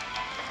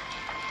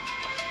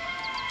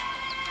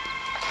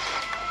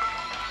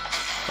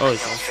 Oh,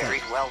 it's I know outside.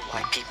 very well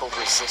why people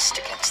resist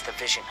against the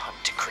Vision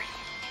Hunt Decree.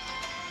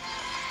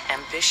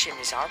 Ambition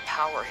is our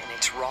power in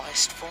its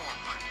rawest form.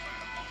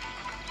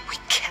 We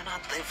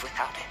cannot live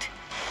without it.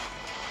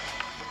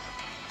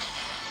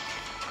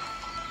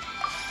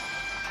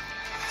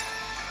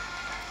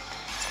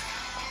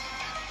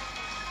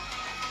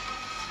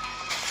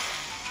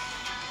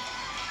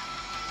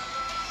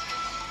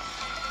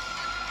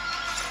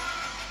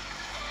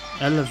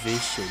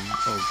 Elevation.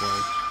 Oh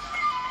boy.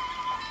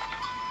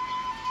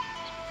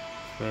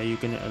 Where are you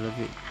gonna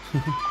elevate?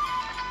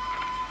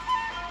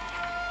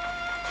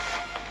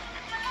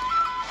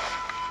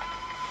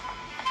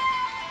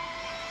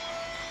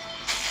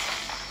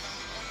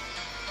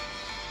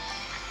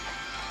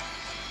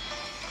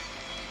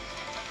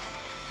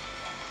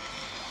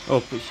 Oh,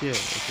 put here.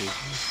 Okay.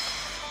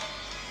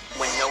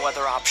 When no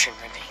other option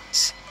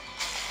remains,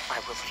 I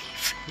will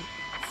leave.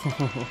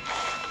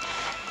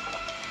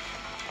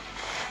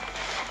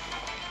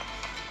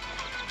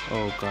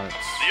 Oh god.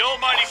 The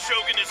almighty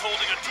Shogun is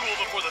holding a duel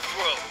before the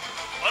throne.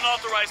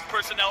 Unauthorized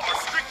personnel are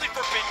strictly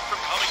forbidden from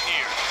coming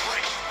near.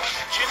 Wait,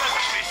 the kid has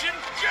a vision?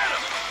 Get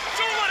him!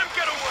 Don't let him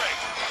get away!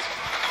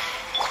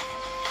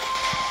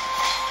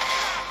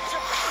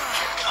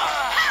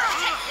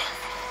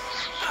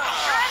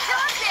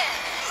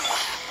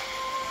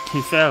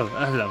 He fell.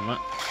 Alamak.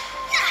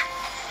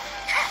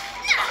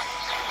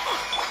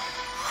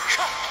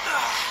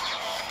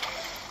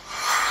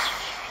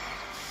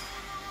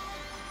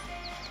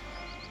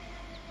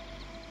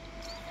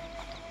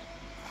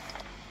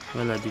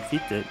 Well, I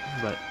defeated,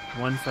 but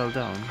one fell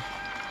down. So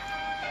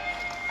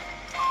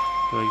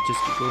I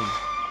just keep going.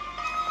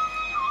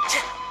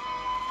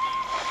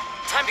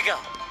 Time to go.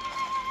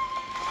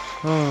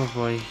 Oh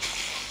boy.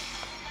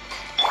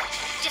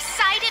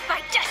 Decided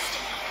by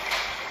destiny.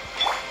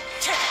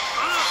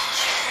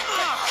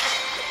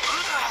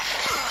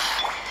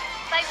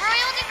 By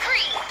royal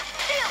decree,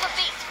 seal the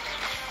beast.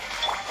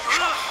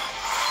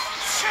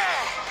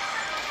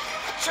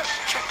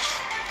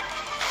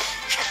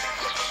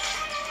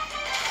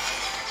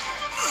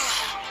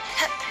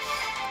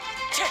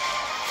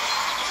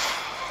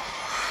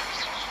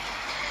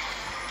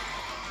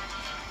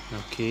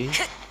 Okay.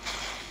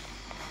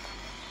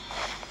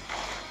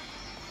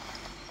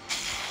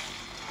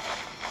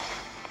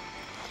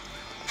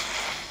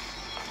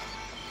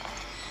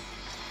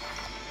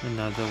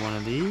 Another one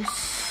of these.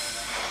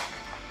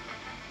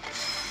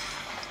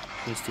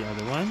 Here's the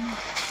other one.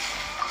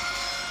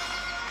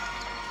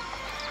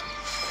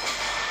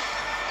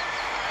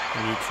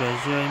 Any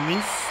treasure I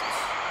missed?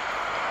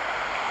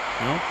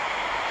 No?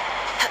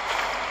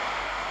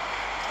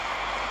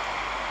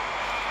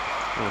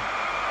 Oh.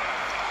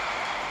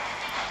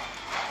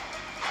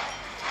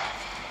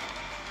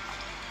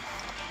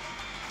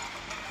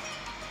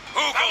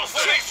 Who goes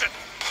chasing?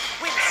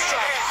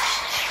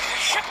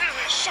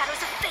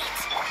 Shadows of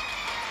fate.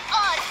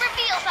 Odds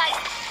revealed by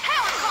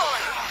power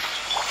core.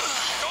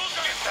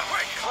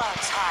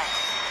 Clouds high.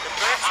 The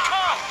birds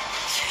come.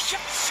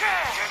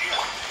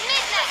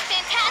 Midnight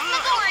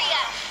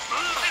Phantasmagoria.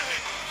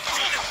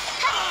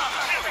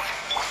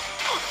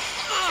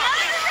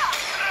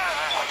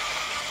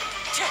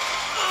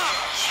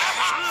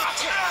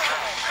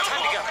 Time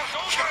to go.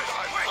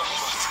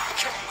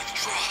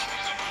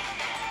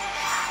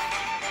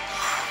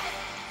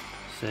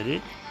 Is that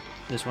it?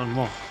 There's one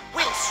more.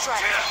 Wind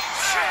strike.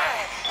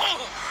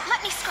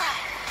 Let me scribe.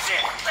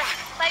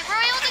 By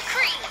royal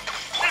decree.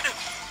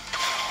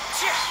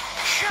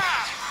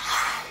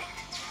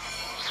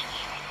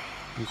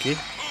 Okay.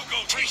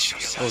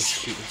 Oh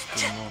shit, there's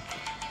two more.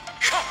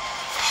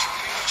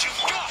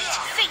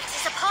 Fate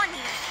is upon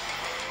you.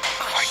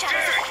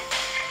 Shadows of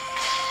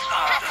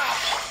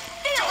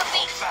feel the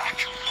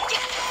fate.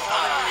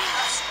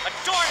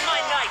 Adorn my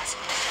night.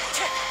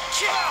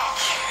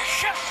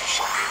 Show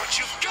me what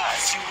you've got.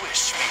 As you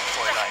wish, me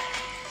Fräulein.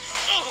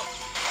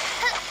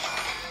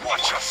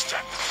 Watch your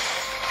step.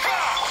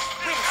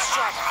 Wind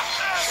strike.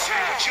 Show me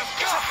what you've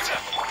got.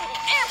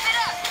 Amp it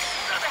up.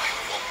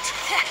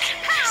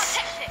 Power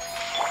tactics.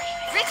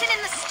 Written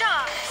in the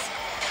stars.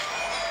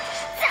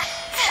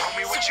 Show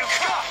me what you've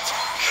got.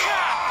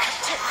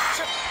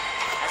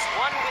 As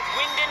one with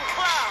wind and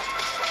cloud.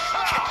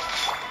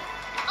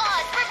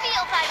 Oz,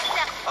 reveal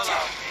thyself.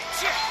 Allow me.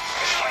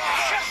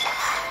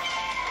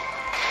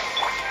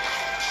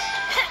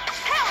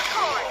 Power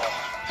core.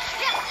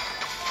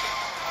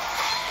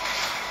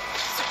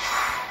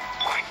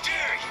 I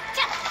dare you.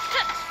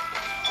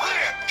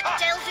 Clear cut.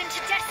 Delve into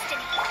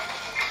destiny.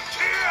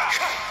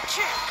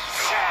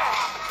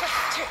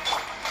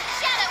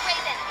 Shadow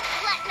Raven,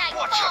 let night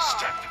Watch your fall.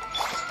 step.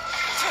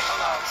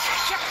 Allow me.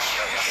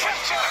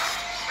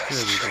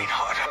 There we go.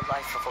 The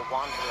life of a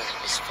wanderer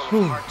is full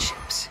Whew. of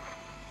hardships.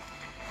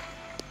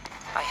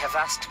 I have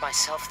asked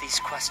myself these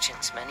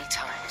questions many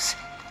times.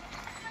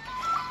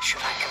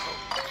 Should I go?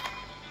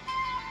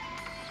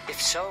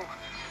 If so,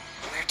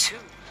 where to?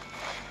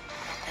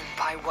 And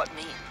by what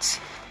means?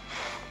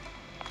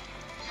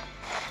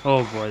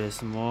 Oh boy, there's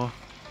some more.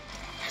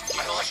 It's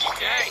my lucky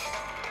day.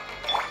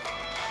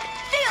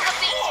 Feel the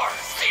beat.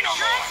 See no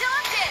Try more. till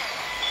I'm dead.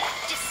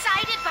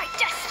 Decided by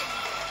destiny.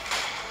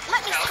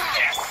 Let me Now scribe.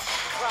 this.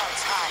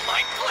 Clouds high.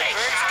 My blade.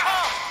 Birds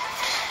come.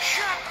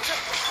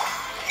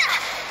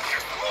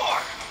 There's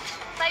more.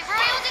 By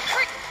royal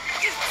decree.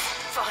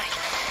 Fine.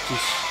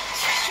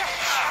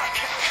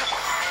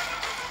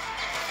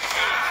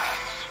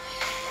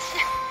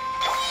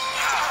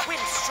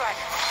 Wind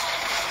strike.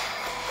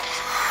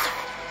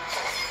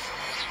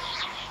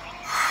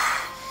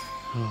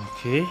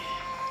 Okay.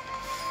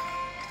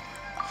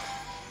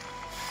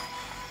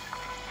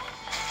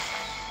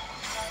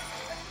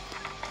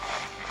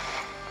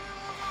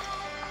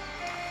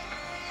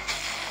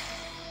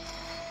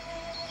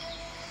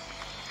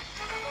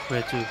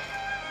 Where to?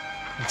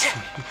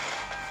 Okay.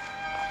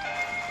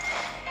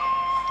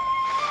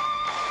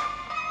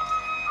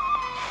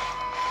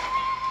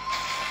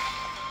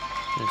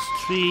 There's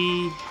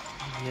 3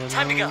 yellow.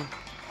 Time to go.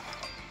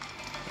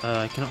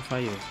 I cannot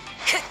fire.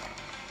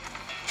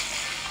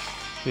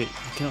 Wait,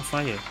 I cannot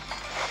fire.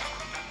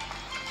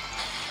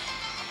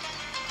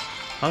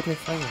 How do I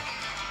fire?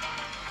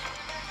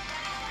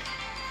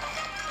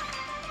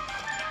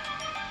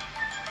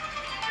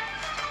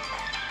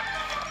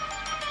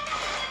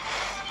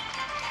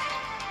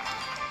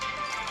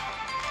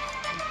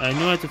 I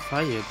know how to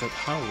fire, but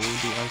how do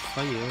I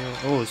fire?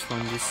 Oh, it's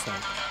from this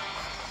side.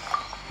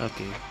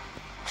 Okay.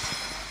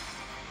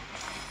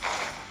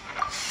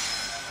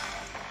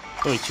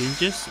 Oh, it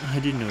changes? I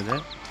didn't know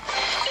that.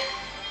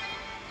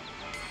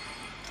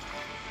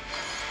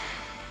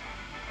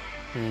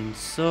 And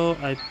so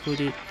I put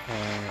it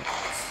at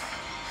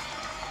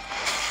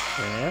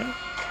there.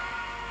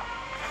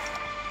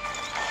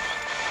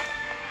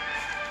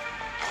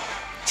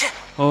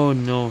 Oh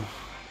no,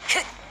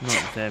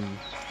 not them.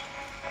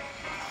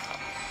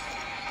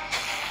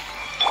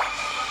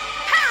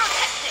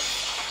 Pyrotechnic.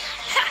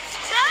 Time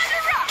to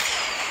rock.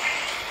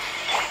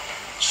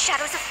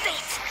 Shadows of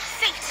fate.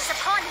 Fate is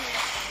upon you.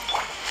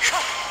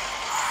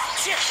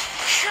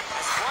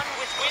 As one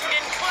with wind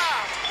and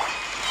cloud.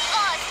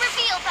 Oz,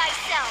 reveal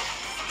thyself.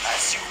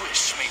 As you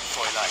wish, me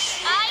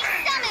Fräulein. I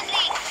summon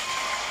thee.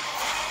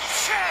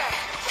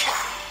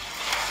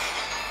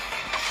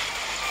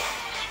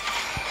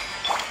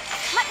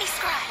 Let me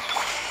scribe.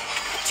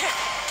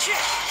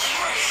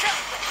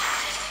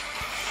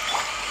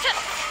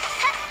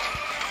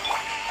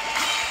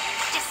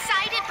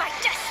 Decided by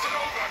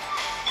destiny.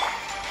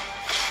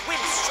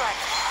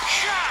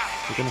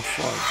 We're gonna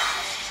fall.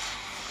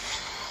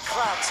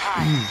 Clouds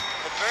high.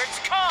 The birds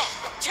call.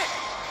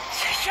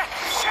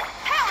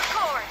 Power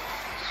cord!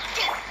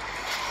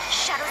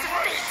 Shadows of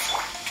fate!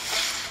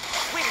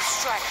 Wind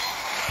strike.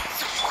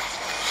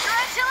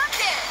 Try till I'm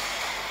dead.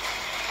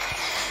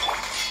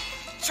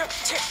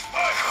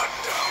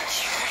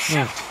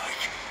 Yeah.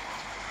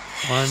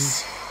 1,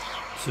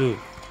 2.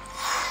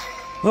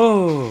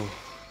 Oh!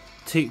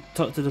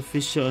 Talk to the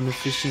fisher on the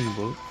fishing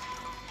boat.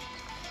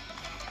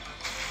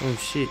 Oh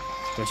shit.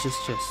 Precious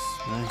chest.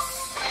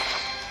 Nice.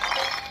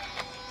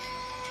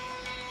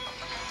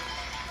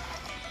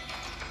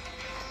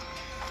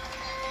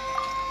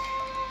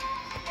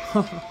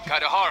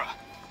 Kazuha,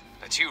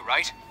 that's you,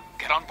 right?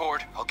 Get on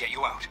board, I'll get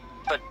you out.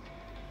 But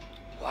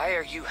why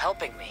are you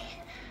helping me?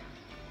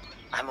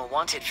 I'm a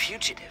wanted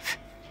fugitive.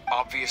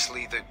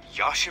 Obviously the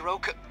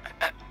Yashiro...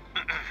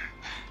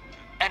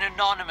 An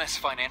anonymous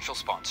financial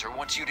sponsor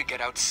wants you to get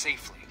out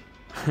safely.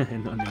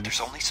 But there's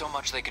only so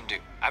much they can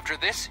do. After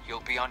this, you'll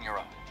be on your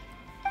own.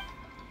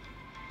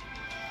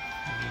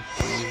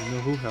 You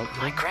know who helped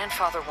My me?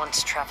 grandfather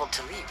once traveled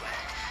to Liyue,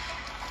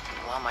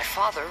 while my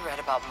father read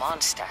about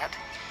Mondstadt.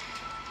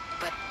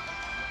 But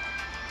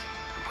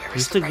where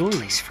is the right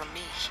place for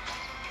me?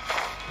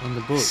 On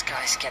the boat. The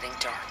sky's getting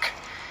dark.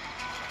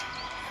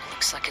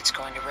 Looks like it's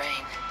going to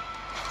rain.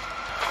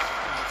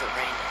 Will the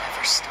rain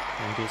ever stop?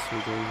 I guess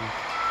we're going.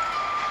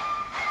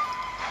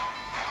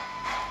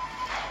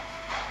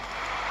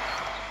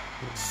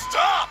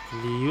 Stop!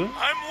 Liyue?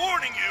 I'm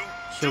warning you.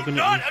 Shogunate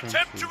Do not infantry.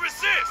 attempt to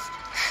resist.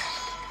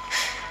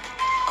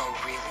 Oh,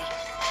 really?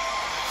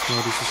 No,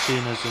 this is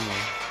still Nazuma.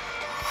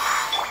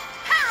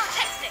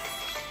 Pyrotechnics!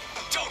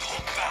 Don't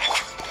hold back.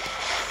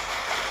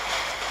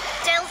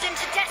 Delves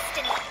into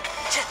destiny!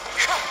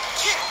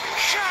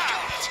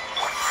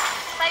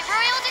 By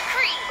royal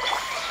decree!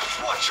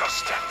 Watch your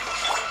step.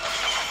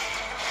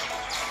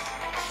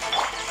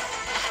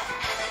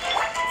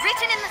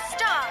 Written in the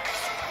stars!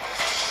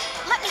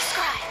 Let me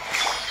scribe!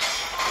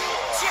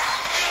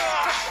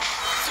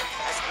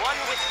 As one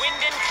with wind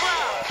and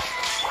cloud.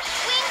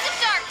 Wings of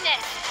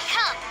darkness!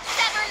 Come,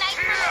 sever night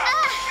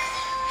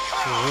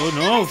Oh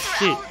no,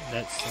 shit!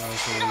 That's what I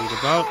was worried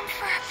about.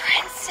 For a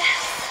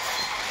princess!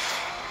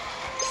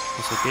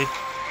 It's okay.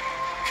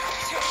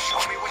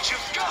 Show me what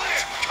you've got.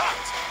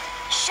 Cut.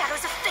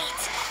 Shadows of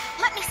fate!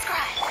 Let me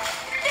scribe!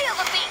 Feel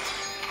the beat!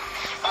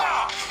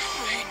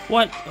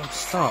 What? Oh,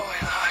 stop.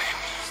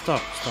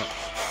 Stop, stop.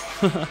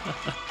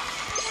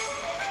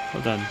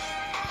 Hold on.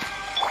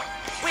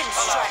 Wind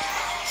strike.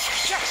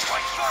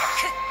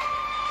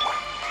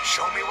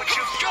 Show me what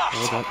you've got.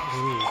 Hold up.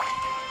 Ooh.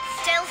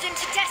 Delves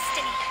into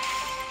destiny!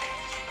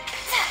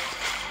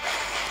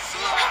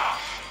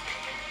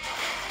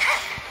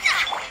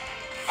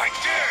 I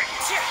dare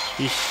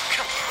you. Ish.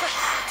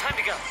 Time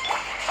to go.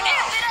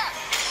 Amp it up!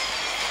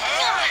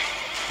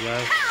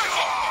 Yeah.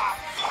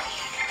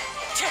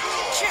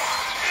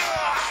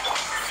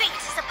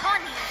 Fate is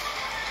upon you!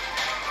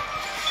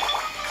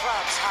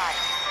 Clouds high.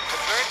 The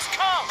birds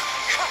call.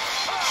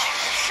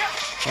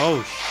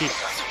 Oh shit.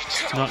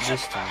 Not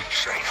this time.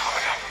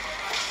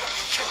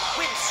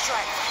 Wind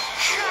strike.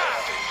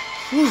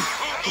 Woo.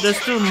 There's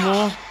still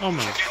more. Oh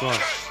my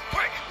gosh.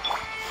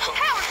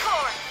 Power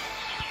cord!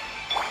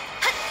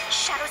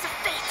 Shadows of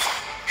fate!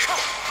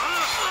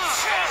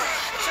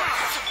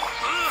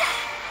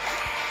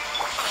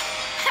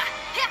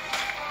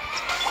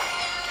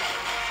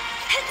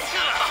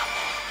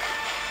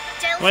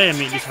 Delves Why I into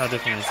make this harder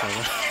for myself?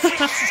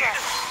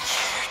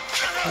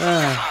 One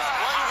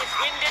with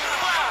wind and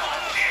cloud.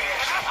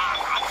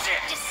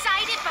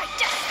 decided by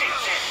destiny!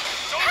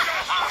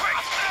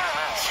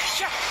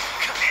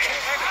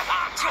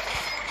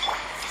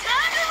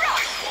 Time to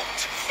rock!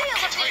 Feel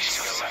the beat!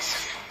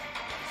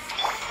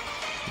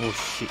 Oh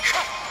shit.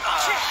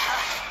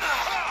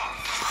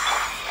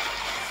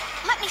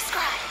 Let me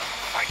scribe!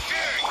 I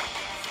dare you.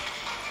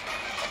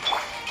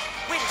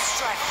 Wind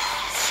strike.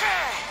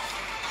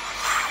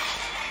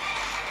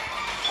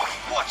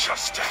 Watch your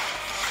step.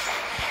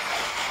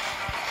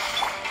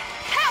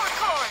 Power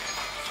cord!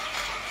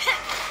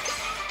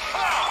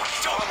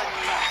 Darling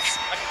leaves.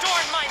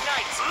 Adorn my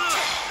night.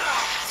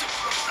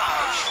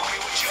 Show me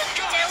what you've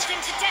got. Delves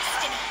into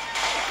destiny!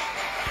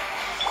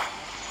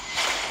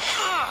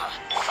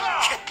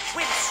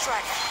 Wind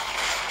strike.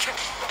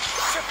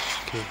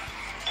 Okay.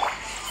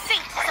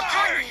 Fate is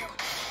upon you!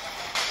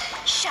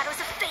 Shadows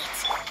of fate!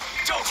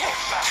 Don't hold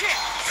back.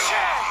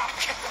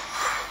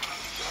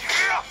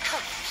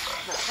 Pyrotechnics!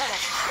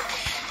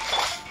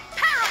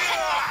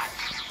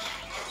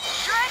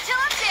 Try till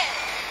I'm dead!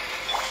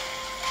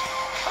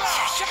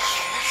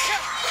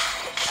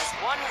 As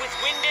one with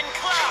wind and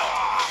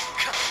cloud.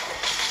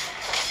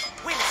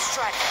 Wind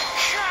strike.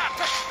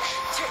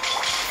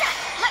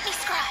 Let me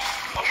scribe!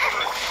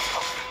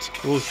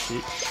 Oh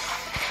shit.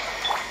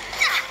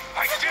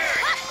 I dare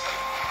you.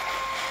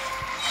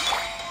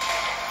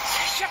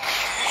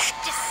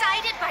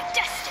 Decided by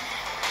destiny!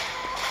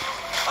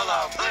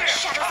 Hello there.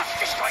 Shadows of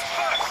fate! Strike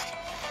first.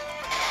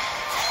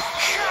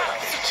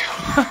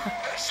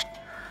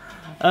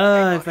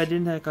 If I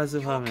didn't have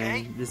Kazuha,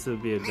 man, this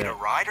would be a Need bad. a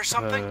ride or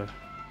something?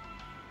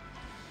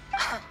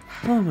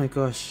 Oh my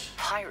gosh.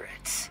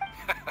 Pirates.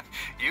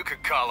 You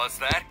could call us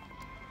that.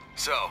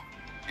 So,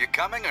 you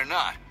coming or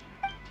not?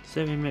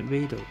 So we met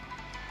Beidou.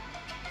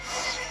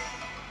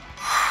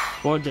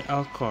 Board the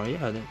Alcor,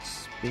 yeah,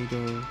 that's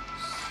Beidou.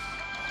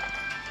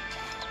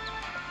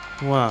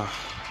 Wow.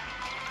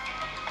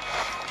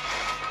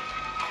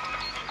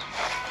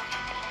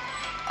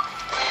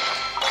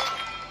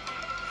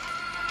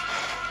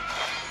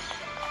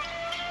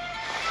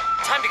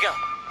 Time to go.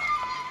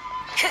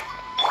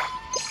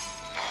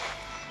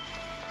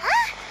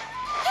 Huh?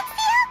 It's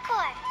the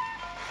Alcor.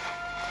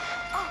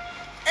 Oh,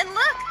 and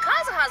look,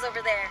 Kazuha's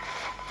over there.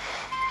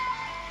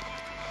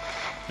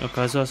 Oh,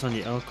 Kazuha's on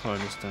the Alcor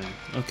this time.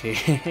 Okay.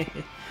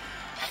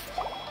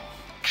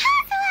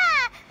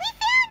 Kazuha! We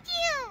found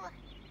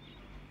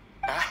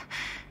you!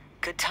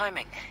 Good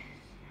timing.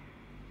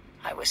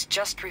 I was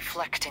just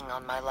reflecting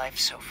on my life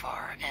so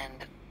far,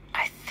 and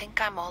I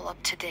think I'm all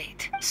up to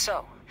date.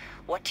 So,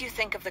 what do you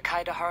think of the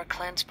Kaidahara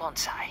clan's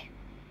bonsai?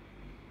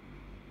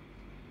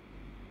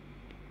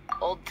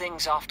 Old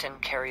things often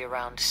carry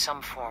around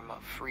some form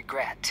of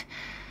regret.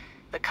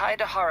 The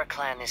Kaidahara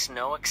clan is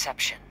no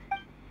exception,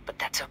 but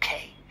that's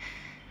okay.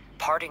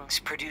 Partings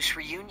produce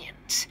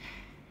reunions.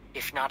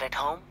 If not at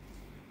home,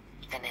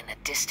 then in a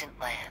distant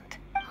land.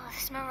 Oh,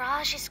 this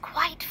mirage is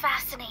quite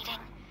fascinating.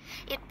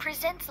 It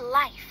presents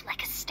life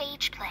like a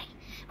stage play,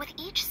 with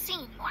each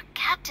scene more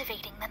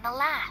captivating than the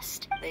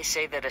last. They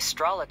say that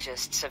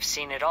astrologists have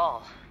seen it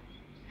all.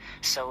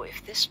 So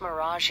if this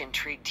mirage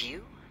intrigued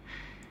you,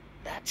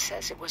 that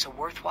says it was a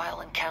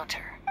worthwhile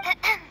encounter.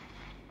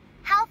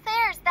 How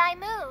fares thy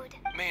mood?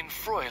 Main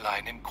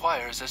Fräulein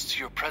inquires as to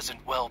your present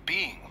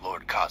well-being,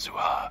 Lord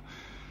Kazuha,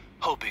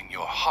 hoping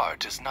your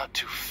heart is not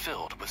too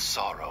filled with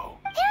sorrow.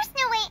 There's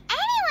no way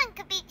anyone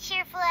could be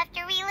cheerful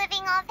after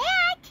reliving all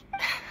that.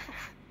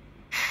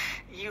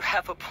 You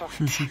have a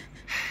point.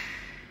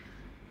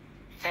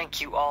 Thank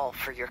you all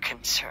for your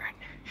concern.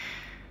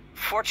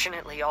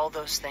 Fortunately, all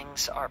those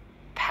things are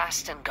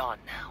past and gone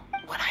now.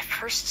 When I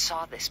first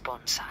saw this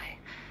bonsai,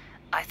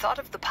 I thought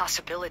of the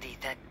possibility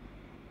that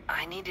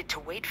I needed to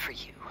wait for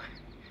you.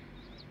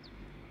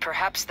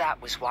 Perhaps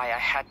that was why I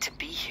had to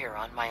be here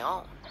on my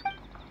own.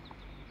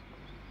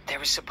 There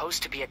was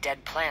supposed to be a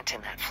dead plant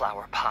in that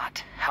flower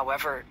pot.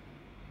 However,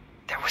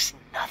 there was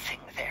nothing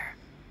there.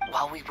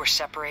 While we were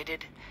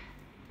separated,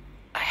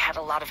 I had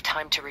a lot of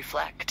time to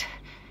reflect.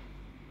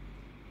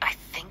 I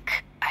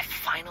think I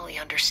finally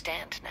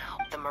understand now.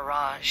 The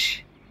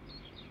mirage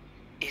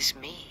is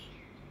me.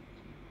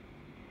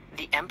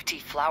 The empty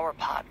flower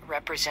pot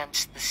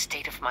represents the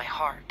state of my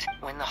heart.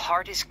 When the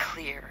heart is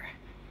clear,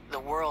 the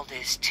world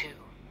is too.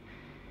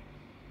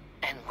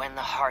 And when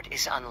the heart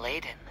is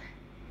unladen,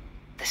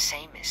 the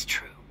same is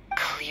true.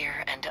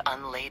 Clear and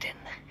unladen.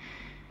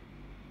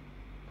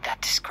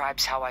 That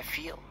describes how I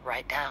feel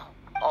right now.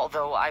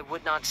 Although I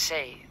would not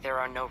say there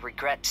are no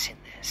regrets in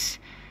this.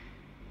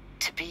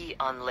 To be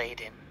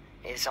unladen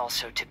is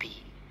also to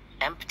be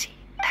empty.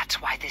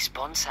 That's why this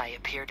bonsai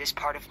appeared as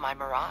part of my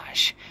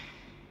mirage.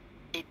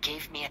 It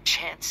gave me a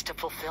chance to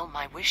fulfill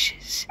my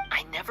wishes.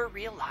 I never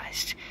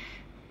realized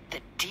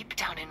that deep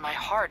down in my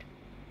heart,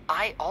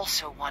 I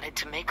also wanted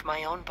to make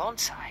my own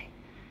bonsai.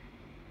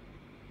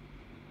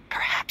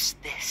 Perhaps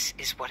this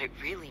is what it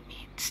really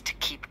means to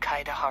keep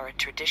Kaidahara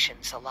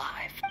traditions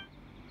alive.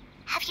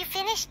 Have you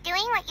finished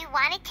doing what you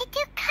wanted to do,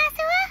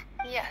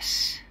 Kazuha?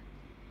 Yes,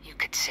 you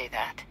could say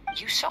that.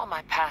 You saw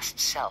my past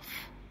self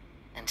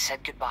and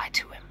said goodbye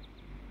to him.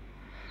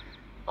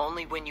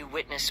 Only when you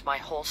witness my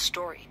whole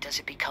story does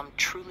it become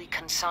truly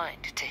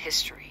consigned to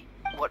history.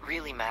 What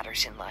really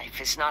matters in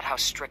life is not how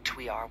strict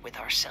we are with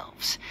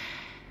ourselves,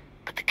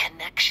 but the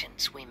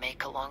connections we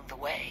make along the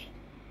way.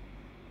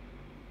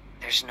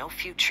 There's no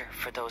future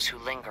for those who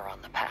linger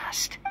on the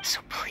past,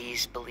 so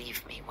please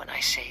believe me when I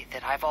say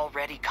that I've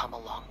already come a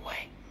long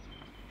way,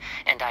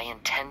 and I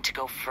intend to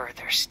go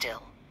further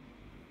still.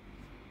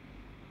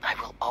 I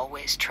will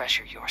always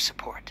treasure your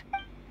support.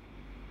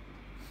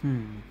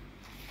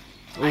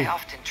 I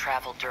often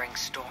travel during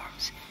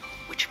storms,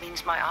 which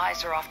means my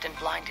eyes are often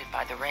blinded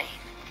by the rain.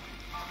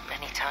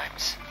 Many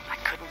times, I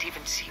couldn't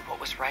even see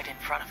what was right in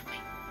front of me.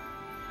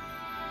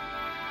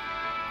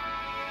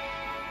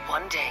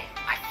 One day,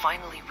 I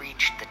finally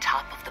reached the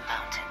top of the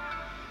mountain.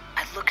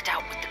 I looked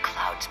out with the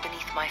clouds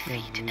beneath my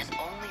feet and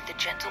only the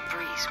gentle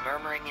breeze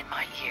murmuring in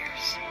my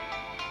ears.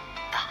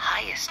 The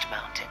highest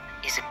mountain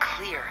is a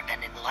clear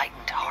and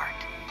enlightened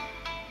heart.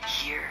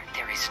 Here,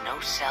 there is no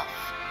self,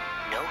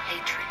 no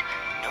hatred,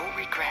 no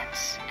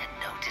regrets, and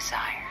no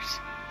desires.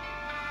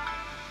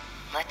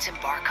 Let's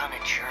embark on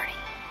a journey,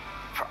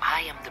 for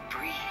I am the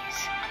breeze.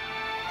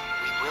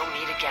 We will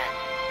meet again,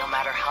 no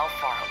matter how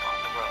far along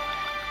the road.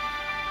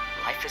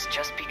 Life has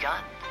just begun,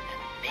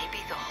 and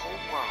maybe the whole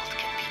world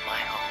can be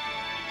my home.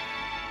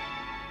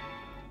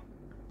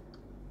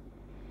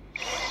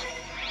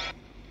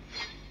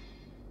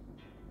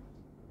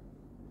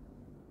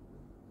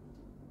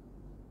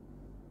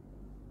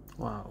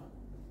 Wow.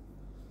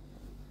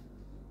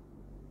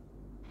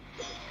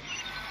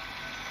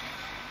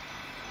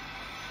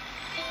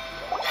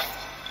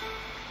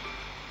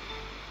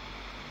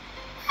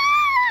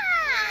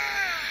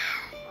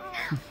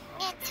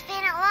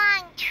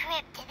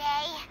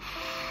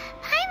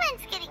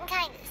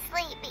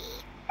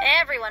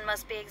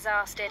 must be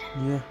exhausted.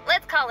 Yeah.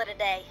 Let's call it a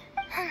day.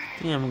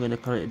 Yeah, I'm gonna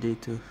call it a day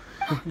too.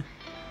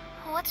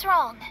 What's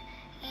wrong?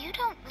 You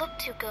don't look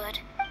too good.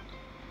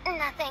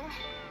 Nothing.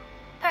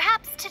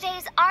 Perhaps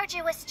today's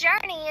arduous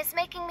journey is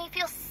making me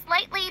feel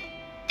slightly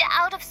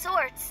out of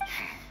sorts.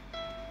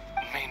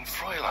 Main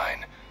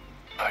Fräulein,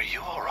 are you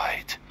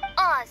alright?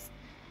 Oz,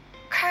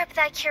 curb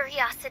thy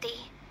curiosity.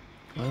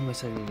 Why am I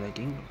suddenly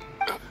lagging?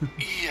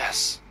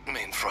 Yes,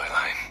 Main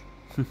Fräulein.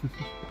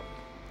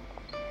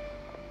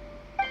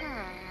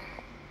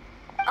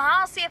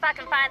 I'll see if I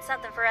can find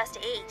something for us to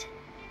eat.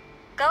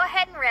 Go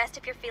ahead and rest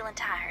if you're feeling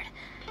tired.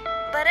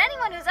 But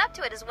anyone who's up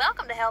to it is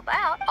welcome to help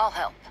out. I'll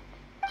help.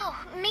 Oh,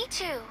 me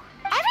too.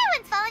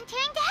 Everyone's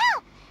volunteering to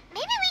help.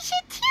 Maybe we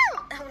should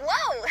too.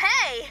 Whoa,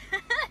 hey!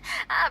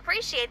 I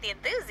appreciate the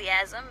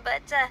enthusiasm,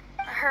 but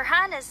Her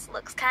Highness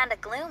looks kinda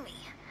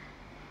gloomy.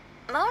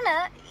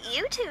 Mona,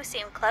 you two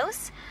seem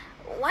close.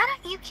 Why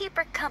don't you keep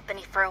her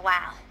company for a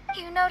while?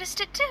 You noticed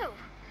it too.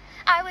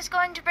 I was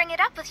going to bring it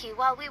up with you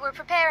while we were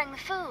preparing the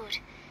food.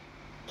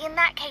 In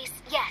that case,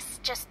 yes,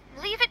 just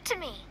leave it to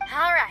me.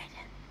 All right.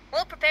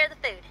 We'll prepare the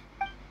food.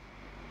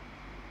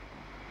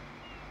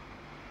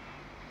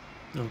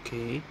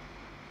 Okay.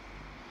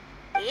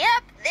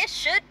 Yep, this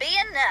should be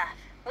enough.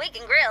 We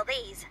can grill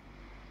these.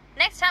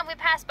 Next time we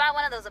pass by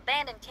one of those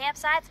abandoned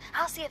campsites,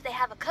 I'll see if they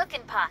have a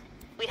cooking pot.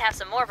 We'd have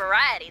some more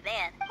variety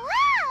then.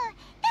 Wow,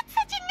 that's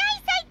such a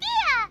nice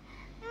idea.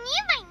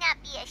 You might not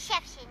be a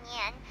chef,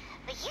 Shinyan,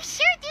 but you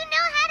sure do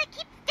know how to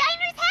keep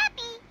diners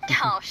happy.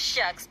 Oh,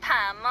 shucks,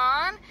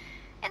 Paimon.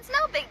 It's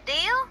no big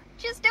deal.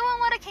 Just doing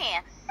what I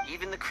can.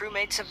 Even the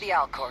crewmates of the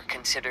Alcor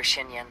consider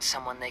Shinyan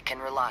someone they can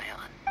rely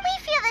on.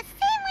 We feel the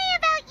same way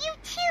about you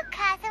too,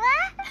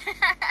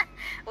 Kazuha.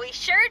 We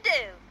sure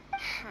do.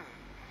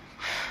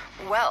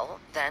 Well,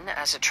 then,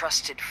 as a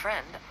trusted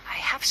friend, I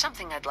have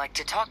something I'd like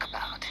to talk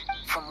about.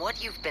 From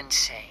what you've been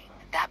saying,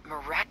 that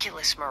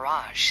miraculous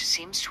mirage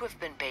seems to have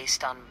been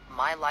based on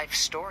my life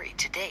story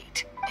to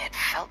date. It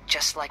felt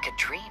just like a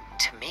dream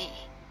to me.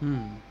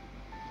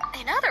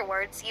 In other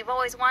words, you've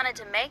always wanted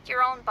to make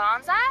your own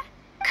bonsai?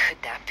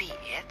 Could that be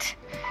it?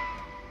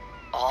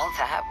 All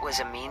that was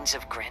a means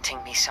of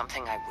granting me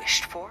something I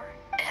wished for?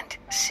 And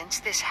since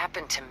this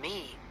happened to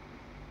me,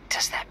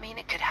 does that mean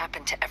it could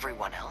happen to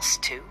everyone else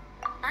too?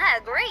 I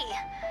agree.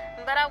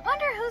 But I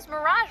wonder whose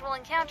mirage we'll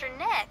encounter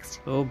next.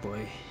 Oh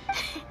boy.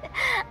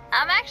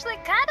 I'm actually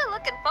kind of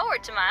looking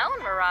forward to my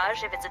own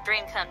mirage if it's a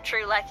dream come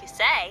true like you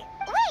say.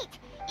 Wait,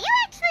 you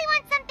actually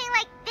want something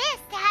like this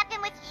to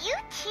happen with you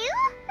too?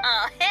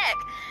 Oh, heck.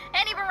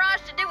 Any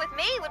mirage to do with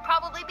me would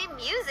probably be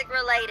music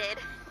related.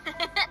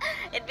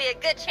 It'd be a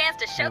good chance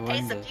to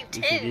showcase a few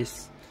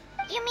tunes.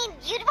 You mean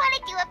you'd want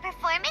to do a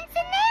performance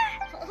in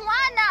there?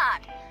 Why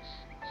not?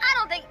 I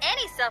don't think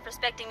any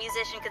self-respecting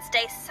musician could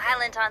stay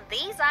silent on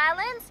these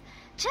islands.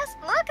 Just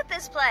look at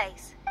this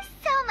place.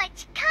 So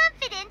much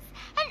confidence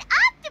and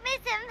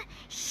optimism.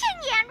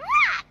 Shinyan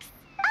rocks.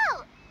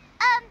 Oh,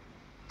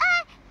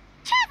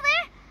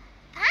 Traveler,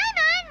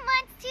 Paimon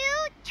wants to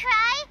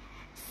try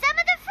some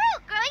of the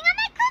fruit growing on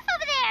that cliff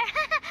over there.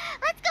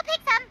 Let's go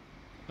pick some.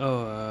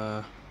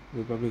 Oh,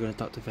 we're probably gonna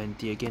talk to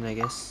Venti again, I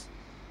guess.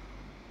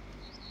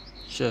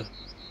 Sure.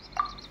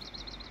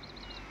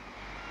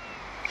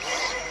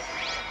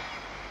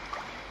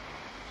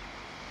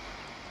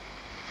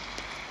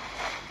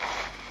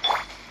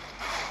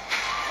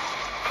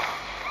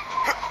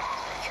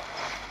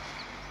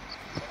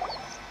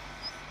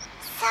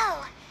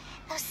 So,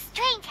 those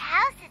strange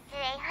houses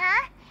today,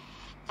 huh?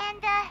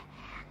 And,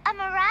 a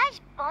mirage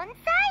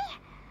bonsai?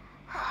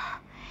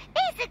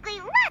 Basically,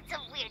 lots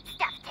of weird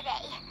stuff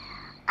today.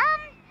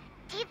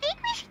 Do you think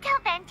we should tell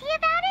Venti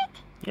about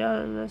it?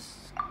 Yeah,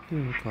 let's give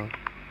him a call.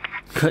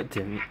 God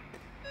damn it.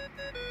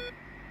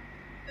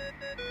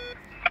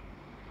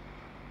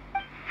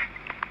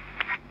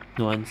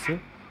 No answer?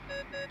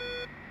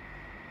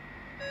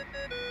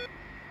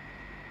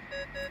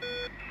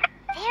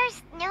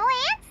 There's no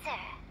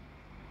answer.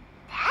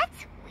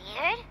 That's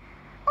weird.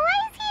 Why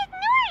is he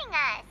ignoring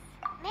us?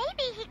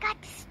 Maybe he got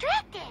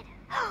distracted.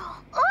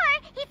 Or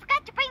he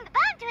forgot to bring the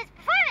bomb to his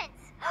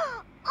performance.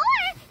 Or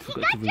he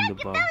got drunk and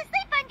fell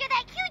asleep under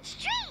that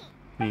huge tree.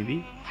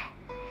 Maybe.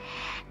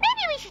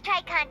 Maybe we should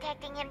try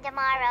contacting him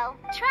tomorrow.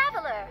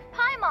 Traveler,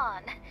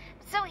 Paimon.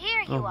 So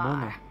here you are.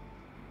 Mona.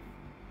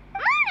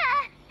 Mona!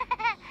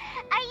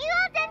 Are you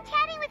all done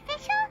chatting with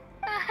Fischl?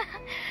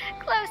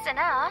 Close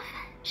enough.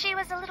 She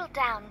was a little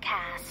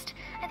downcast.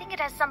 I think it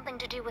has something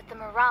to do with the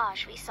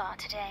mirage we saw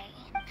today.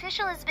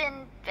 Fischl has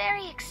been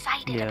very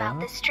excited about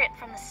this trip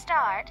from the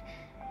start,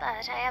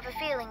 but I have a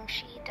feeling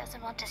she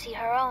doesn't want to see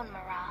her own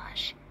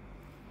mirage.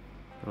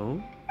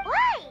 Oh?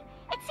 Why?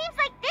 It seems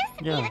like this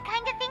would be the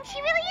kind of thing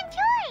she really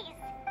enjoys.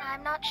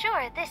 I'm not sure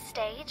at this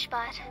stage,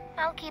 but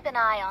I'll keep an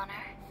eye on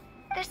her.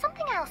 There's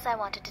something else I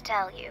wanted to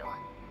tell you.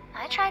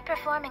 I tried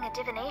performing a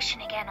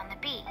divination again on the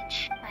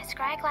beach. My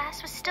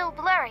scryglass was still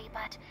blurry,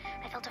 but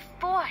I felt a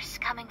force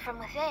coming from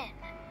within.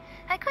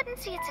 I couldn't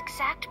see its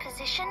exact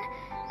position,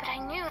 but I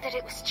knew that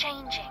it was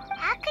changing.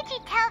 How could you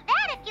tell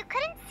that if you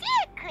couldn't see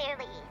it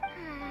clearly?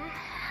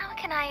 How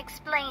can I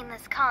explain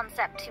this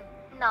concept to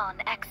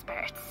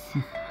non-experts?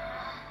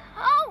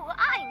 Oh,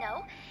 I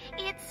know.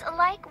 It's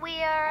like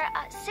we're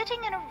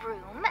sitting in a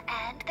room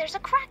and there's a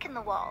crack in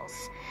the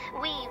walls.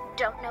 We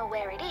don't know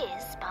where it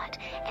is, but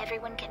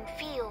everyone can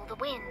feel the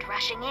wind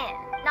rushing in.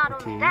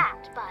 Not only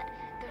that, but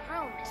the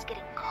room is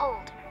getting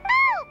colder.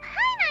 Oh,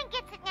 Paimon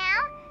gets it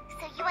now.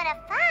 So you want to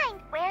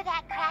find where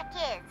that crack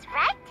is,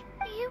 right?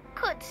 You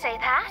could say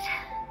that.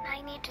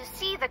 I need to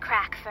see the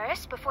crack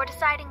first before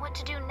deciding what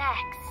to do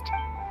next.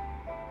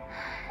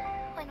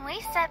 When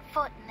we set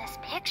foot in this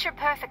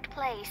picture-perfect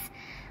place,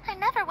 I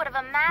never would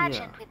have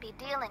imagined we'd be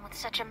dealing with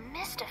such a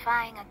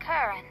mystifying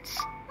occurrence.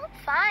 Well,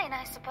 fine,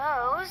 I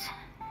suppose.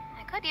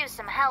 I could use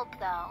some help,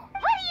 though.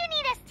 What do you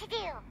need us to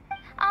do?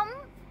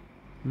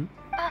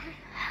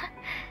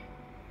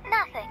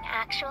 Nothing,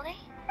 actually.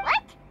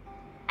 What?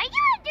 Are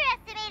you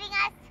underestimating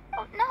us?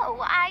 Oh,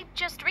 no, I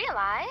just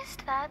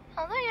realized that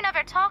although you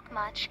never talk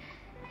much,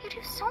 you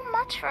do so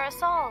much for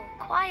us all,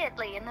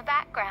 quietly in the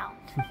background.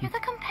 You're the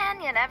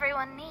companion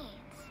everyone needs.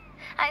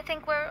 I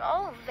think we're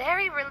all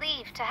very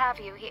relieved to have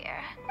you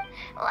here.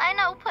 Well, I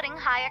know putting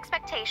high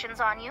expectations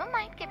on you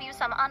might give you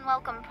some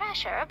unwelcome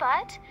pressure,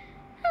 but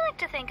I like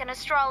to think an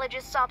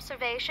astrologist's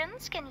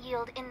observations can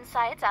yield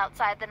insights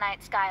outside the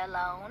night sky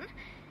alone.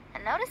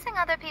 And noticing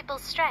other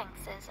people's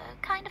strengths is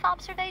a kind of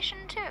observation,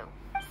 too.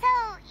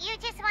 So, you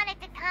just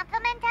wanted to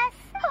compliment us?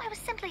 Oh, I was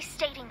simply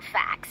stating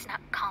facts, not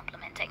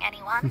complimenting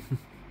anyone.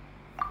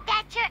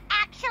 That you're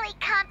actually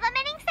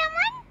complimenting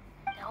someone?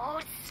 No,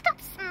 stop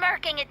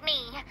smirking at me.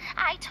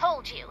 I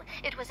told you,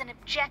 it was an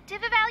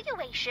objective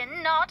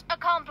evaluation, not a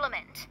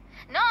compliment.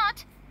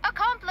 Not a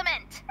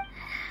compliment.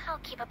 I'll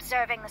keep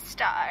observing the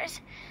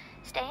stars.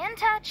 Stay in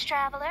touch,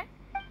 traveler.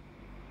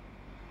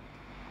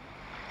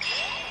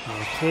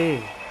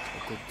 Okay,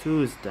 chapter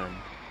 2 is done.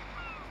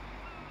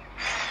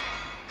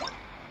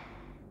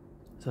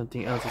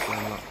 Something else is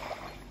unlocked.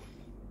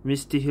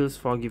 Misty Hills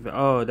Forgiven.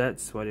 Oh,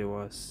 that's what it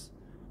was.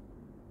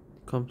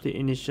 Complete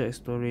initial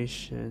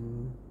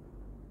exploration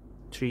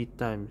 3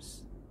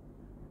 times.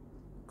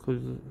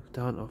 Cool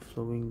down of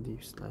flowing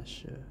leaf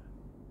slasher.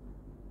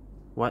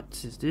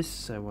 What is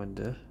this, I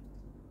wonder?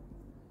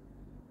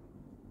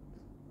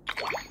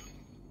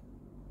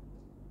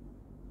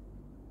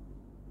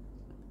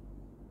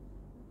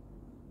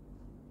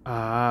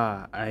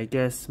 Ah, I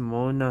guess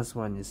Mona's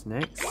one is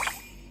next.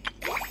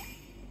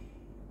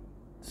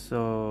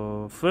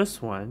 So,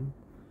 first one,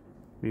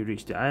 we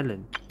reach the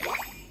island.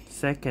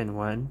 Second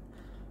one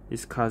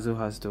is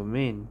Kazuha's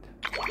domain.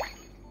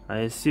 I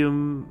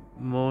assume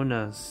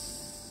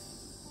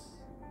Mona's...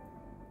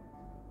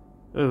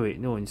 Oh wait,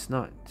 no, it's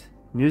not.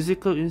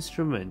 Musical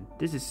instrument.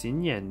 This is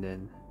Xinyan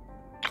then.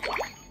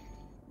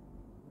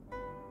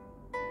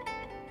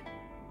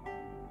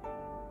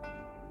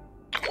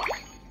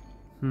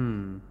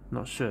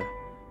 Not sure.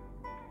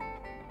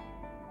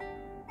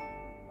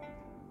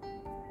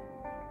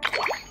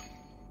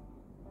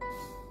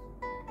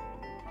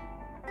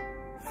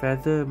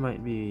 Feather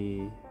might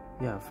be...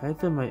 Yeah,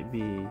 Feather might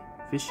be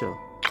Official.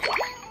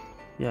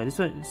 Yeah, this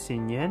one is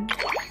Xinyan,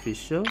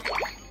 Official.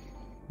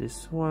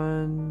 This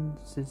one,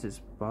 since it's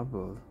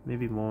Bubble,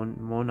 maybe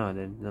Mona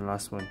then, the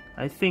last one.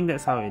 I think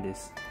that's how it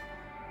is.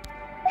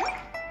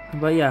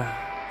 But yeah,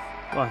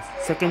 wow,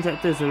 second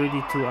chapter is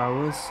already 2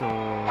 hours, so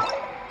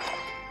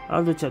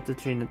I'll do chapter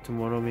 3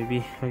 tomorrow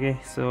maybe. Okay,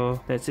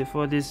 so that's it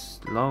for this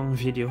long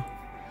video.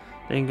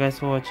 Thank you guys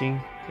for watching.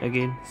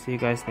 Again, see you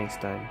guys next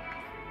time.